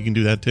 Well, you can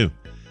do that too.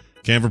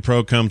 Canva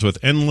Pro comes with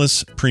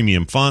endless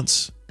premium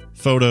fonts,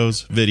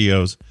 photos,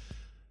 videos,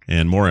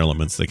 and more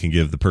elements that can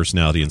give the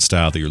personality and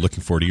style that you're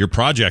looking for to your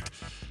project.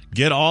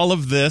 Get all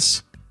of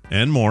this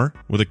and more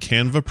with a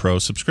Canva Pro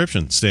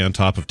subscription. Stay on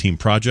top of team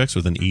projects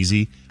with an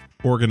easy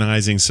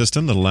organizing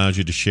system that allows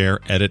you to share,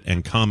 edit,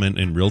 and comment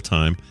in real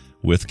time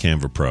with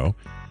Canva Pro.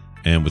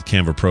 And with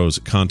Canva Pro's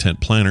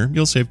content planner,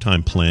 you'll save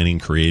time planning,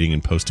 creating,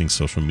 and posting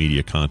social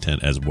media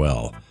content as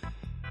well.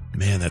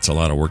 Man, that's a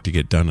lot of work to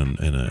get done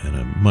in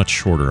a much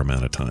shorter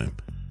amount of time.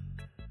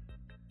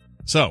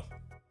 So,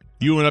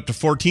 you and up to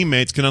 4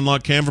 teammates can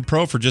unlock Canva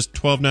Pro for just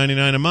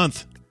 $12.99 a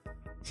month.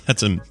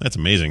 That's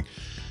amazing.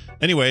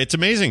 Anyway, it's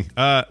amazing.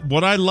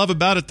 What I love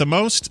about it the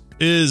most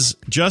is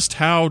just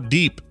how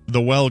deep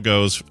the well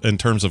goes in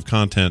terms of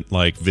content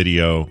like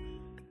video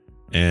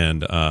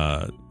and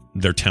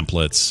their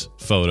templates,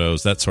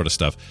 photos, that sort of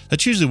stuff.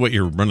 That's usually what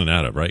you're running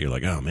out of, right? You're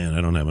like, oh man,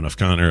 I don't have enough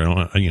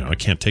content. I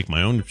can't take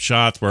my own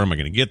shots. Where am I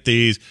going to get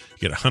these?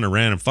 Get 100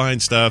 random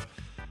find stuff.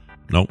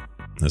 Nope.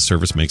 This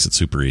service makes it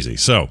super easy.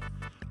 So,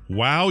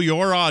 wow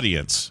your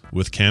audience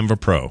with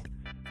Canva Pro.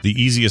 The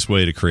easiest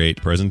way to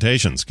create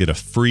presentations. Get a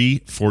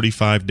free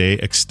 45-day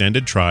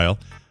extended trial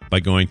by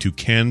going to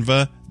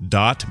canva.me.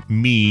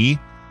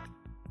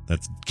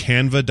 That's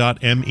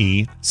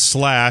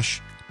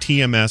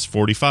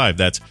canva.me/TMS45.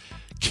 That's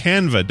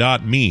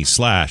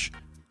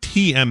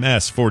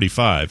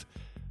canva.me/TMS45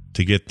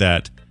 to get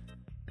that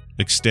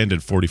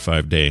extended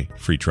 45-day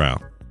free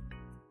trial.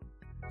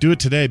 Do it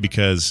today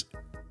because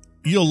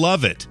you'll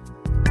love it.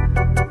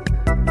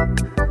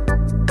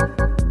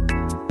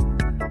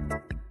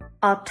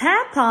 A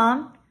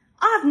tampon?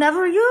 I've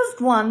never used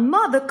one.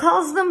 Mother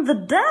calls them the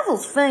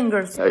devil's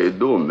fingers. How you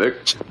doing,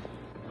 Mick?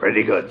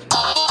 Pretty good.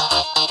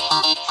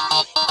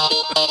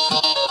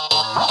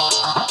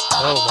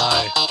 Oh,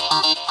 my.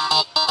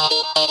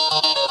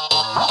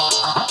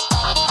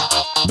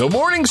 The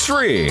Morning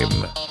Stream.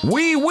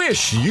 We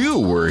wish you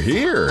were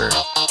here.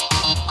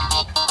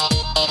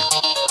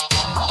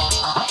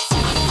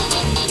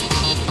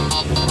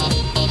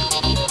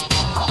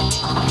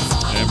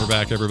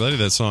 Back, everybody.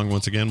 That song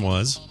once again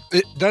was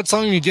that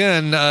song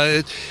again.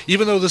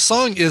 Even though the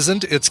song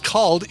isn't, it's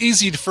called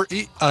 "Easy to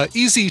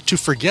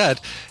Forget,"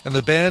 and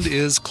the band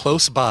is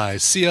Close By.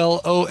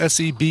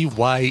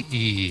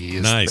 CLOSEBYE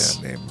is nice.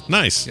 the band name.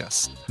 Nice.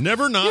 Yes.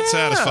 Never not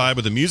satisfied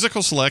with the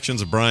musical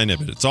selections of Brian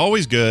Ibbett. It's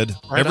always good,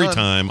 every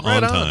time,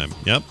 on time.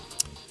 Yep.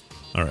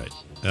 All right.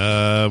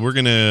 We're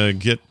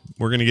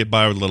gonna get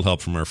by with a little help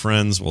from our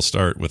friends. We'll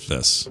start with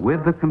this.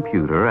 With the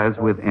computer, as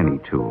with any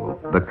tool,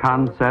 the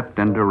concept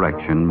and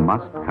direction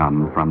must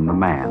come from the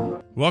man.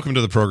 Welcome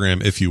to the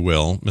program, if you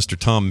will, Mr.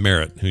 Tom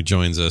Merritt, who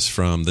joins us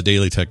from the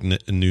Daily Tech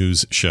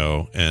News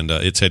Show and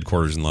its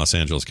headquarters in Los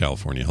Angeles,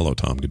 California. Hello,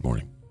 Tom. Good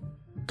morning.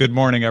 Good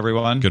morning,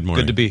 everyone. Good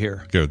morning. Good to be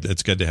here. Good.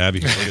 It's good to have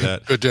you. Look at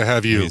that. Good to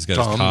have you, He's got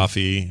Tom. his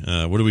coffee.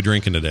 What are we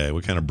drinking today?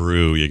 What kind of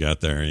brew you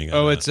got there?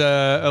 It's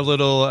a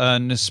little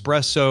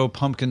Nespresso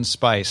pumpkin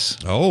spice.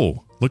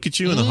 Oh, look at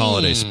you in the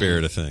holiday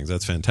spirit of things.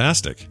 That's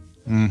fantastic.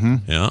 Mm-hmm.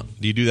 Yeah.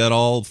 Do you do that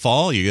all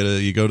fall?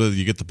 You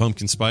get the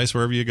pumpkin spice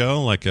wherever you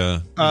go?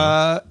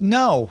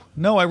 No,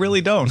 I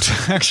really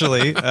don't.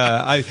 Actually,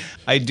 I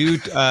do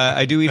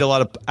eat a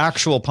lot of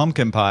actual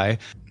pumpkin pie.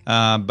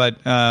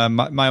 But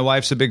my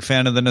wife's a big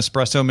fan of the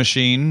Nespresso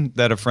machine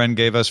that a friend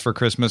gave us for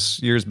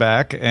Christmas years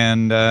back,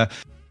 and I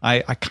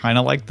kind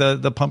of like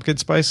the pumpkin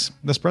spice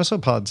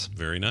Nespresso pods.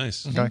 Very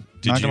nice. Okay.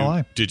 Not gonna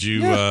lie. Did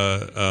you?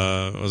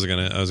 I was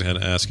gonna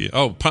ask you.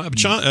 Oh,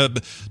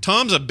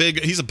 Tom's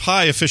he's a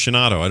pie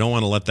aficionado. I don't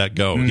want to let that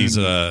go. He's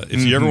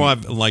if you ever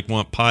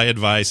want pie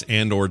advice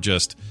and or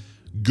just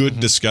good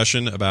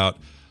discussion about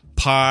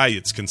pie,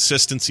 its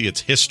consistency,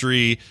 its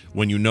history,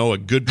 when you know a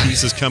good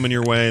piece is coming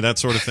your way, that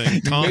sort of thing.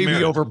 Tom Maybe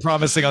Merritt.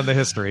 over-promising on the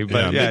history,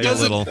 but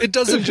it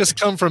doesn't just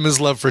come from his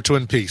love for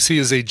Twin Peaks. He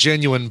is a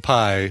genuine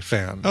pie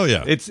fan. Oh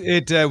yeah,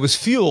 it was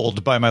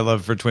fueled by my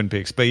love for Twin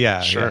Peaks, but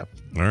yeah, sure. Yeah.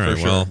 All right,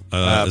 sure.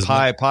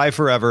 Well, pie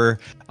forever.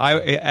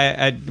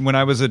 When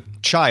I was a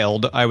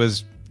child, I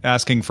was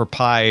asking for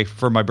pie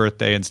for my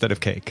birthday instead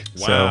of cake.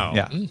 Wow. So,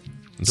 yeah.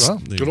 Well,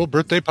 good old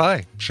birthday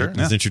pie. Sure.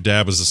 Since your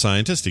dad was a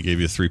scientist, he gave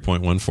you a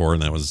 3.14,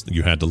 and that was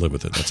you had to live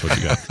with it. That's what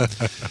you got.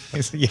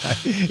 Yeah,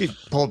 he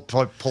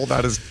pulled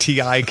out his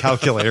TI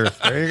calculator.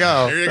 There you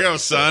go. There you go,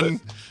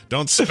 son.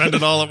 Don't spend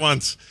it all at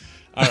once.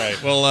 All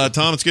right. Well,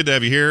 Tom, it's good to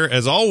have you here.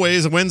 As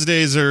always,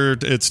 Wednesdays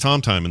it's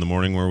Tom time in the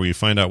morning, where we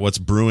find out what's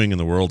brewing in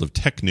the world of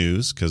tech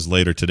news, because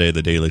later today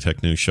the Daily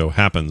Tech News Show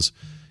happens,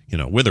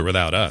 with or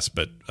without us.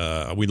 But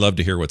we'd love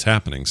to hear what's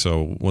happening.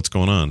 So what's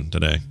going on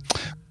today?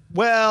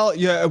 Well,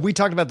 yeah, we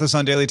talked about this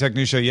on Daily Tech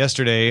News Show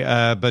yesterday,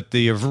 but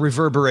the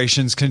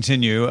reverberations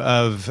continue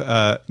of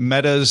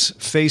Meta's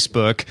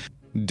Facebook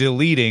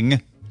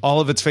deleting all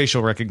of its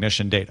facial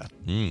recognition data.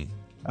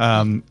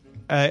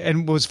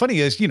 And what was funny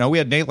is, we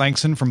had Nate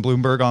Langston from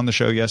Bloomberg on the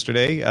show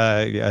yesterday.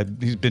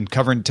 He's been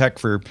covering tech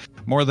for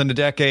more than a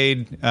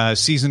decade,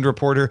 seasoned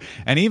reporter.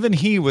 And even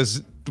he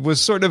was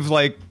sort of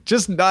like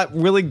just not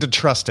willing to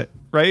trust it,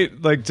 right?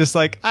 Like, just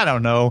like, I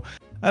don't know.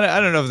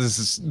 I don't know if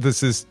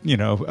this is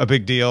a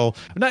big deal.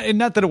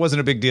 Not that it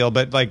wasn't a big deal,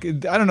 but like,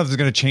 I don't know if it's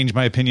going to change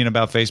my opinion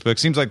about Facebook.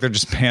 Seems like they're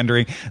just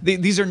pandering.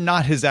 These are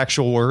not his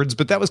actual words,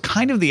 but that was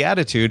kind of the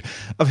attitude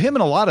of him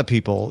and a lot of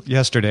people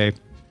yesterday.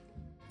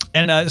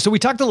 And so we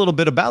talked a little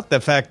bit about the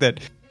fact that,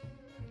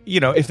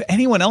 if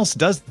anyone else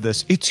does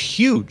this, it's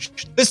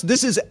huge.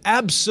 This is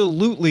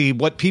absolutely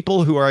what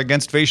people who are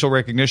against facial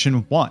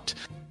recognition want.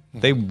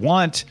 They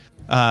want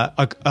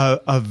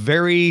a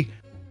very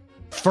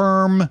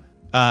firm,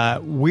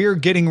 we're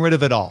getting rid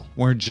of it all.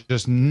 We're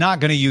just not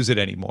going to use it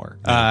anymore.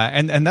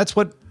 And that's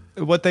what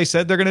they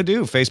said they're going to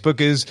do. Facebook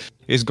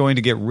is going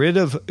to get rid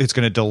of, it's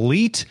going to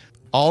delete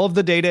all of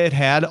the data it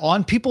had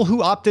on people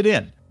who opted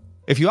in.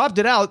 If you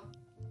opted out,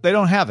 they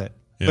don't have it.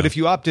 Yeah. But if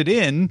you opted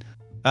in,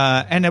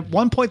 and at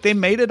one point they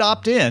made it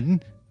opt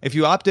in, if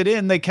you opted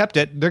in, they kept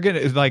it. They're going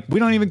to, we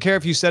don't even care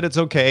if you said it's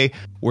okay.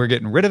 We're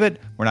getting rid of it.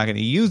 We're not going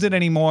to use it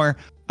anymore.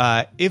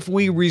 If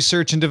we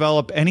research and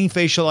develop any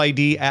facial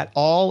ID at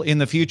all in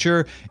the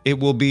future, it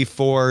will be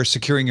for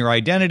securing your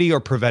identity or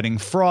preventing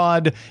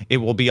fraud. It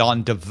will be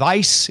on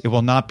device. It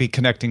will not be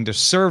connecting to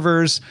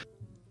servers.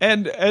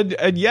 And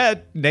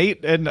yet,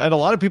 Nate and a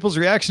lot of people's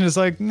reaction is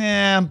like,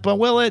 nah, but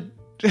will it?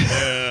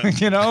 Yeah.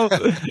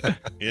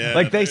 Yeah.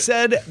 Like they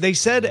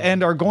said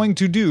and are going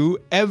to do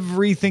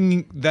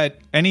everything that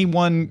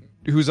anyone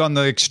who's on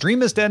the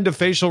extremist end of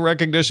facial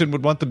recognition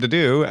would want them to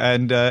do,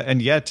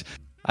 and yet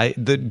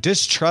the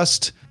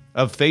distrust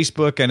of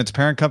Facebook and its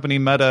parent company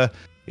Meta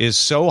is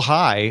so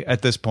high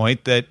at this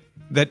point that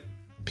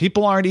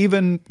people aren't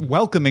even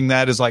welcoming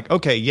that as like,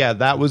 okay, yeah,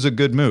 that was a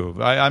good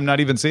move. I'm not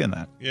even seeing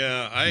that.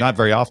 Yeah, not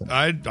very often.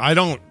 I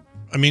don't.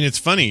 I mean, it's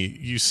funny.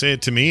 You say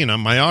it to me,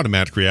 and my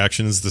automatic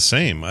reaction is the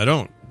same. I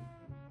don't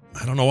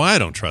know why I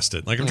don't trust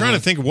it. Like, I'm trying to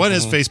think, what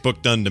has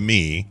Facebook done to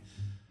me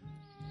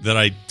that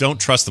I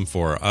don't trust them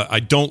for? I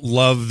don't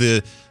love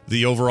the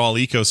overall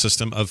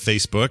ecosystem of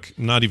Facebook.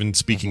 Not even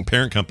speaking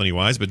parent company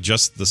wise, but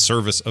just the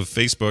service of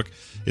Facebook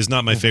is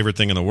not my favorite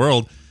thing in the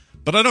world.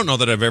 But I don't know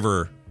that I've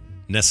ever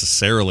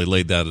necessarily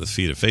laid that at the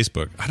feet of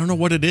Facebook. I don't know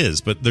what it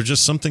is, but there's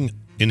just something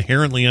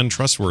inherently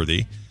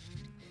untrustworthy.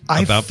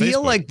 I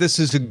feel like this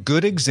is a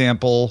good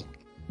example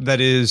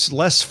that is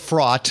less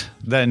fraught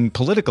than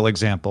political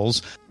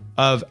examples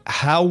of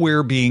how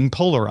we're being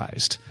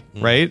polarized,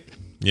 right?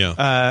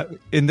 Yeah.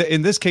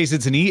 In this case,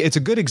 it's a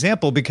good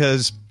example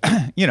because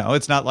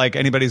it's not like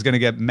anybody's going to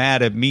get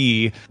mad at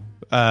me,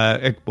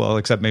 well,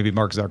 except maybe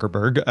Mark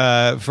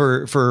Zuckerberg,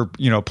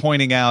 for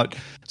pointing out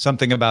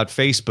something about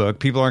Facebook.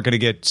 People aren't going to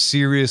get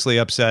seriously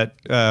upset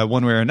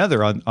one way or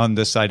another on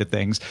this side of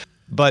things,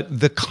 but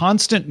the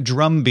constant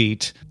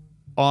drumbeat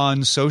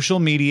on social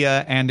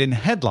media and in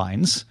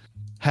headlines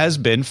has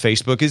been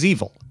Facebook is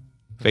evil.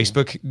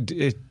 Facebook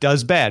it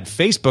does bad.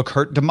 Facebook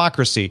hurt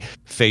democracy.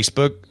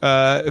 Facebook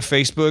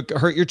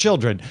hurt your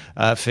children.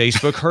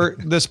 Facebook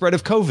hurt the spread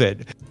of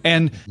COVID.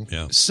 And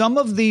some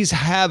of these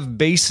have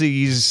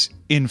bases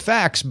in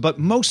facts, but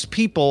most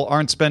people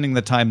aren't spending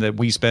the time that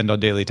we spend on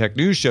Daily Tech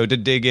News Show to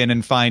dig in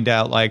and find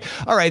out, like,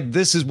 all right,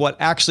 this is what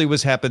actually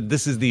was happened.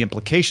 This is the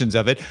implications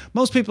of it.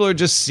 Most people are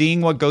just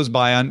seeing what goes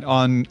by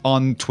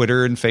on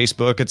Twitter and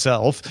Facebook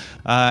itself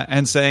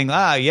and saying,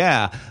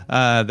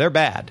 they're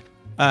bad.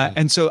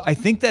 And so I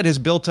think that has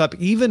built up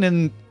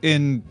even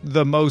in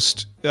the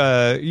most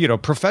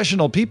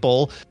professional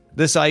people,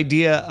 this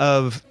idea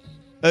of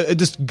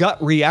this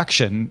gut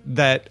reaction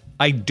that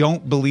I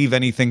don't believe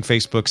anything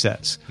Facebook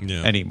says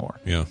anymore.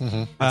 Yeah.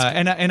 Mm-hmm.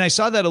 And I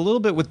saw that a little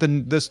bit with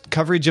this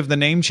coverage of the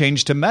name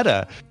change to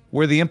Meta,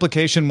 where the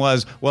implication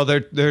was, well,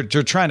 they're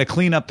trying to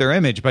clean up their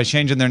image by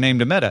changing their name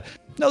to Meta.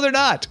 No, they're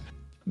not.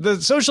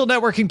 The social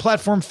networking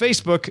platform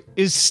Facebook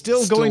is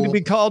still going to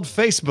be called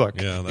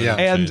Facebook.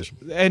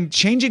 And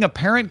changing a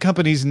parent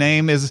company's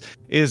name is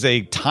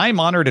a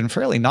time-honored and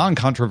fairly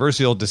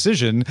non-controversial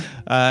decision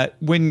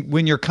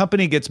when your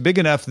company gets big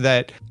enough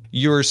that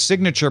your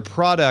signature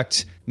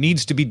product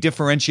needs to be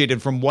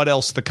differentiated from what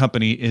else the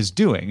company is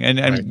doing.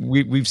 And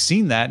we've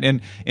seen that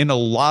in a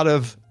lot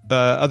of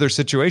other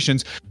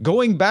situations,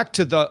 going back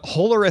to the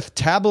Hollerith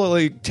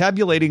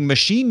tabulating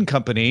machine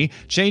company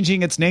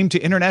changing its name to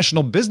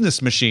International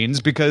Business Machines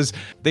because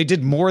they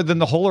did more than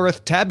the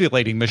Hollerith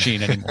tabulating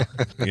machine anymore.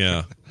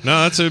 Yeah.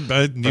 No,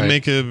 you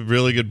make a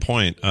really good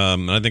point.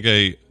 I think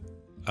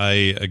I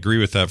agree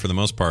with that for the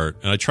most part.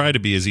 And I try to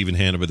be as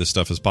even-handed with this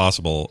stuff as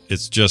possible.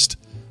 It's just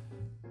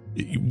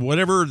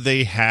whatever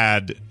they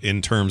had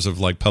in terms of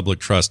like public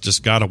trust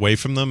just got away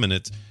from them,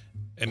 and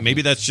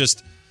maybe that's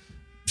just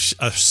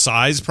a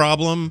size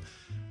problem.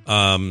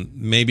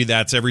 Maybe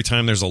that's every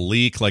time there's a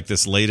leak, like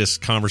this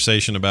latest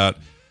conversation about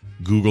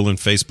Google and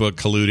Facebook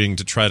colluding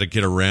to try to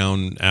get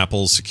around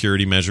Apple's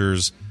security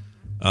measures.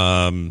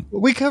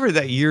 We covered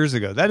that years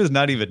ago. That is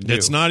not even new.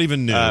 It's not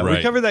even new, right?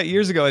 We covered that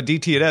years ago at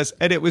DTNS,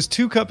 and it was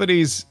two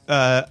companies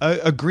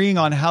agreeing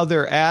on how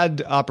their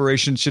ad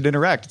operations should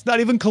interact. It's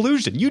not even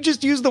collusion. You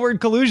just use the word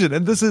collusion,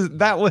 and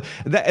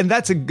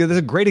that's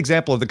a great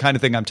example of the kind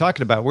of thing I'm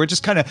talking about, where it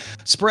just kind of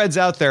spreads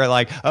out there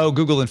like, oh,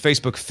 Google and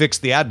Facebook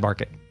fixed the ad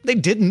market. They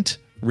didn't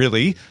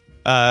really.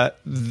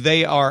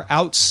 They are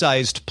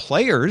outsized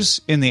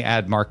players in the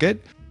ad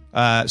market.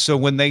 So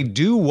when they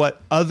do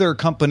what other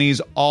companies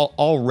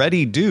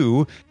already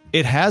do,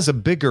 it has a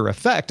bigger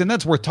effect, and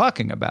that's worth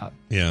talking about.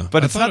 Yeah,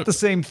 but it's not the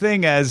same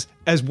thing as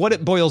what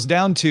it boils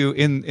down to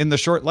in the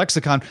short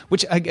lexicon.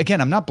 Which again,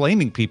 I'm not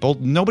blaming people.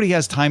 Nobody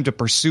has time to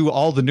pursue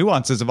all the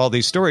nuances of all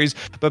these stories.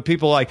 But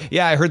people are like,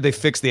 yeah, I heard they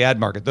fixed the ad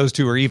market. Those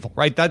two are evil,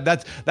 right?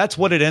 That's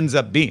what it ends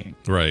up being.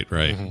 Right.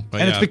 And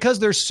it's because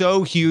they're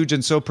so huge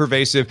and so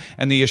pervasive,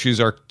 and the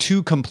issues are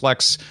too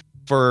complex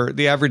for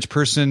the average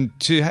person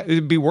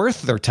to be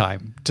worth their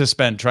time to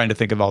spend trying to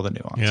think of all the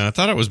nuance. Yeah, I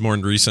thought it was more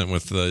recent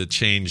with the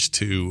change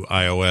to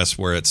iOS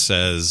where it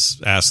says,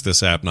 ask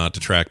this app not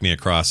to track me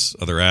across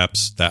other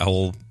apps, that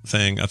whole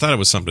thing. I thought it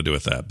was something to do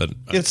with that, but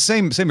it's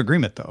same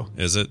agreement though.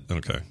 Is it?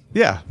 Okay.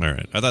 Yeah. All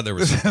right. I thought there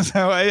was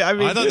something,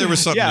 I thought there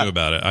was something new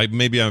about it.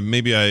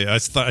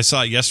 I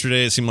saw it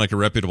yesterday. It seemed like a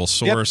reputable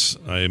source.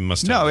 Yep. I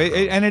must have. No,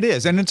 and it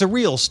is, and it's a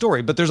real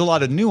story, but there's a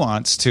lot of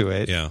nuance to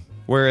it. Yeah.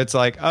 Where it's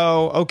like,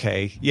 oh,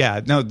 okay,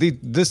 yeah, no,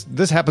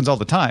 this happens all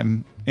the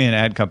time in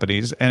ad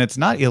companies, and it's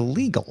not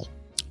illegal.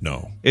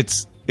 No,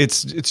 it's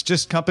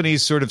just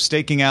companies sort of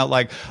staking out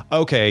like,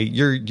 okay,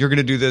 you're going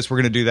to do this,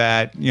 we're going to do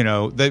that,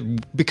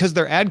 because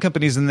they're ad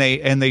companies and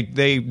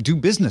they do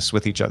business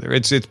with each other.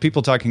 It's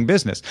people talking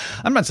business.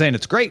 I'm not saying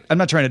it's great. I'm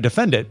not trying to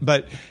defend it,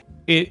 but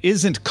it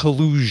isn't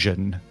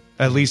collusion.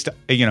 At least,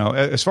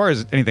 as far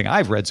as anything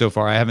I've read so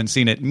far, I haven't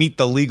seen it meet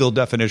the legal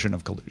definition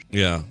of collusion.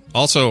 Yeah.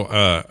 Also,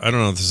 I don't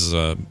know if this is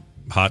a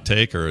hot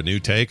take or a new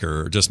take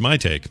or just my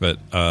take, but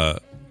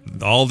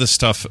all this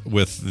stuff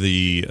with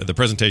the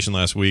presentation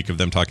last week of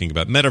them talking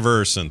about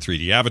metaverse and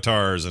 3D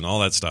avatars and all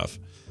that stuff.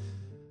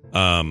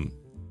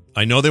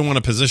 I know they want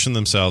to position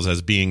themselves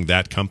as being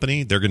that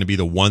company. They're going to be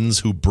the ones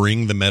who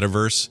bring the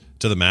metaverse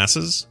to the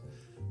masses,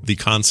 the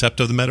concept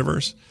of the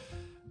metaverse.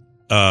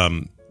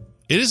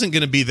 It isn't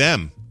going to be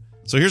them.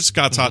 So here's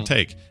Scott's hot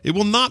take. It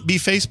will not be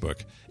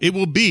Facebook. It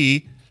will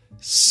be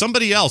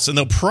somebody else, and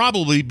they'll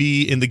probably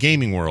be in the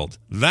gaming world.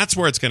 That's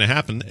where it's going to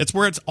happen. It's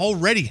where it's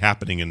already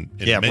happening in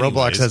many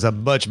Roblox ways. has a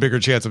much bigger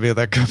chance of being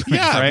that company.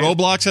 Yeah, right?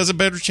 Roblox has a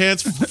better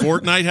chance.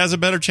 Fortnite has a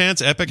better chance.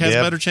 Epic has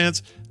a better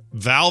chance.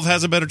 Valve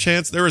has a better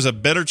chance. There is a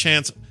better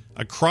chance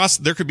across.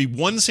 There could be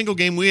one single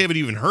game we haven't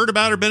even heard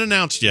about or been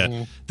announced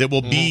yet that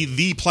will be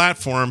the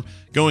platform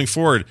going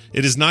forward.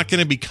 It is not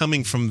going to be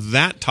coming from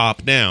that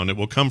top down. It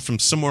will come from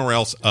somewhere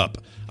else up.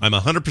 I'm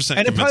 100% convinced of it.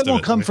 And it probably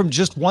won't come from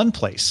just one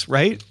place,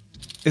 right?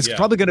 It's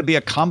probably going to be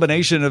a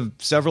combination of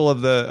several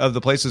of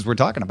the places we're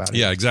talking about.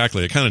 Yeah,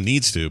 exactly. It kind of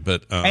needs to,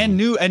 but and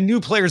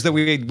new players that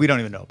we don't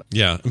even know about.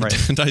 Yeah, right.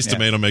 Dice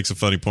Tomato makes a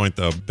funny point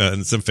though,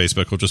 and some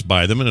Facebook will just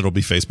buy them, and it'll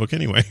be Facebook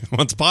anyway.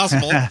 Well, it's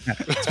possible.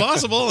 It's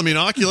possible. I mean,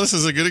 Oculus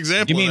is a good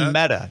example. You mean of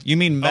that. Meta? You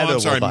mean Meta? Oh, I'm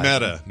sorry,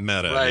 Meta.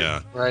 Right,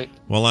 yeah, right.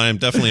 Well, I am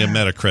definitely a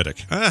Meta critic.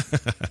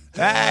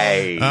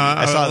 Hey,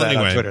 I saw that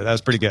on Twitter. That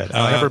was pretty good.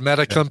 Never met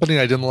a company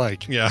I didn't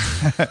like. Yeah,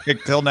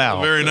 till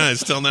now. Very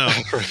nice. Till now.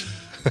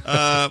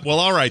 Well,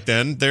 all right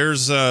then.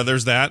 There's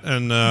that,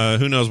 and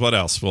who knows what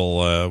else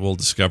we'll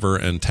discover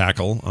and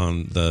tackle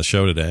on the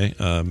show today.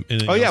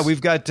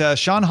 We've got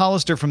Sean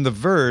Hollister from The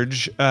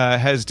Verge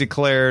has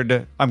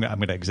declared. I'm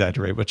going to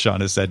exaggerate what Sean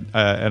has said,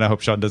 and I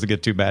hope Sean doesn't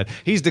get too mad.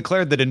 He's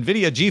declared that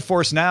NVIDIA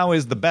GeForce Now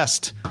is the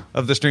best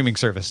of the streaming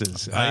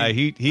services. I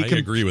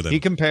agree with him. He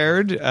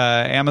compared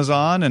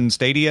Amazon and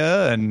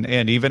Stadia and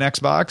even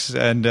Xbox,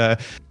 and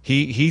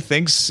he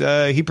thinks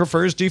he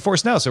prefers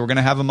GeForce Now. So we're going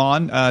to have him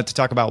on to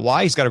talk about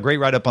why. He's got a great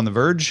write-up on The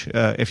Verge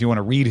if you want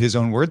to read his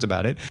own words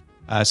about it.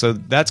 So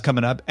that's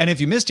coming up. And if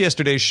you missed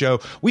yesterday's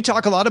show, we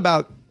talk a lot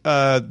about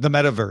the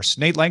metaverse.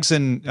 Nate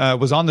Langston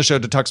was on the show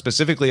to talk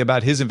specifically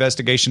about his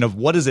investigation of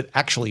what does it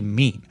actually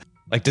mean.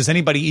 Like, does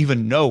anybody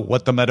even know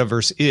what the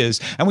metaverse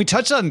is? And we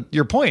touched on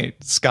your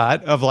point,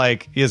 Scott, of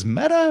like, is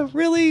Meta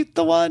really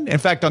the one? In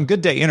fact, on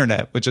Good Day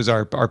Internet, which is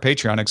our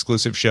Patreon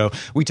exclusive show,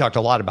 we talked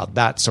a lot about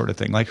that sort of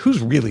thing. Like,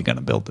 who's really going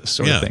to build this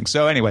sort of thing?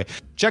 So anyway,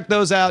 check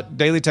those out,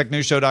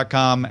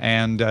 dailytechnewsshow.com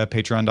and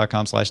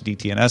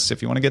patreon.com/DTNS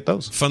if you want to get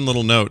those. Fun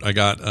little note. I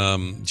got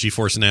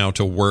GeForce Now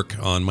to work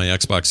on my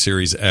Xbox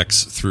Series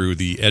X through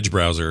the Edge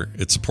browser.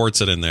 It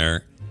supports it in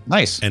there.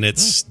 Nice. And it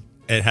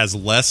has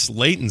less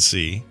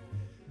latency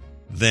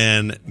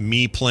than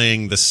me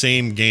playing the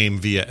same game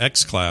via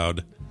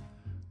xCloud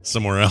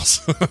somewhere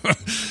else.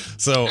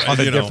 So on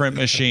a different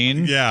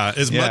machine. Yeah,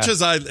 as much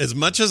as I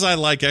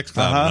like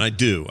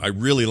xCloud, and I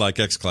really like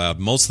xCloud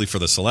mostly for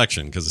the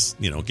selection because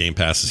Game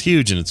Pass is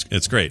huge and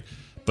it's great.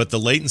 But the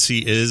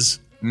latency is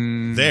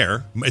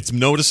there. It's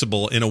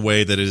noticeable in a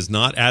way that it is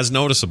not as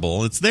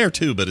noticeable. It's there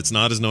too, but it's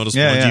not as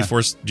noticeable on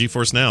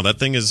GeForce Now. That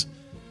thing is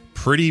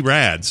pretty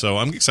rad. So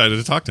I'm excited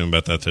to talk to him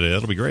about that today.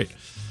 That'll be great.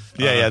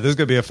 Yeah, this is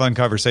going to be a fun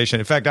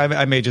conversation. In fact,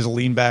 I may just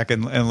lean back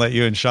and let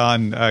you and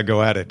Sean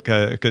go at it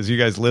because you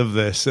guys live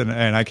this, and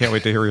I can't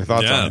wait to hear your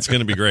thoughts on it. Yeah, it's going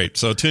to be great.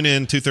 So tune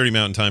in, 2:30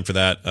 Mountain Time for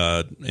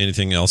that.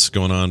 Anything else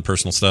going on?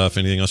 Personal stuff?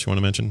 Anything else you want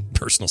to mention?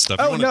 Personal stuff?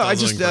 Oh, no, I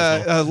just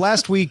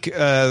last week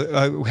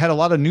had a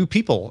lot of new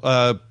people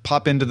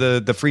pop into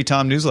the Free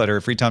Tom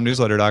newsletter,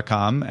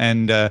 freetomnewsletter.com,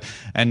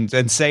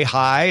 and say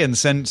hi and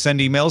send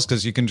emails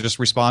because you can just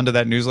respond to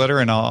that newsletter,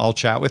 and I'll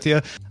chat with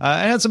you. I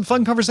had some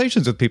fun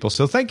conversations with people,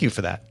 so thank you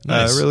for that.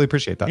 Nice. I really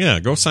appreciate that. Yeah,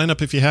 go sign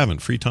up if you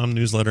haven't.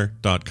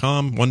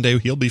 freetomnewsletter.com. One day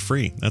he'll be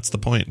free. That's the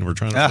point. And we're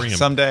trying to free him.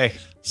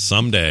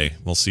 Someday.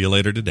 We'll see you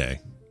later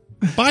today.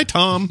 Bye,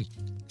 Tom.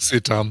 See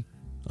you, Tom.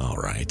 All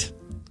right.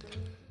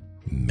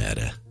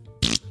 Meta.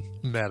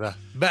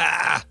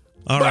 Bah.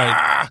 All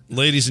right.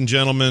 Ladies and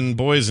gentlemen,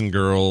 boys and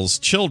girls,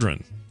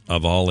 children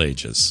of all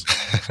ages.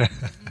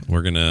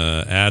 We're going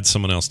to add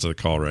someone else to the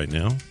call right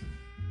now.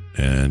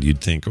 And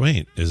you'd think,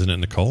 wait, isn't it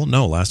Nicole?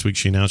 No, last week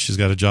she announced she's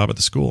got a job at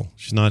the school.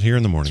 She's not here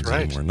in the mornings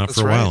anymore. Not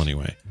for a while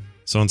anyway.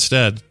 So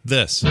instead,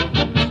 this.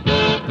 Ladies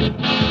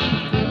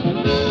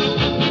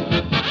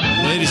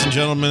and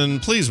gentlemen,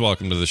 please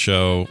welcome to the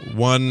show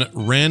one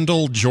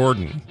Randall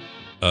Jordan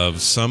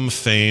of some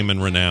fame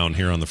and renown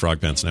here on the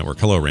Frog Pants Network.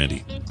 Hello,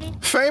 Randy.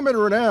 Fame and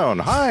renown.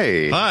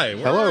 Hi.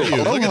 Where are you?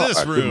 Look at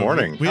this room. Good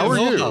morning. How are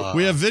you?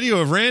 We have video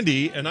of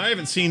Randy, and I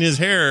haven't seen his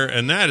hair,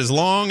 and that is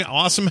long,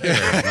 awesome hair.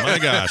 My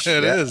gosh.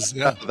 It is.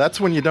 Yeah.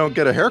 That's when you don't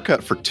get a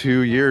haircut for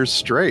 2 years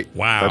straight.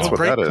 Wow. That's what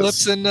that is.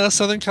 Clips in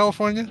Southern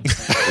California?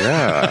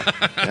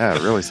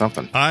 Yeah, really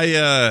something.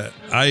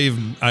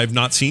 I've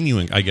not seen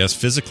you, I guess,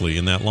 physically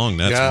in that long.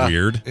 That's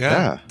weird.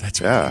 Yeah.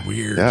 That's really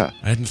weird. Yeah.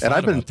 I hadn't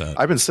thought about that.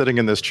 I've been sitting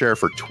in this chair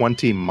for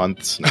 20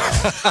 months now.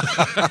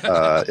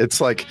 It's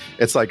like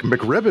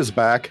McRib is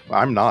back.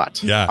 I'm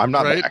not. Yeah. I'm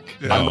not back.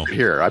 No. I'm right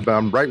here.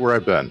 I'm right where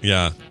I've been.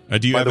 Yeah.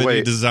 Do you have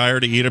any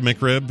desire to eat a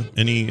McRib?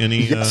 Any?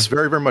 Yes,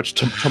 very, very much.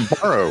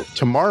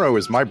 Tomorrow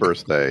is my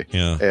birthday.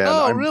 Yeah.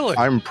 And really?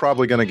 I'm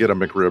probably going to get a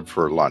McRib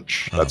for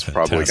lunch. That's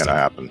probably going to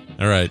happen.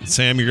 All right,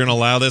 Sam, you're going to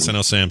allow this? I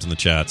know Sam's in the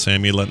chat.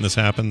 Sam, you letting this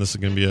happen? This is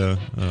going to be a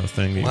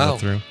thing that you go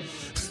through?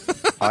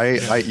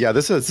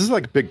 This is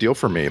like a big deal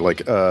for me.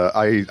 Like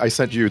I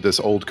sent you this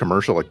old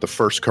commercial, like the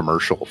first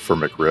commercial for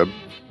McRib,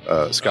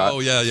 Scott. Oh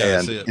yeah, and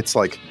I see it.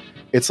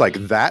 it's like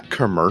that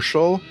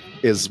commercial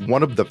is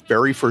one of the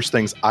very first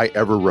things I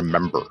ever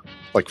remember,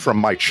 like from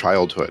my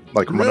childhood.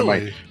 Like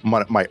really?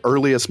 one of my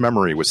earliest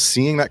memory was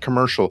seeing that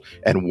commercial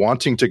and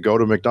wanting to go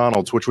to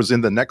McDonald's, which was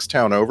in the next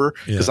town over,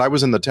 because I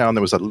was in the town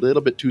that was a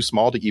little bit too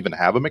small to even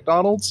have a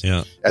McDonald's.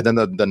 Yeah. And then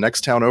the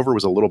next town over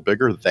was a little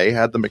bigger. They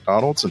had the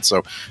McDonald's. And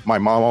so my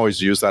mom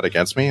always used that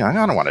against me. I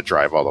don't want to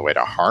drive all the way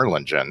to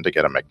Harlingen to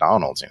get a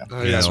McDonald's.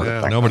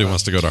 Nobody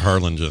wants to go to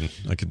Harlingen.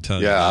 I can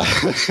tell you. Yeah.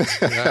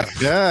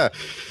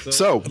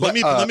 So let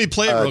me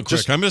play it real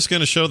quick. I'm just going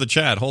to show the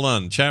chat. Hold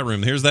on, chat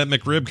room. Here's that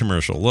McRib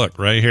commercial. Look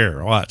right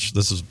here. Watch.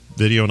 This is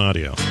video and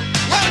audio.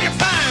 Well, you're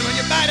fine when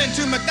you bite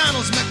into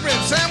McDonald's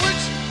McRib sandwich.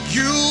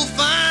 You'll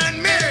find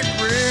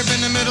McRib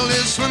in the middle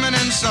is swimming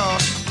in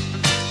sauce.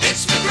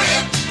 It's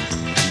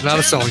McRib. Not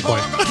a selling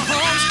point.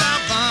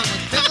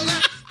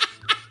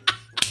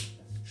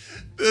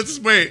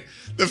 Wait.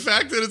 The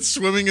fact that it's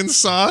swimming in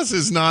sauce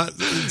is not.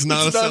 It's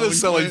not a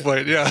selling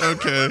point. Yeah.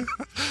 Okay.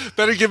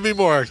 Better give me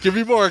more. Give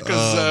me more,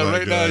 because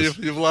right now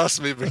you've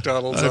lost me,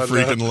 McDonald's. I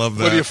freaking love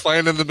that. What do you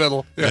find in the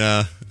middle?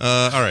 Yeah.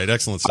 All right.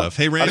 Excellent stuff.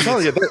 Hey, Randy. I'm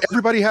telling you,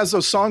 everybody has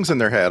those songs in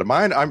their head.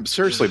 Mine, I'm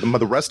seriously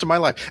the rest of my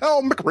life.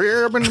 Oh,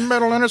 McRib in the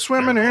middle and it's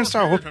swimming in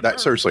sauce. That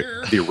seriously,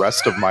 the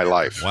rest of my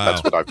life. Wow.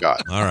 That's what I've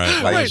got. All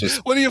right. Wait,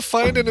 what do you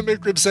find in a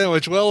McRib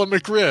sandwich? Well, a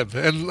McRib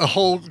and a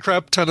whole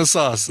crap ton of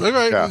sauce. All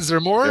right. Yeah. Is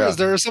there more? Yeah. Is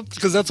there something?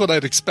 Because that's what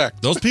I'd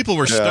expect. Those people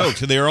were stoked.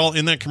 They were all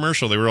in that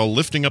commercial. They were all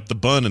lifting up the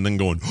bun and then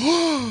going,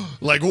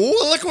 like,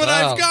 look what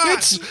I've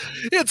got.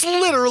 It's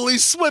literally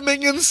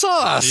swimming in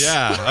sauce.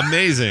 Yeah,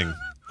 amazing.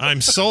 I'm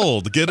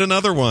sold. Get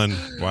another one.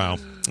 Wow.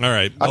 All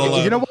right.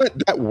 Well, you know what?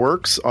 That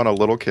works on a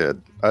little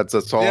kid. That's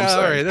all I'm saying.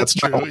 All right, that's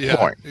true. My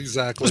point.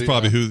 Exactly. That's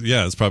probably who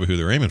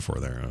they're aiming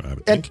for there.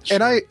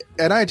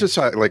 And I just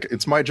like,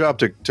 it's my job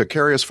to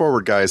carry us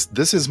forward, guys.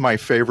 This is my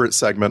favorite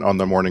segment on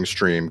the morning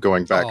stream,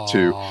 going back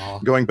to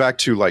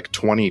like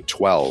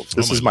 2012.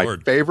 This is my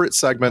favorite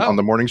segment on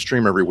the morning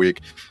stream every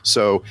week.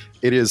 So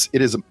it is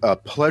a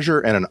pleasure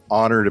and an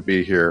honor to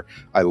be here.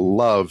 I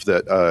love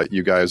that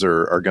you guys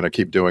are going to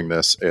keep doing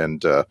this,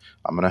 and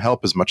I'm going to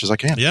help as much as I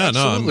can. Yeah,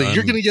 absolutely. No,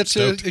 you're going to get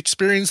to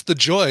experience the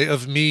joy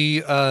of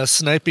me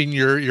sniping sniping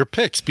your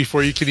picks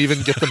before you can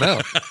even get them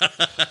out.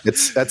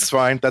 That's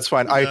fine. That's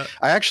fine. Yeah.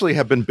 I actually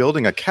have been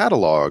building a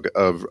catalog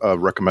of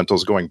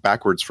recommendals going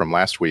backwards from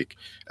last week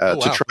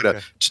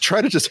to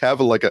try to just have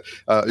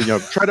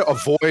try to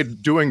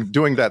avoid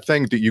doing that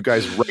thing that you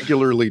guys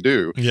regularly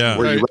do,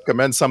 where you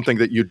recommend something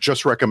that you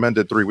just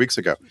recommended 3 weeks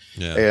ago.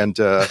 Yeah. And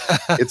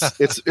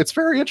it's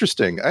very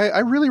interesting. I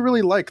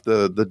really like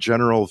the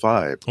general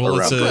vibe. Well,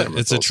 around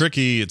it's a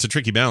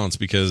tricky balance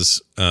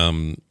because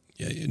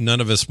none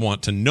of us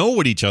want to know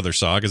what each other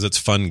saw because it's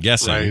fun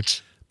guessing.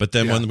 Right. But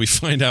then when we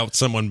find out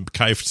someone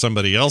kifed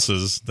somebody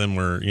else's, then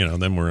we're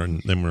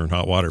in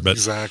hot water. But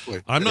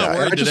exactly. I'm not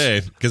worried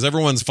today because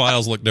everyone's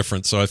files look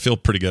different, so I feel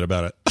pretty good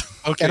about it.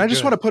 Okay, and I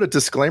just want to put a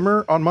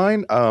disclaimer on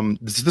mine.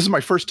 This is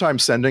my first time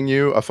sending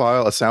you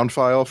a sound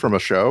file from a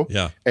show.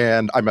 Yeah.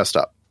 And I messed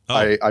up.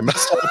 I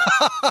messed up.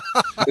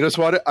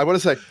 I want to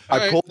say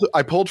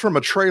I pulled from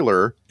a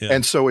trailer,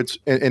 and so it's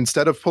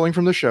instead of pulling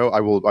from the show,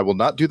 I will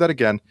not do that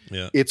again.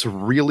 Yeah. It's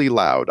really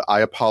loud. I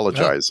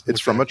apologize.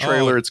 It's from a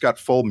trailer. It's got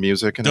full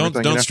music and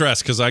everything. Don't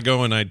stress because I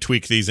go and I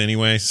tweak these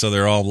anyway, so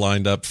they're all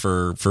lined up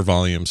for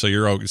volume. So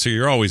you're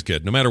always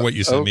good, no matter what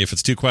you send me. If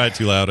it's too quiet,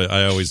 too loud,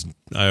 I always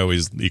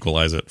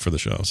equalize it for the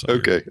show. So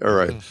okay, all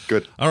right,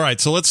 good. All right,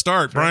 so let's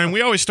start, Brian.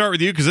 We always start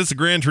with you because it's a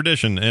grand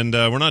tradition, and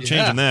we're not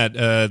changing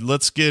that.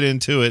 Let's get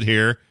into it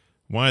here.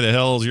 Why the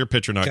hell is your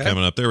picture not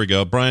coming up? There we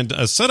go. Brian,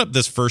 set up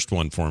this first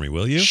one for me,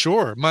 will you?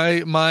 Sure.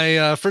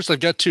 My first,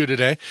 I've got two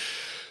today.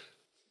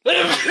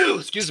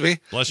 Excuse me.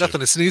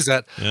 Nothing to sneeze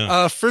at.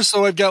 Yeah. First,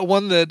 so I've got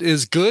one that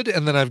is good,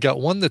 and then I've got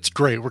one that's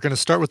great. We're going to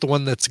start with the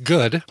one that's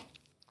good.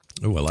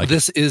 Oh, I like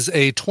this. Is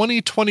a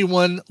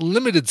 2021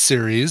 limited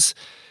series,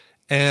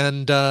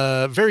 and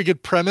very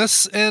good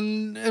premise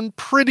and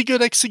pretty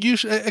good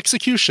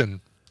execution.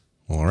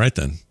 All right,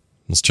 then.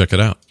 Let's check it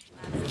out.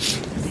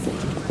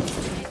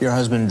 Your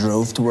husband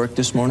drove to work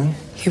this morning?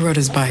 He rode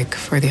his bike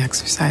for the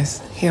exercise.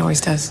 He always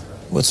does.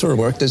 What sort of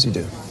work does he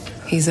do?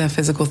 He's a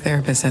physical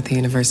therapist at the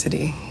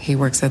university. He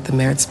works at the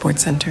Merit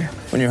Sports Center.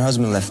 When your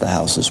husband left the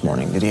house this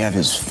morning, did he have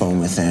his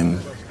phone with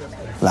him?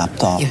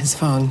 Laptop? Yeah, his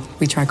phone.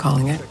 We tried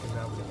calling it.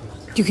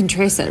 You can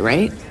trace it,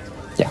 right?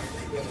 Yeah,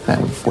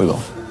 and we will.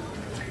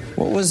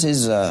 What was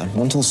his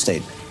mental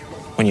state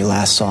when you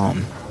last saw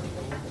him?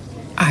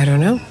 I don't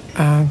know.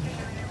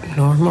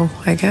 Normal,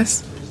 I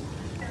guess.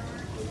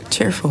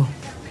 Cheerful.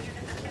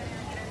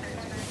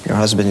 Your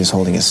husband is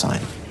holding a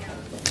sign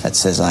that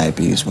says, "I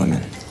abuse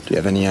women." Do you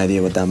have any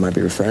idea what that might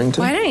be referring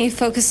to? Why don't you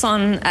focus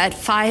on at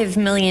 5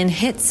 million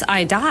hits,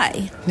 I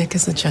die? Nick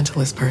is the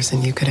gentlest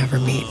person you could ever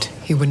meet.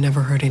 He would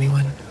never hurt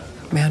anyone,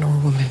 man or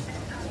woman.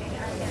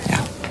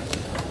 Yeah.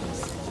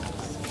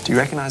 Do you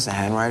recognize the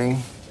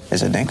handwriting?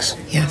 Is it Nick's?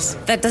 Yes.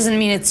 That doesn't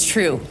mean it's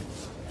true.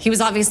 He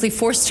was obviously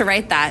forced to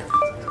write that.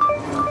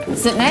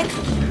 Is it Nick?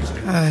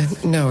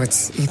 No,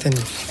 it's Ethan.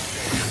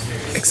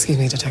 Excuse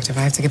me, Detective.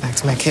 I have to get back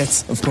to my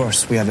kids. Of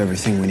course, we have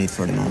everything we need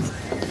for the moment.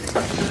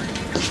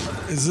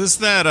 Is this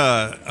that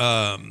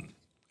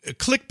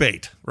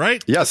clickbait,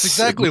 right? Yes, that's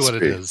exactly what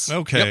it is.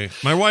 Okay. Yep.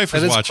 My wife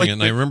was watching it,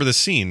 and I remember the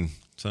scene.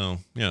 So,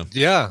 yeah.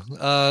 Yeah.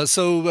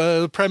 So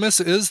the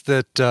premise is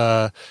that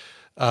the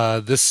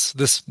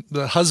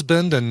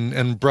husband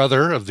and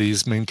brother of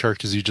these main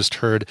characters you just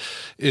heard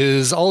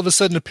is all of a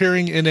sudden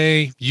appearing in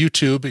a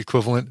YouTube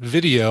equivalent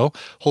video,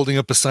 holding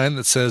up a sign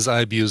that says,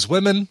 "I abuse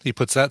women." He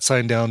puts that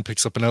sign down,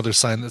 picks up another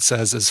sign that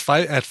says,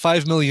 "At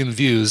 5 million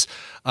views,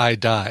 I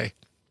die."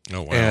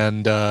 Oh, wow.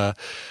 And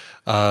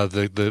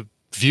the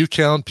view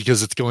count,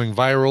 because it's going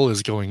viral,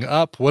 is going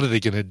up. What are they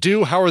going to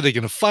do? How are they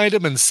going to find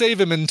him and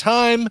save him in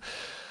time?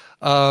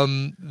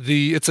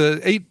 It's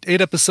a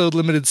eight episode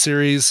limited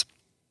series.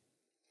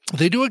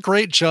 They do a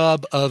great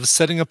job of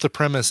setting up the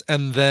premise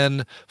and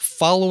then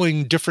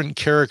following different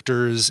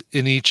characters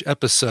in each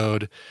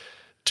episode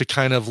to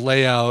kind of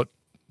lay out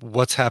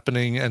what's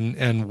happening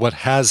and what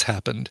has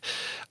happened.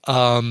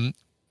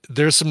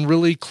 There's some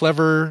really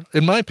clever,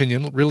 in my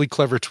opinion, really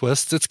clever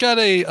twists. It's got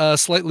a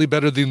slightly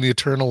better than the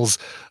Eternals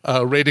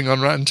rating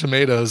on Rotten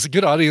Tomatoes. A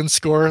good audience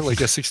score,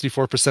 like a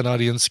 64%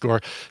 audience score,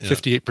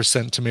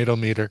 58% tomato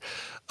meter.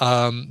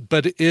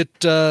 But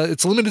it's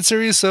a limited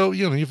series, so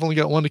you've only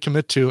got one to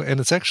commit to, and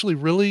it's actually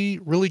really,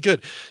 really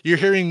good. You're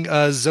hearing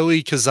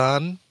Zoe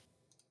Kazan,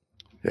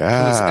 who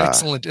was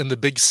excellent in The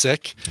Big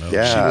Sick.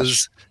 Yeah.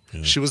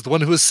 She was the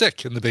one who was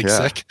sick in The Big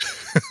Sick.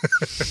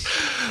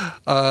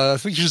 I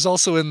think she's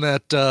also in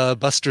that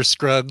Buster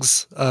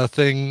Scruggs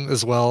thing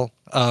as well.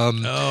 I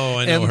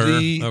know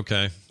her.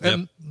 Okay.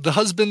 And the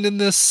husband in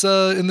this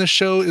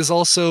show is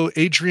also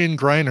Adrian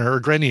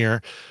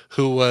Grenier,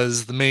 who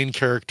was the main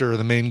character,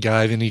 the main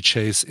guy, Vinny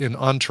Chase, in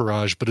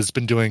Entourage, but has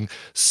been doing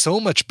so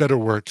much better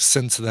work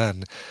since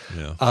then.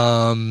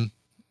 Yeah.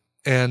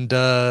 And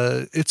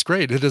it's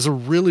great. It is a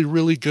really,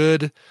 really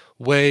good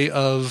way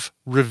of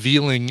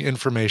revealing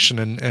information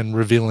and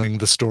revealing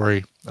the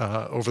story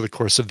over the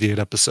course of the 8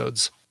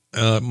 episodes.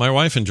 My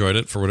wife enjoyed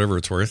it for whatever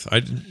it's worth. I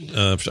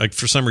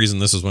for some reason,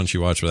 this is one she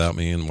watched without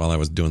me, and while I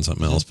was doing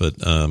something else. But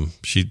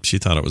she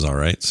thought it was all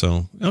right.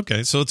 So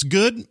okay, so it's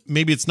good.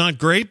 Maybe it's not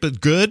great, but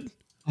good.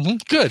 Mm-hmm.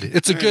 Good.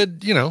 It's a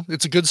good,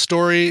 it's a good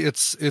story.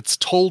 It's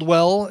told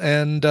well,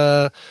 and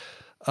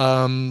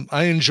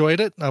I enjoyed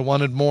it. I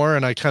wanted more,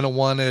 and I kind of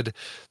wanted.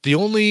 The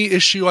only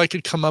issue I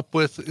could come up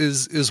with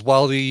is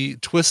while the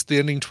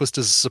ending twist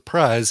is a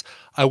surprise,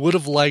 I would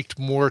have liked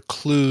more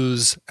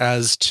clues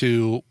as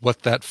to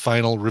what that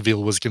final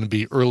reveal was going to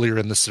be earlier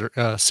in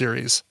the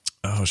series.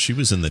 Oh, she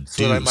was in the Deuce.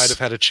 So that I might have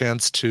had a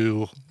chance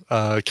to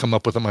come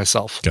up with it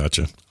myself.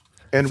 Gotcha.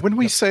 And when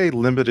we say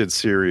limited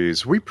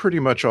series, we pretty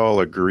much all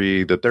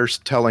agree that they're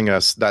telling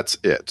us that's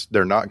it.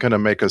 They're not going to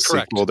make a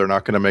sequel. They're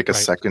not going to make a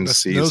second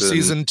season. No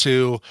season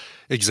 2.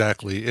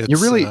 Exactly. It's,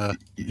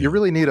 you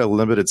really need a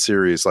limited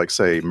series like,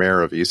 say,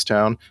 Mayor of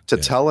Easttown to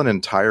tell an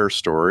entire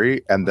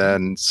story and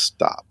then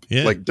stop.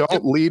 Yeah. Like,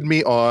 don't lead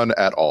me on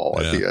at all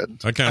at the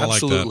end. I kind of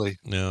like that.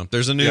 Yeah.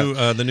 There's a new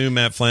the new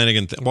Matt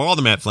Flanagan. Well, all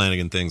the Matt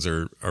Flanagan things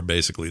are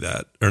basically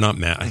that. Or not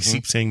Matt. I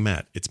keep saying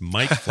Matt. It's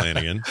Mike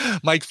Flanagan.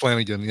 Mike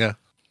Flanagan. Yeah.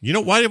 You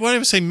know why? Why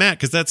did I say Matt?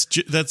 Because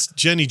that's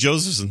Jenny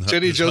Josephson's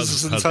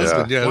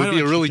husband. Yeah, it would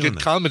be a really good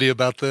comedy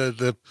about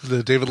the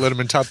David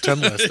Letterman top 10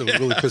 list. That would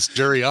really piss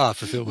Jerry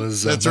off if it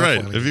was. That's right.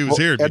 Flanagan. If he was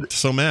here, I'd be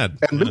so mad.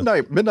 And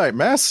Midnight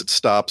Mass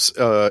stops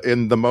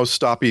in the most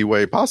stoppy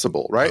way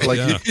possible, right? Like,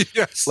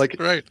 yes,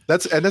 right.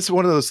 That's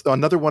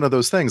another one of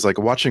those things. Like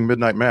watching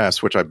Midnight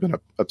Mass, which I've been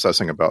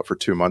obsessing about for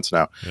 2 months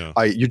now. Yeah.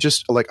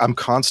 I'm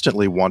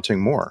constantly wanting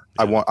more.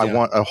 Yeah. I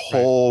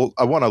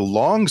want a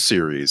long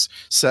series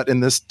set in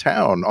this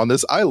town on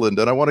this island,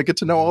 and I want to get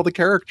to know all the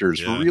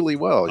characters really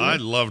well. I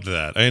loved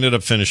that. I ended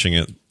up finishing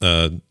it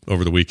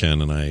over the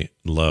weekend, and I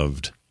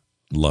loved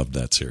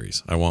that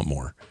series. I want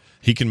more.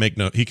 He can make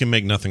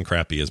nothing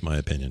crappy, is my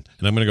opinion.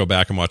 And I'm going to go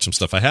back and watch some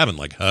stuff I haven't,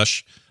 like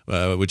Hush,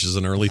 which is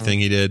an early thing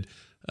he did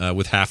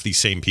with half these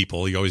same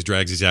people. He always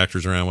drags these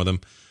actors around with him.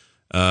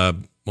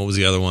 What was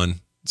the other one?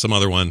 Some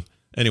other one.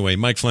 Anyway,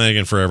 Mike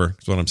Flanagan forever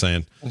is what I'm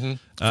saying. Mm-hmm.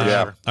 All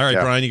right,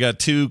 Brian, you got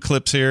 2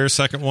 clips here.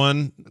 Second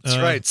one. That's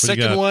right.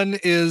 Second one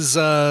is,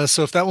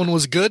 so if that one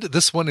was good,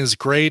 this one is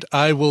great.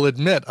 I will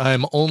admit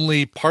I'm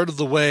only part of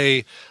the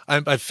way.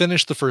 I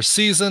finished the first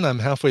season. I'm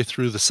halfway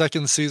through the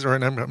second season, or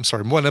I'm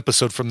sorry, 1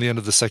 episode from the end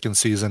of the second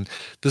season.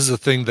 This is a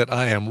thing that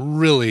I am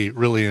really,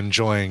 really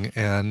enjoying,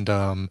 and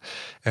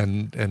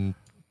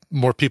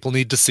more people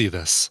need to see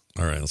this.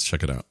 All right, let's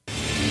check it out.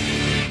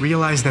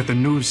 Realize that the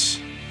news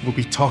will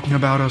be talking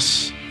about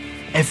us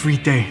every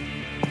day.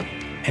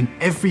 And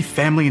every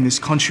family in this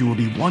country will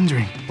be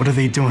wondering, what are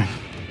they doing?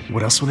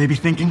 What else will they be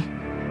thinking?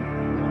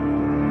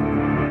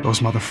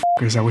 Those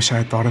motherfuckers, I wish I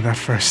had thought of that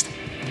first.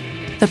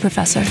 The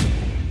professor.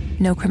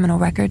 No criminal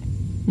record,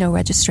 no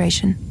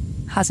registration.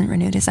 Hasn't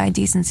renewed his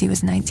ID since he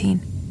was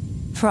 19.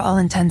 For all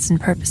intents and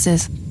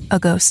purposes, a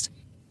ghost.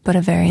 But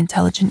a very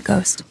intelligent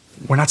ghost.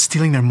 We're not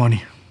stealing their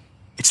money.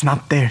 It's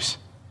not theirs.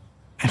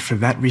 And for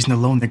that reason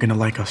alone, they're gonna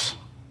like us.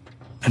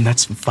 And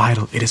that's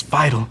vital. It is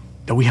vital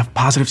that we have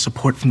positive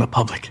support from the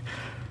public.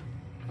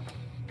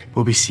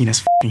 We'll be seen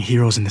as f***ing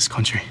heroes in this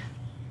country.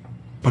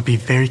 But be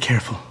very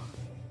careful.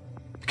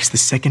 Because the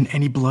second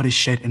any blood is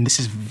shed, and this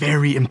is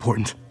very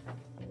important,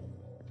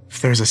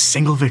 if there's a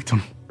single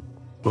victim,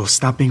 we'll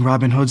stop being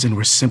Robin Hoods and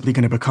we're simply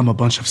going to become a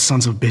bunch of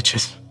sons of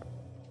bitches.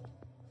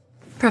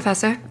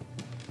 Professor?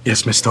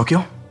 Yes, Miss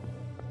Tokyo?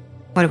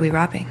 What are we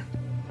robbing?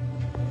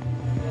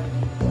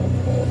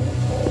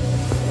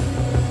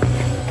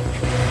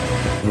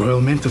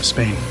 Royal Mint of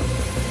Spain.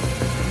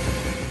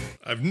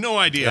 I have no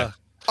idea. Yeah.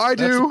 I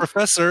do. That's the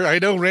professor. I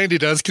know Randy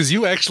does, because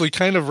you actually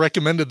kind of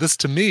recommended this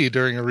to me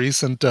during a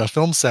recent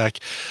film sack.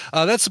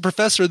 That's the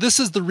professor. This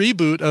is the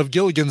reboot of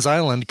Gilligan's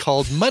Island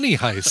called Money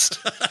Heist.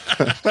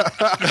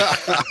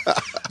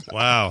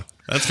 Wow.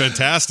 That's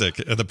fantastic.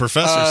 The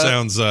professor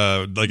sounds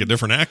like a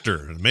different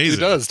actor. Amazing.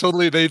 He does.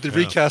 Totally. They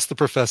recast the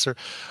professor.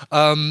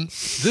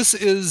 This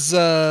is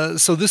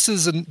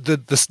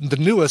the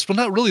newest. Well,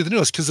 not really the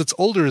newest, because it's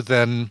older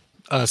than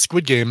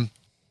Squid Game.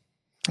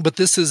 But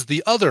this is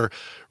the other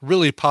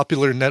really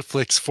popular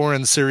Netflix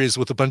foreign series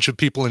with a bunch of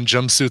people in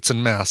jumpsuits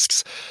and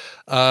masks.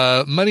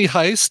 Money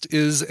Heist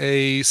is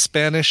a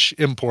Spanish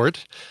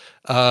import.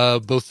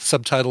 Both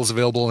subtitles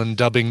available in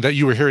dubbing. That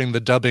you were hearing the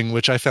dubbing,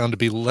 which I found to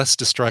be less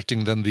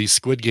distracting than the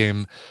Squid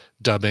Game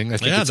dubbing. I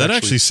think that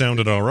actually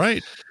sounded all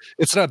right.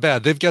 It's not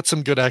bad. They've got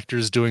some good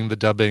actors doing the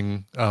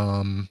dubbing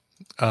for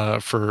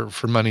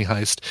Money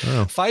Heist.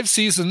 Oh. 5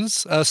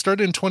 seasons,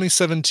 started in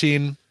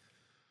 2017.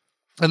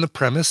 And the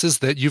premise is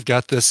that you've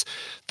got this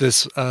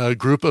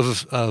group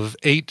of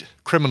 8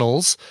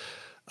 criminals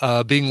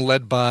being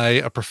led by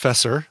a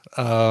professor,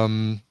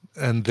 and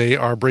they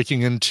are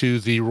breaking into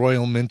the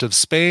Royal Mint of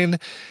Spain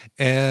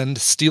and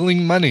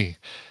stealing money.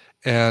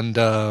 And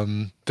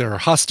there are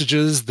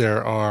hostages,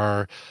 there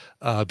are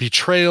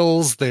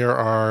betrayals, there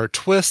are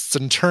twists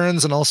and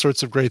turns and all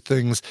sorts of great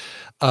things.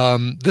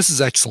 This is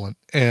excellent,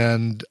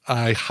 and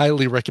I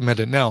highly recommend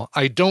it. Now,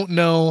 I don't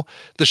know,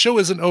 the show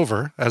isn't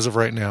over as of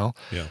right now.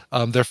 Yeah.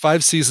 They're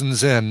 5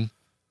 seasons in,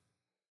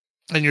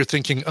 And you're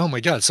thinking, oh my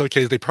God, so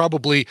okay, they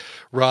probably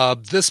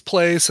rob this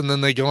place and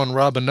then they go and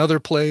rob another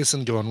place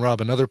and go and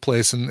rob another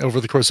place. And over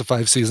the course of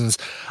 5 seasons,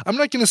 I'm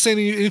not going to say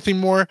anything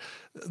more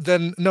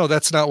than, no,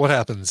 that's not what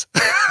happens.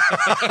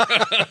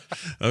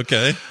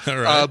 Okay. All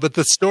right. But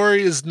the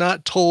story is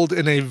not told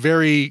in a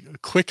very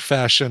quick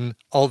fashion,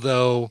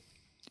 although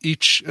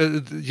each,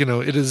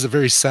 it is a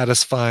very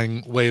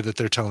satisfying way that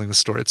they're telling the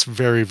story. It's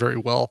very, very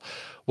well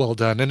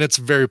done. And it's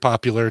very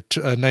popular,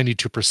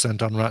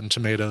 92% on Rotten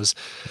Tomatoes.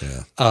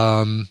 Yeah.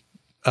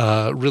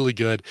 Really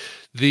good.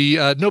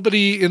 The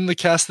nobody in the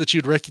cast that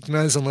you'd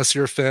recognize unless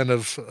you're a fan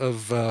of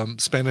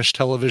Spanish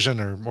television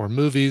or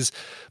movies,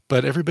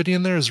 but everybody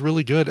in there is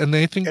really good. And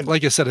they think,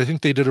 like I said, I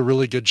think they did a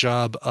really good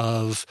job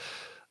of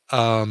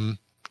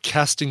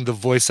casting the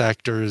voice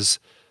actors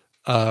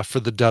for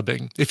the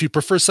dubbing. If you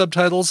prefer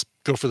subtitles,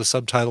 go for the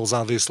subtitles,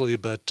 obviously,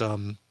 but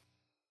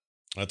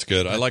that's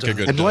good. I like a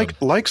good and dub.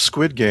 like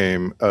Squid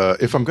Game.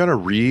 If I'm going to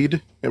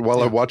read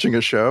while I'm watching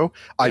a show,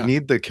 I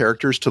need the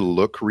characters to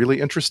look really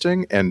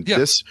interesting, and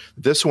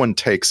this one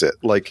takes it.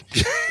 Like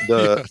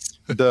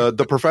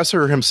the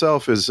professor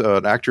himself is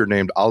an actor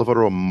named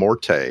Alvaro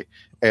Morte,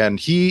 and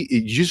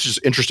he's just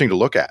interesting to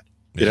look at.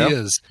 He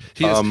is.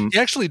 He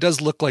actually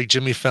does look like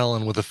Jimmy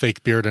Fallon with a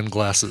fake beard and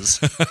glasses.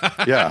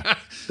 Yeah.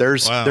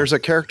 There's a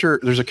character,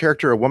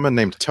 a woman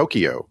named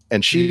Tokyo,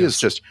 and she is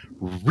just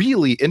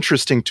really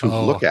interesting to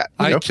look at.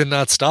 I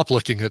cannot stop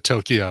looking at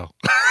Tokyo.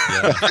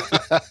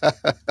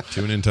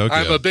 Tune in Tokyo.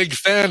 I'm a big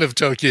fan of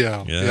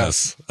Tokyo.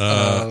 Yes.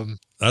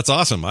 That's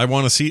awesome. I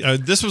want to see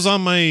this was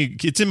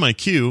it's in my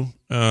queue.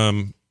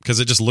 Because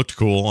it just looked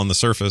cool on the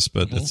surface,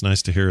 but it's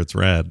nice to hear it's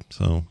rad.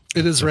 So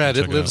it is rad.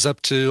 It lives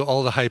up to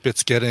all the hype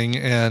it's getting,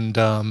 and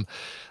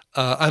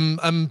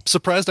I'm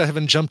surprised I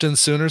haven't jumped in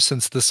sooner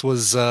since this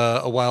was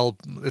a while.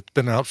 It's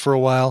been out for a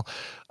while,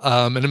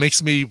 and it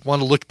makes me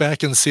want to look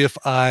back and see if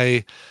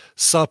I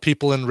saw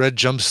people in red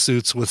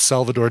jumpsuits with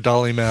Salvador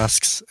Dali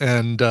masks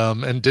and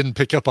didn't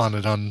pick up on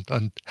it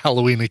on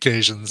Halloween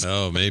occasions.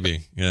 Oh,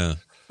 maybe, yeah.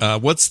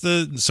 What's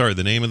the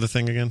name of the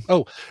thing again?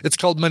 Oh, it's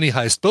called Money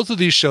Heist. Both of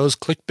these shows,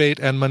 Clickbait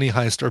and Money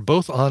Heist, are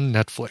both on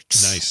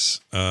Netflix. Nice.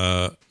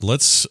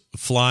 Let's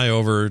fly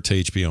over to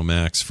HBO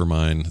Max for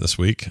mine this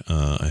week.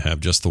 I have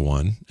just the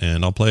one,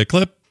 and I'll play a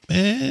clip,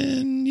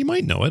 and you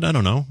might know it. I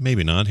don't know.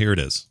 Maybe not. Here it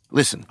is.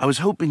 Listen, I was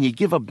hoping you'd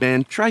give up,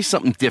 man. Try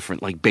something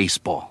different, like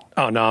baseball.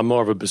 Oh, no, I'm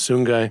more of a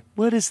bassoon guy.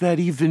 What does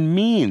that even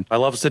mean? I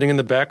love sitting in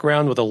the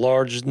background with a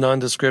large,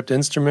 nondescript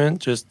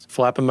instrument, just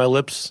flapping my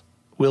lips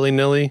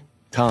willy-nilly.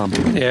 Tom,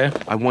 yeah?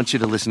 I want you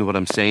to listen to what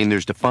I'm saying.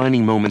 There's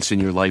defining moments in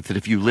your life that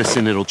if you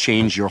listen, it'll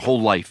change your whole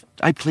life.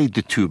 I played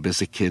the tube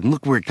as a kid, and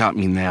look where it got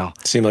me now.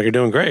 Seem like you're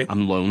doing great.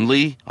 I'm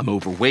lonely, I'm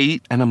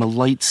overweight, and I'm a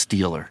light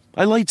stealer.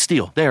 I light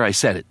steal. There, I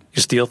said it.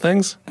 You steal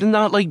things?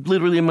 Not like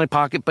literally in my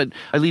pocket, but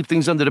I leave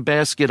things under the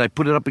basket. I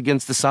put it up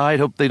against the side,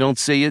 hope they don't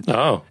see it.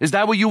 Oh. Is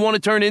that what you want to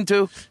turn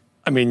into?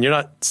 I mean, you're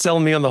not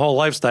selling me on the whole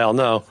lifestyle,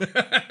 no.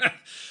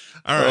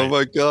 All right. Oh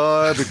my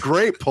God! A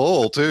great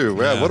pull too.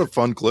 Man, what a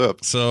fun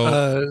clip.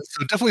 So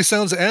it definitely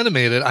sounds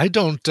animated. I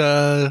don't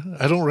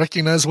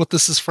recognize what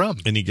this is from.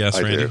 Any guess,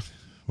 Randy?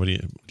 What do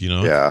you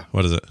know? Yeah.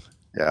 What is it?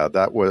 Yeah,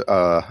 that was.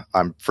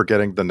 I'm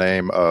forgetting the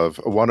name of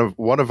one of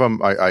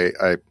them.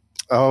 I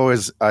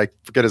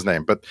forget his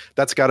name, but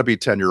that's got to be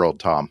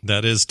 10-year-old Tom.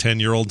 That is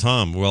 10-year-old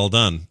Tom. Well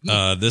done.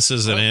 This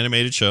is an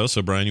animated show,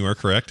 so Brian, you are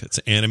correct. It's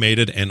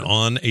animated and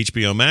on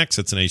HBO Max.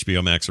 It's an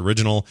HBO Max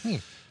original.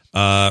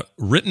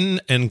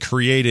 Written and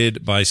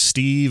created by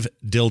Steve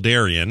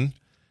Dildarian,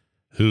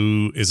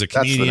 who is a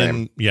comedian. That's the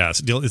name. Yeah,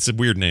 it's a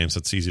weird name, so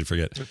it's easy to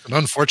forget. It's an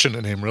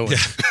unfortunate name, really.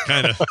 Yeah,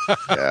 kind of.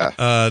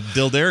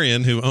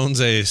 Dildarian, who owns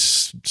a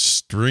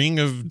string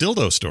of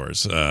dildo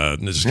stores.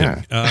 Just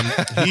kidding.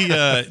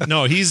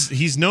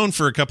 He's known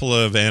for a couple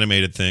of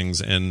animated things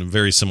and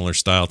very similar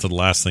style to the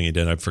last thing he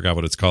did. I forgot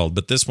what it's called,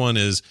 but this one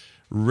is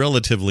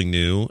relatively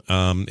new.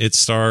 It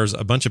stars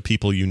a bunch of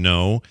people you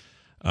know.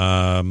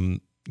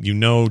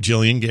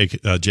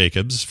 Jillian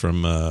Jacobs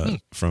from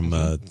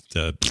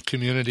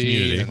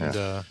Community.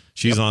 And,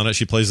 she's on it.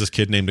 She plays this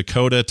kid named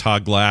Dakota.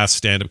 Todd Glass,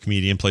 stand-up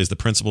comedian, plays the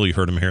principal. You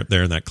heard him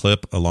there in that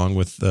clip, along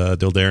with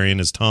Dildarian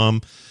as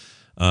Tom.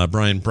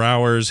 Brian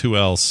Browers. Who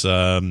else?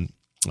 John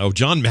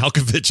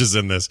Malkovich is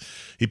in this.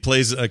 He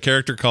plays a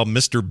character called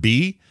Mr.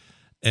 B,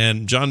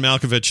 and John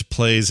Malkovich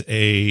plays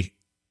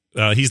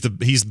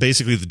he's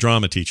basically the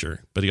drama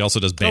teacher, but he also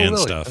does band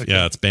stuff. Okay.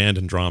 Yeah, it's band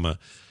and drama.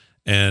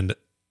 And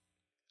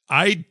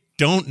I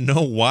don't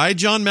know why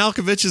John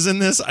Malkovich is in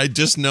this. I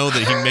just know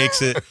that he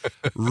makes it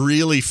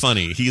really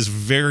funny. He's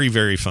very,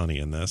 very funny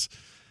in this.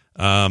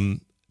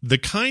 The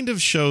kind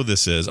of show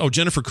this is. Oh,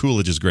 Jennifer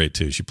Coolidge is great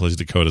too. She plays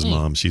Dakota's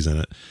mom. She's in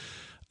it.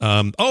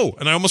 And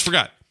I almost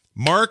forgot.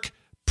 Mark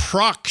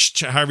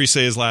Proksch, however you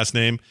say his last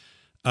name.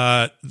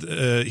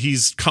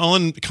 He's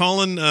Colin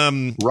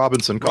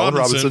Robinson. Colin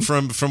Robinson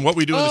from What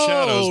We Do in the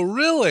Shadows. Oh,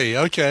 really?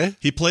 Okay.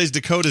 He plays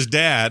Dakota's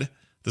dad.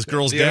 This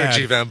girl's the dad.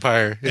 energy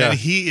vampire. Yeah. And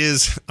he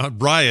is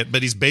Riot,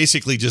 but he's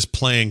basically just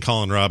playing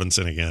Colin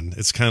Robinson again.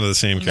 It's kind of the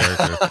same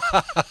character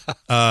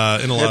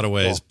in a lot of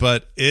ways.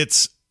 But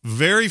it's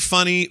Very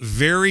funny.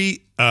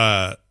 Very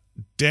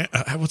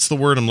what's the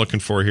word I'm looking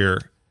for here?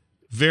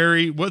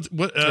 Very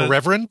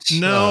irreverent?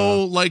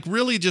 No, like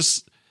really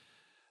just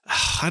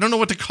I don't know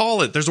what to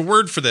call it. There's a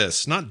word for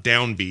this. Not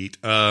downbeat.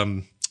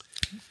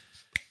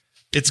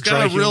 It's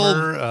got a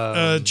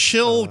real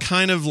chill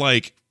kind of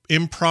like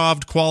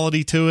improv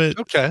quality to it.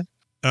 Okay.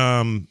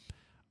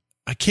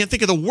 I can't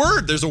think of the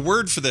word. There's a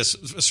word for this.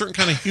 A certain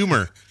kind of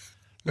humor.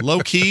 Low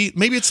key.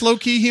 Maybe it's low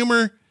key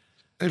humor.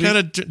 Kind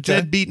of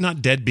deadbeat,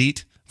 not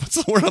deadbeat. What's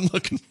the word I'm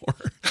looking for?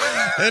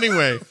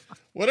 Anyway,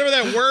 whatever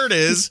that word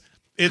is,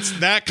 it's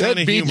that kind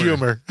of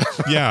humor.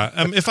 Yeah.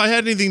 If I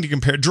had anything to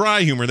compare,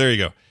 dry humor. There you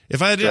go.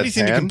 If I had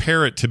anything to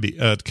compare it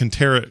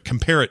to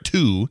compare it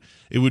to,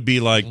 it would be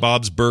like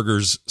Bob's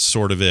Burgers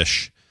sort of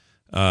ish,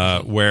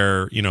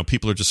 where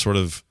people are just sort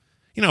of,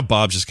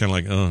 Bob's just kind of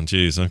like, oh,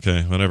 geez,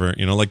 okay, whatever,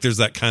 like there's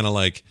that kind of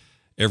like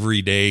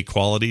everyday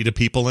quality to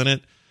people in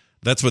it.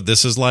 That's what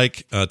this is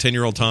like.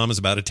 10-year-old Tom is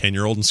about a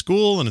 10-year-old in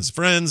school and his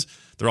friends.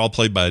 They're all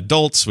played by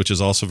adults, which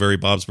is also very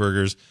Bob's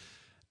Burgers,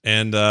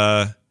 and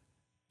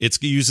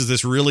it uses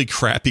this really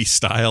crappy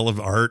style of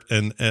art,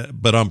 and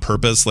but on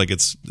purpose, like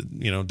it's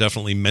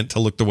definitely meant to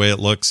look the way it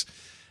looks,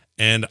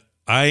 and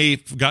I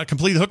got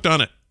completely hooked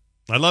on it.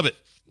 I love it.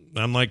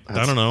 I'm like,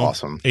 I don't know,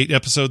 awesome. 8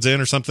 episodes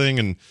in or something,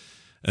 and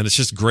it's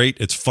just great.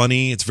 It's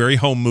funny. It's very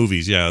home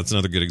movies. Yeah, that's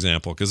another good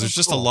example because there's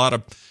just cool. a lot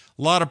of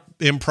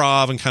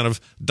improv and kind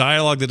of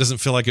dialogue that doesn't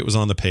feel like it was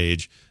on the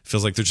page. It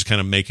feels like they're just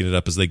kind of making it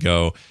up as they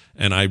go,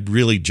 and I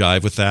really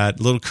jive with that.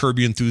 A little Curb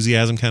Your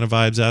Enthusiasm kind of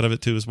vibes out of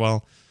it too as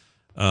well.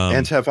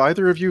 And have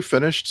either of you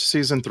finished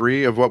season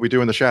 3 of What We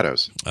Do in the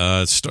Shadows?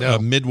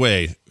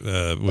 Midway.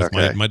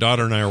 With my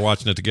daughter and I are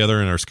watching it together,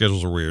 and our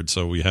schedules are weird,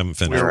 so we haven't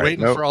finished. We're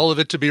waiting for all of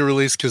it to be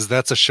released because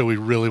that's a show we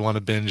really want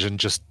to binge and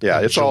just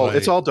enjoy.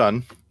 It's all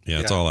done. Yeah,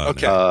 it's all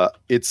out. Okay.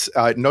 It's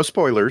no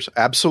spoilers,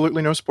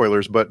 absolutely no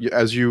spoilers. But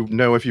as you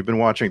know, if you've been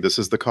watching, this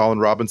is the Colin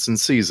Robinson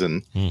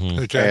season,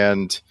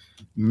 and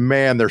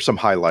man, there's some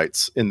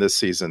highlights in this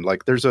season.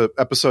 Like there's a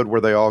episode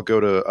where they all go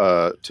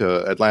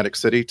to Atlantic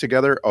City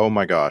together. Oh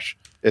my gosh,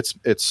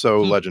 it's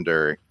so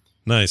legendary.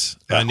 Nice.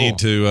 Yeah, I need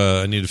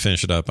to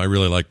finish it up. I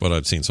really like what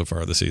I've seen so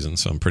far this season,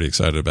 so I'm pretty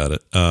excited about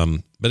it.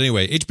 But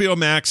anyway, HBO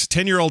Max,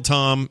 10-year-old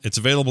Tom. It's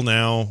available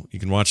now.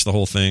 You can watch the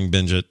whole thing,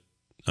 binge it.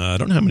 I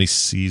don't know how many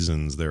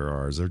seasons there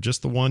are. Is there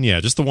just the one? Yeah,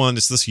 just the one.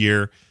 It's this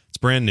year. It's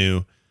brand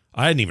new.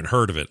 I hadn't even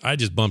heard of it. I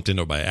just bumped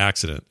into it by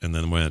accident and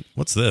then went,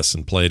 what's this?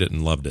 And played it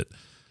and loved it.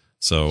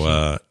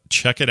 So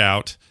check it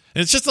out.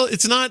 And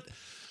it's not,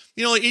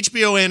 like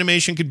HBO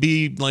animation could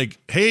be like,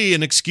 hey,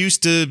 an excuse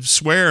to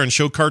swear and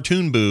show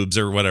cartoon boobs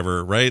or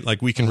whatever, right?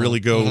 Like we can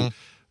really go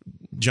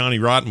Johnny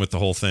Rotten with the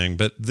whole thing.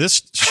 But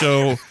this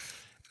show...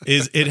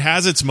 it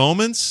has its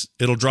moments.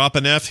 It'll drop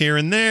an F here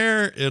and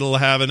there. It'll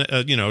have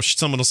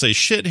someone will say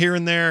shit here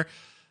and there.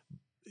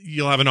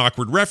 You'll have an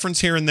awkward reference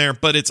here and there,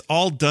 but it's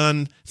all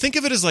done. Think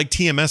of it as like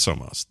TMS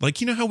almost. Like,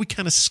 how we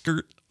kind of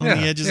skirt on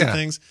the edges of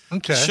things?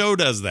 Okay. The show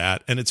does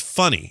that, and it's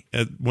funny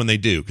when they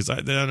do, because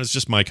it's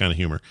just my kind of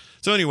humor.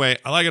 So anyway,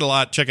 I like it a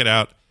lot. Check it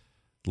out.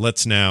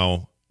 Let's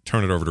now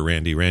turn it over to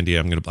Randy. Randy,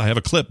 I have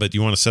a clip, but do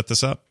you want to set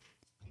this up?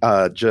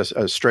 Just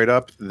straight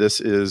up,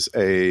 this is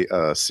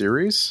a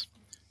series.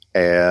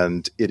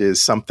 And it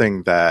is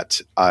something that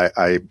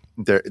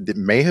it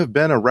may have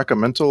been a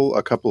recommendal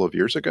a couple of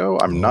years ago.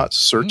 I'm not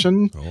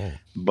certain,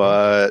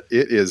 but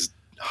it is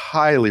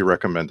highly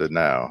recommended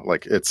now.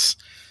 Like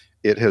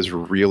it has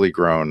really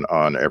grown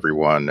on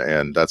everyone,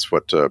 and that's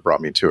what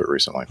brought me to it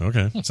recently.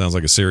 Okay, sounds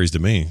like a series to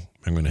me.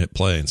 I'm going to hit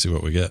play and see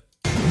what we get.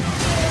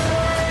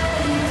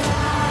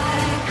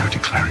 You're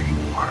declaring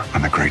war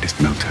on the greatest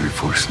military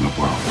force in the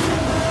world.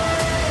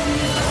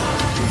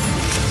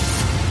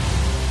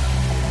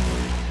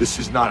 This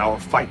is not our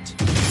fight.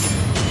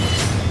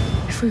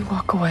 If we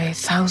walk away,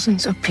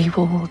 thousands of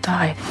people will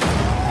die.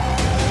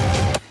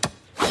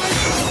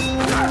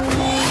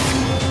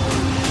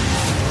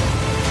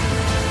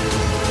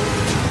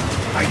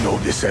 I know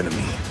this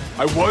enemy.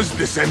 I was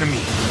this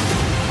enemy.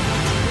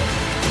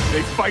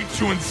 They fight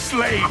to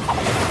enslave.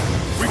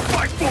 We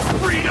fight for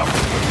freedom.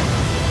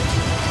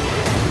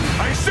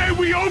 I say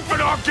we open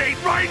our gate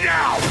right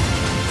now.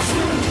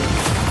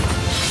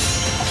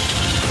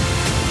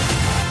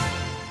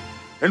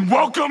 And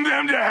welcome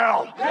them to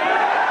hell.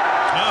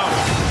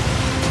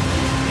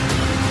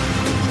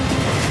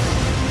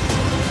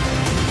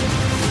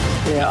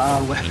 There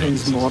are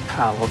weapons more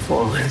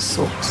powerful than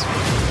swords.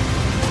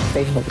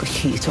 They hold the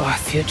key to our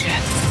future.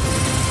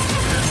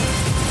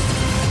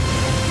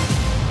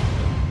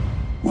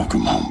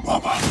 Welcome home,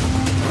 Baba.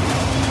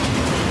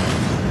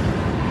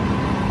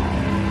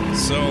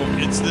 So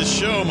it's this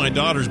show my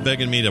daughter's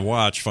begging me to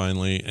watch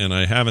finally, and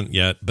I haven't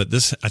yet. But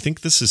I think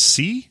this is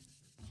C.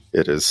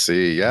 It is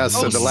C, yes.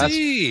 Oh, and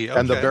C. Okay.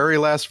 And the very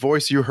last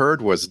voice you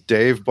heard was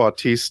Dave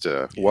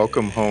Bautista.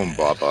 Welcome home,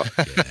 Baba.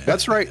 Yeah.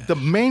 That's right. The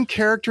main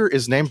character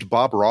is named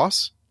Bob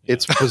Ross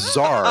It's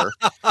bizarre.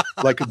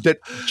 Like that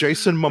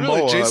Jason Momoa.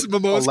 Really? Jason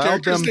Momoa's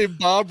character's named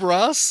Bob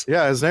Ross?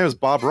 Yeah, his name is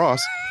Bob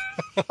Ross.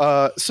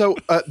 So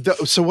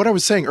what I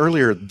was saying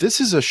earlier, this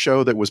is a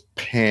show that was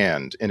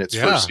panned in its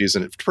first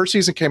season. First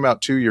season came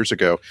out 2 years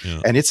ago,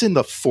 and it's in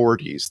the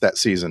 40s that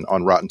season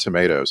on Rotten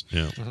Tomatoes.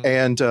 Yeah.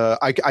 And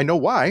I know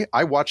why.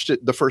 I watched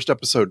it the first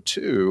episode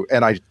too,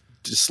 and I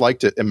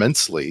disliked it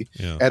immensely,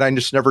 and I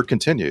just never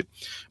continued.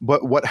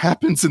 But what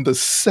happens in the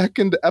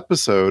second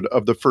episode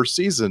of the first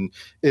season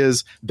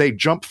is they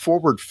jump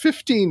forward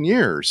 15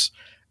 years,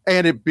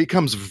 and it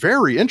becomes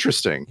very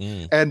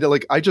interesting. And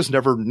like, I just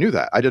never knew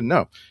that. I didn't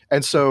know.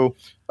 And so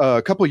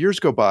a couple of years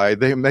go by,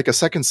 they make a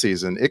second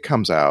season, it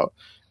comes out,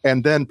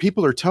 and then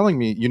people are telling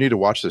me, you need to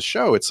watch this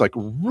show. It's like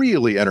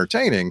really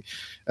entertaining.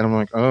 And I'm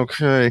like,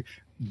 okay,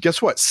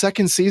 guess what?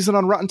 Second season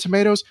on Rotten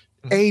Tomatoes,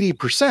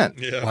 80%.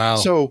 Yeah. Wow.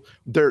 So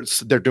they're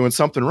doing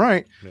something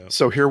right. Yeah.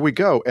 So here we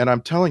go. And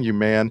I'm telling you,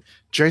 man,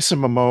 Jason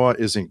Momoa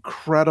is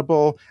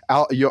incredible.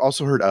 You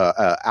also heard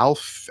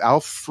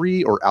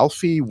Alfre Woodard.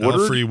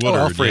 Alfre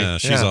Woodard. Alfre. Yeah,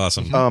 she's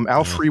awesome.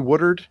 Alfre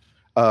Woodard.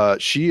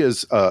 She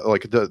is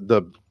like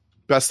the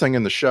best thing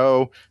in the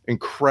show.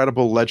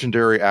 Incredible,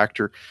 legendary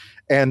actor.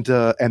 And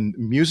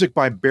music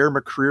by Bear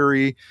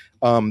McCreary.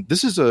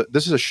 This is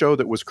a show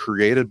that was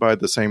created by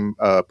the same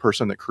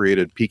person that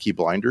created Peaky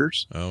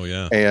Blinders. Oh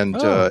yeah, and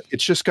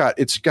it's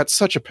got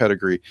such a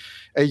pedigree.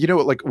 And you know,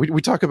 like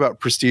we talk about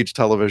prestige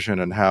television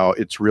and how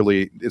it's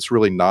really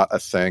not a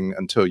thing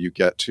until you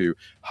get to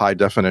high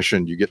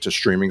definition. You get to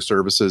streaming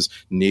services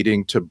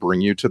needing to bring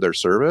you to their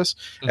service,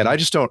 and I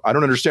don't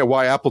understand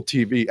why Apple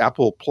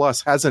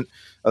Plus hasn't.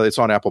 It's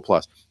on Apple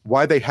Plus.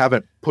 Why they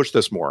haven't pushed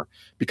this more?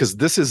 Because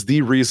this is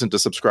the reason to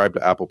subscribe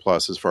to Apple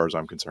Plus, as far as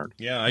I'm concerned.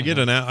 Yeah, I get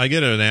an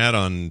ad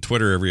on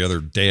Twitter every other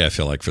day. I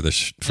feel like for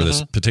this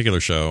particular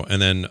show,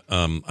 and then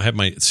I have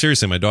my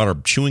daughter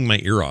chewing my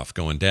ear off,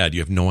 going, "Dad, you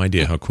have no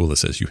idea how cool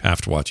this is. You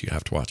have to watch it. You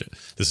have to watch it.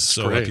 This is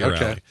so up your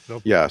alley."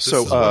 Yeah. This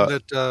is one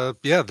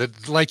that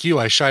like you,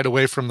 I shied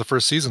away from the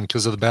first season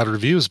because of the bad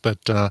reviews,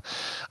 but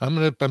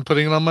I'm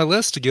putting it on my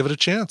list to give it a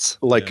chance.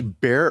 Like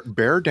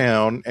bear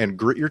down and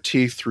grit your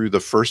teeth through the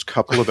first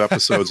couple of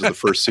episodes of the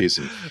first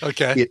season.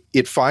 Okay.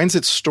 It finds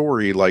its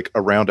story like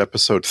around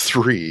episode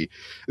 3.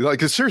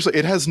 Like seriously,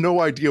 it has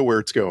no idea where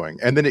it's going,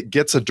 and then it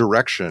gets a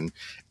direction,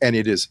 and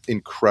it is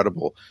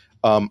incredible.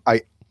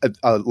 Like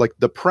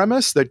the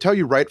premise, they tell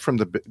you right from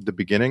the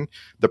beginning.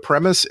 The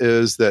premise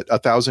is that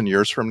 1,000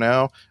 years from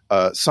now,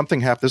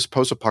 something happened. This is a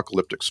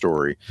post-apocalyptic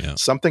story. Yeah.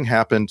 Something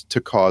happened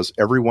to cause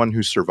everyone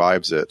who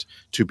survives it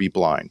to be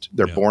blind.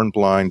 They're born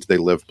blind. They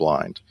live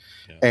blind,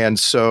 and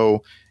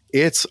so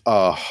it's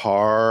a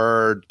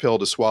hard pill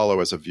to swallow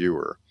as a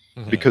viewer.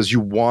 Because you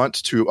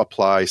want to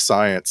apply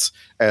science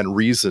and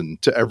reason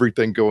to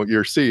everything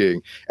you're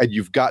seeing, and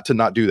you've got to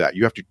not do that.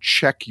 You have to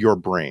check your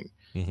brain.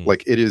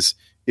 Like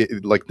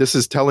like this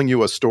is telling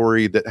you a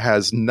story that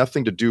has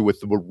nothing to do with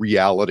the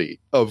reality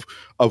of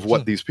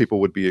what these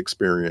people would be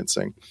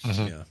experiencing.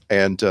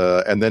 And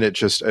then it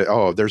just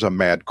there's a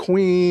mad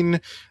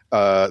queen.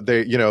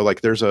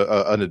 There's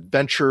an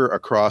adventure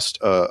across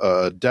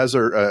a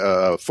desert,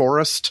 a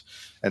forest,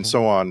 and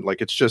so on.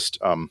 Like it's just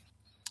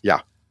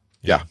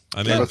Yeah.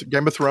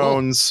 Game of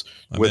Thrones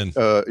with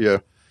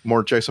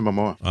more Jason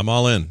Momoa. I'm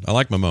all in. I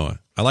like Momoa.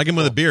 I like him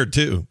with a beard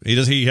too.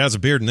 He has a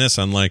beard in this,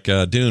 unlike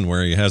Dune,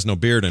 where he has no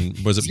beard. And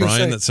was it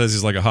Brian that says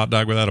he's like a hot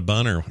dog without a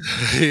bun? Or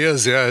he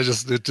is, yeah.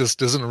 It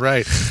just isn't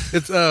right.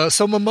 It's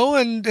so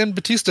Momoa and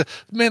Batista,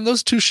 man,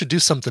 those two should do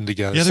something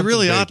together. Yeah, they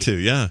really ought to.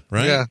 Yeah,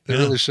 right. Yeah, they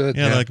really should.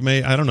 Yeah, like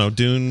I don't know,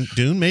 Dune,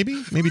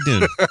 maybe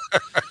Dune.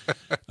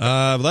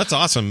 Well, that's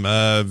awesome.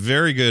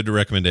 Very good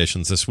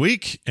recommendations this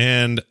week,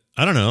 and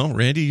I don't know,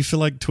 Randy, you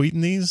feel like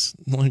tweeting these?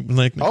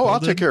 Like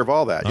I'll take care of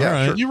all that. Yeah,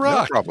 right. Sure. You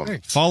rock. No problem.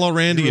 Thanks. Follow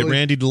Randy at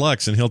Randy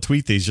Deluxe, and he'll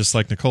tweet these just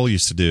like Nicole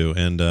used to do,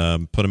 and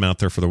put them out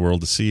there for the world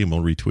to see, and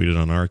we'll retweet it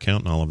on our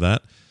account and all of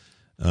that.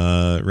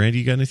 Randy,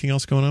 you got anything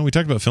else going on? We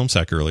talked about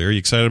FilmSack earlier. Are you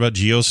excited about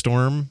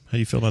Geostorm? How do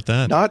you feel about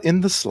that? Not in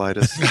the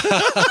slightest.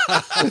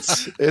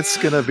 It's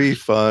going to be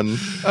fun.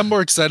 I'm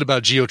more excited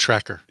about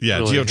GeoTracker. Yeah,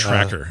 really.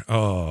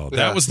 GeoTracker.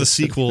 That was the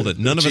sequel that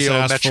none of us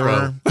asked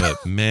for,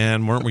 but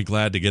man, weren't we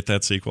glad to get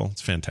that sequel?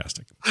 It's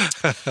fantastic.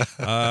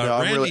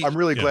 I'm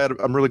really glad.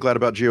 I'm really glad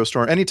about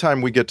Geostorm.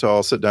 Anytime we get to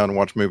all sit down and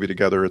watch a movie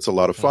together, it's a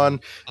lot of fun,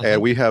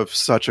 and we have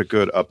such a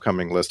good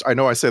upcoming list. I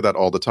know I say that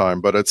all the time,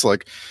 but it's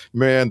like,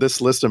 man,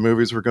 this list of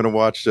movies we're going to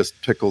watch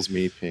just tickles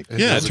me pink.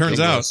 Yeah, it turns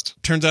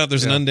out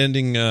there's an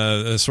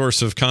unending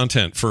source of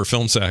content for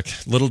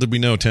FilmSack. Little did we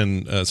know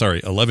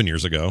 11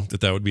 years ago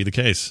that would be the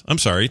case. I'm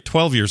sorry,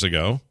 12 years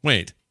ago.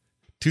 Wait,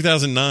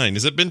 2009.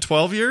 Has it been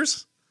 12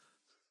 years?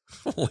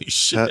 Holy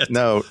shit!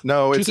 No,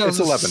 it's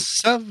 11.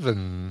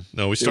 7.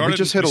 No, we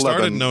just hit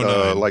 11.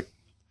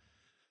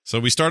 So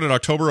we started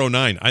October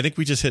 2009. I think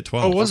we just hit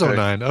 12. Oh, it was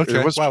 2009.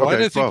 Okay. Wow, why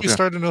did I think we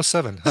started in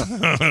 2007?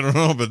 I don't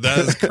know, but that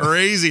is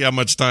crazy how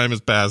much time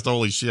has passed.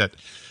 Holy shit.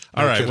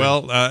 All right,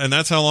 well, and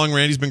that's how long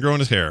Randy's been growing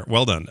his hair.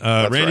 Well done.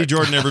 Randy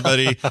Jordan,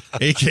 everybody,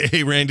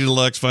 a.k.a. Randy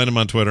Deluxe. Find him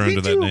on Twitter under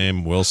that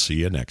name. We'll see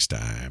you next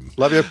time.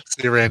 Love you.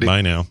 See you, Randy.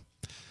 Bye now.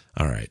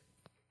 All right.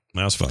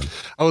 That was fun.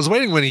 I was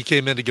waiting when he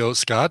came in to go,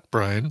 Scott,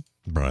 Brian.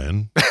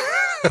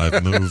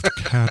 I've moved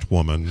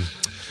Catwoman.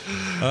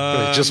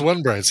 Just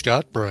one Brian,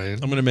 Scott,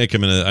 Brian. I'm going to make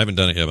him I haven't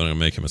done it yet, but I'm going to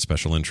make him a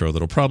special intro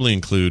that'll probably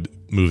include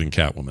moving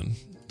Catwoman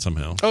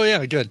somehow. Oh,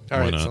 yeah, good. All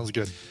right, sounds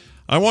good.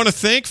 I want to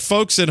thank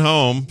folks at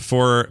home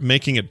for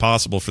making it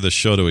possible for this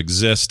show to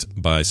exist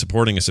by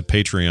supporting us at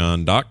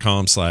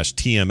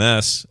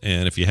patreon.com/TMS.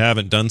 And if you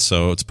haven't done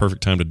so, it's a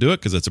perfect time to do it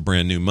because it's a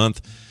brand new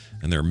month.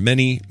 And there are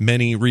many,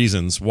 many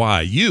reasons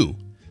why you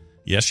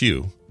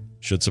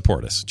should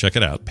support us. Check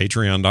it out,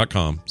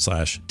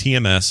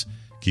 patreon.com/TMS.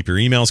 Keep your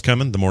emails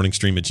coming,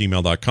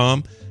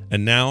 themorningstream@gmail.com.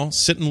 And now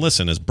sit and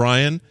listen as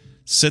Brian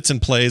sits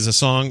and plays a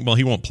song. Well,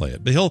 he won't play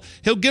it, but he'll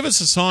give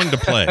us a song to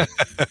play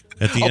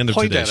at the end of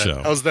today's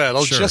show. How's that?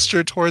 I'll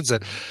gesture towards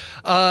it.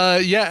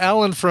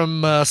 Alan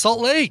from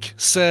Salt Lake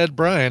said,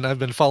 Brian, I've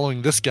been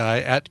following this guy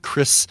at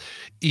Chris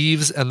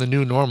Eves and the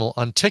New Normal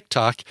on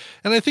TikTok,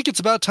 and I think it's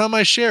about time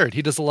I share it.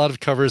 He does a lot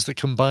of covers that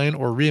combine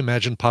or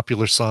reimagine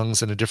popular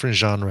songs in a different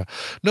genre.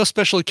 No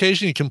special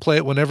occasion. You can play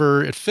it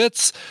whenever it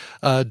fits.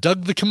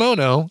 Doug the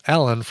Kimono,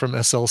 Alan from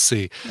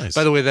SLC. Nice.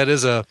 By the way, that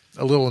is a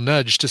little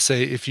nudge to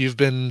say if you've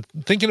been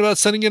thinking about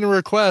sending in a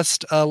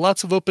request,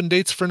 lots of open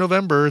dates for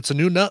November. It's a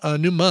new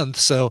month,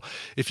 so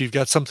if you've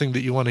got something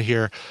that you want to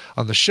hear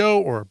on the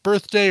show or a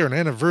birthday or an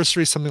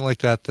anniversary, something like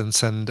that, then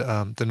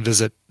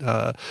visit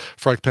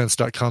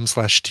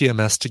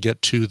frogpants.com/TMS to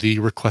get to the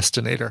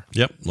Requestinator.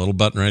 Yep, little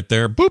button right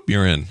there. Boop,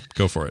 you're in.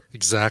 Go for it.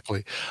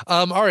 Exactly.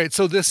 All right,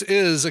 so this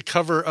is a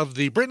cover of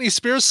the Britney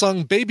Spears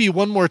song Baby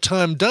One More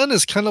Time, done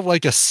as kind of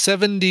like a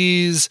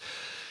 70s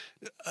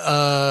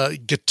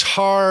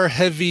guitar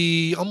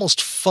heavy,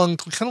 almost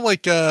funk, kind of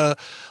like a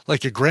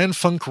Grand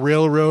Funk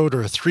Railroad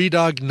or a Three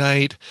Dog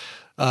Night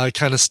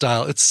kind of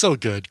style. It's so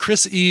good.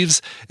 Chris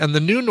Eves and the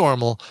New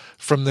Normal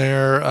from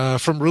their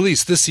from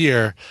release this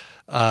year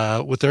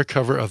with their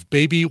cover of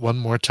Baby One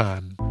More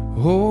Time.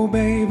 Oh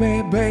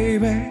baby,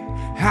 baby,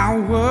 how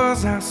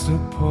was I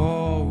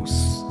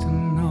supposed to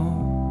know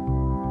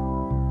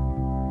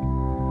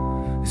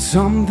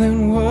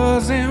something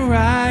wasn't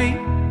right?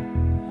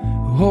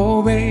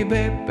 Oh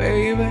baby,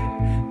 baby,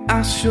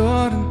 I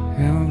shouldn't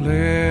have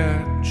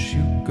let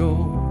you go.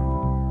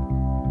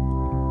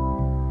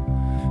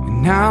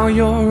 And now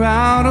you're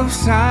out of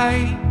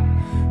sight.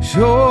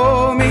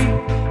 Show me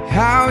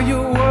how you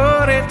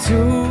want it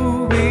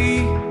to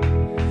be.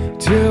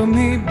 Tell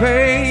me,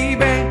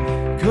 baby,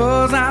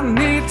 'cause I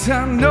need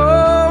to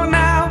know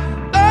now.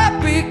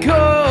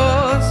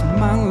 Because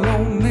my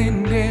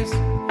loneliness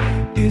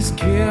is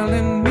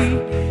killing me,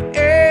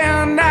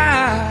 and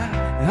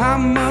I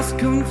must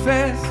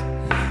confess,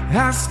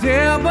 I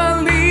still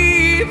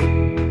believe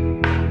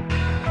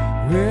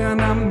when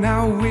I'm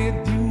not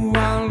with you,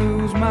 I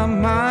lose my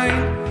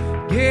mind.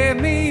 Give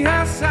me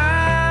a sign.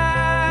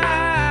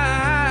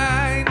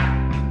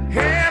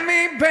 Hear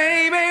me,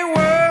 baby,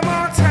 one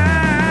more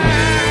time.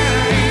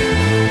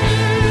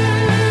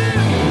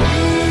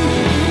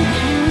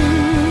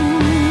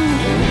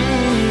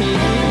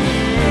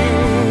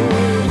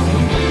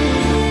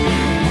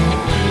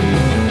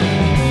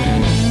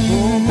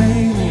 Oh,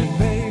 baby,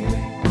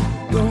 baby,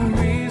 the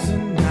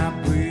reason I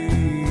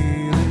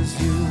breathe is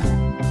you.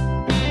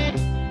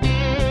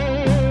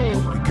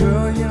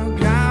 Girl, you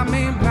got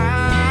me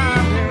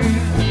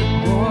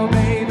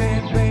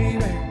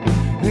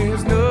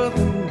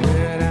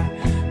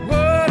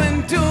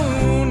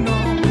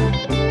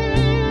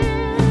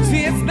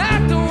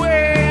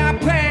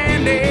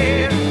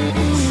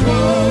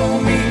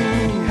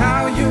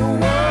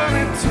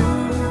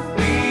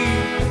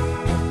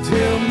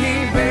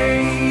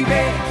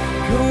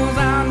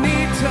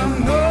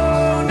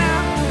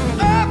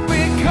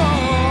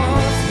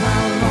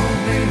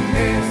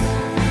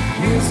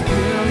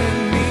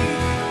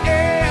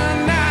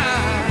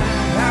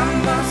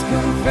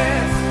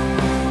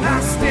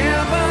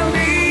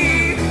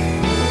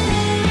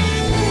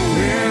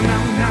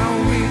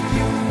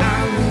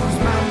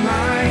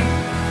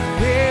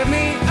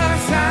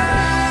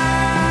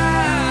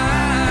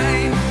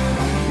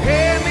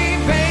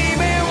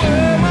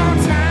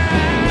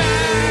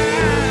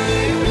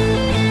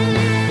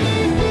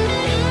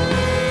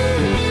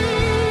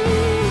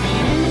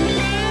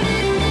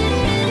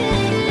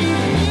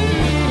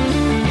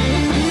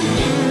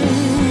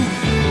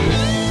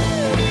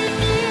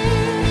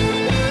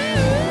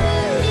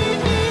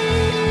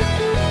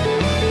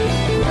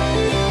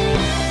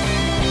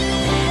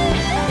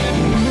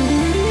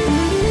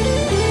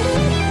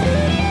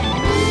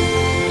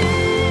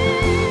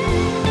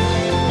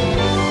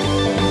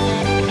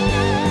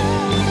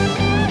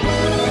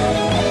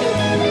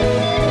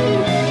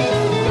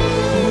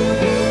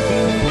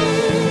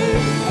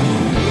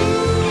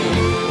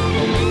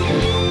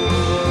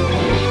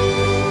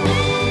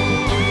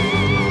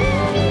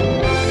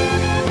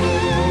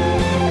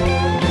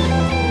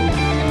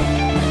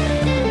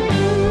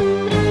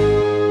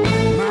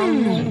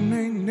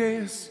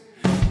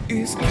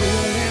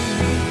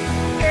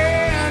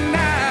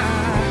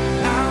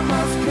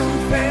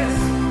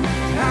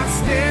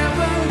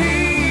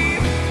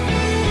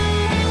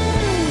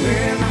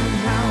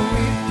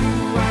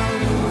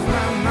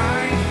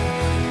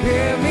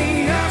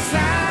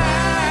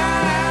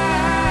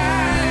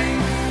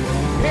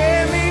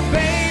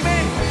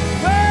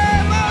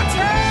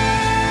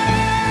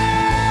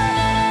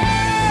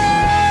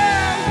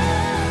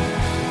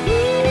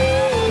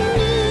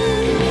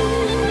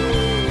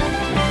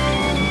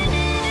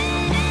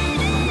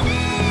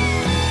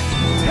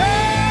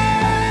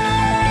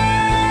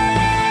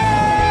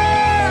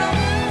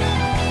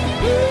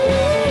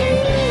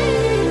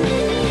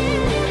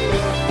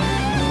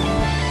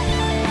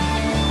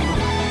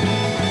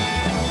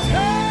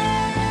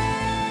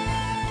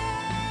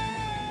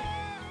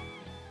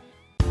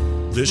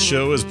This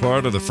show is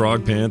part of the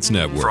Frog Pants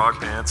Network. Frog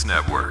Pants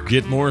Network.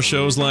 Get more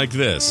shows like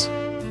this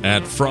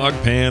at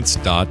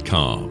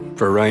frogpants.com.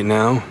 For right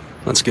now,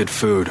 let's get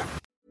food.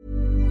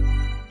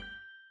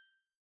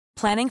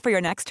 Planning for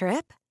your next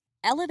trip?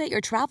 Elevate your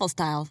travel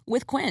style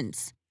with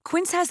Quince.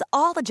 Quince has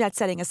all the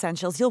jet-setting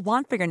essentials you'll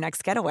want for your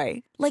next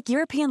getaway, like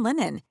European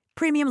linen,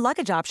 premium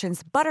luggage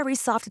options, buttery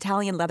soft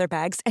Italian leather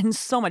bags, and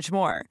so much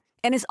more.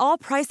 And is all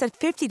priced at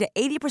 50 to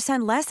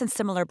 80% less than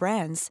similar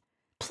brands.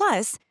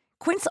 Plus,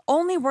 Quince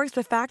only works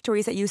with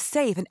factories that use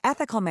safe and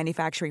ethical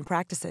manufacturing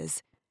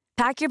practices.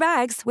 Pack your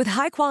bags with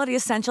high-quality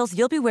essentials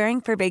you'll be wearing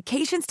for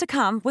vacations to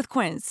come with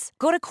Quince.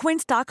 Go to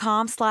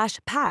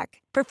quince.com/pack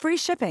for free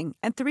shipping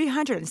and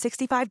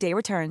 365-day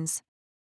returns.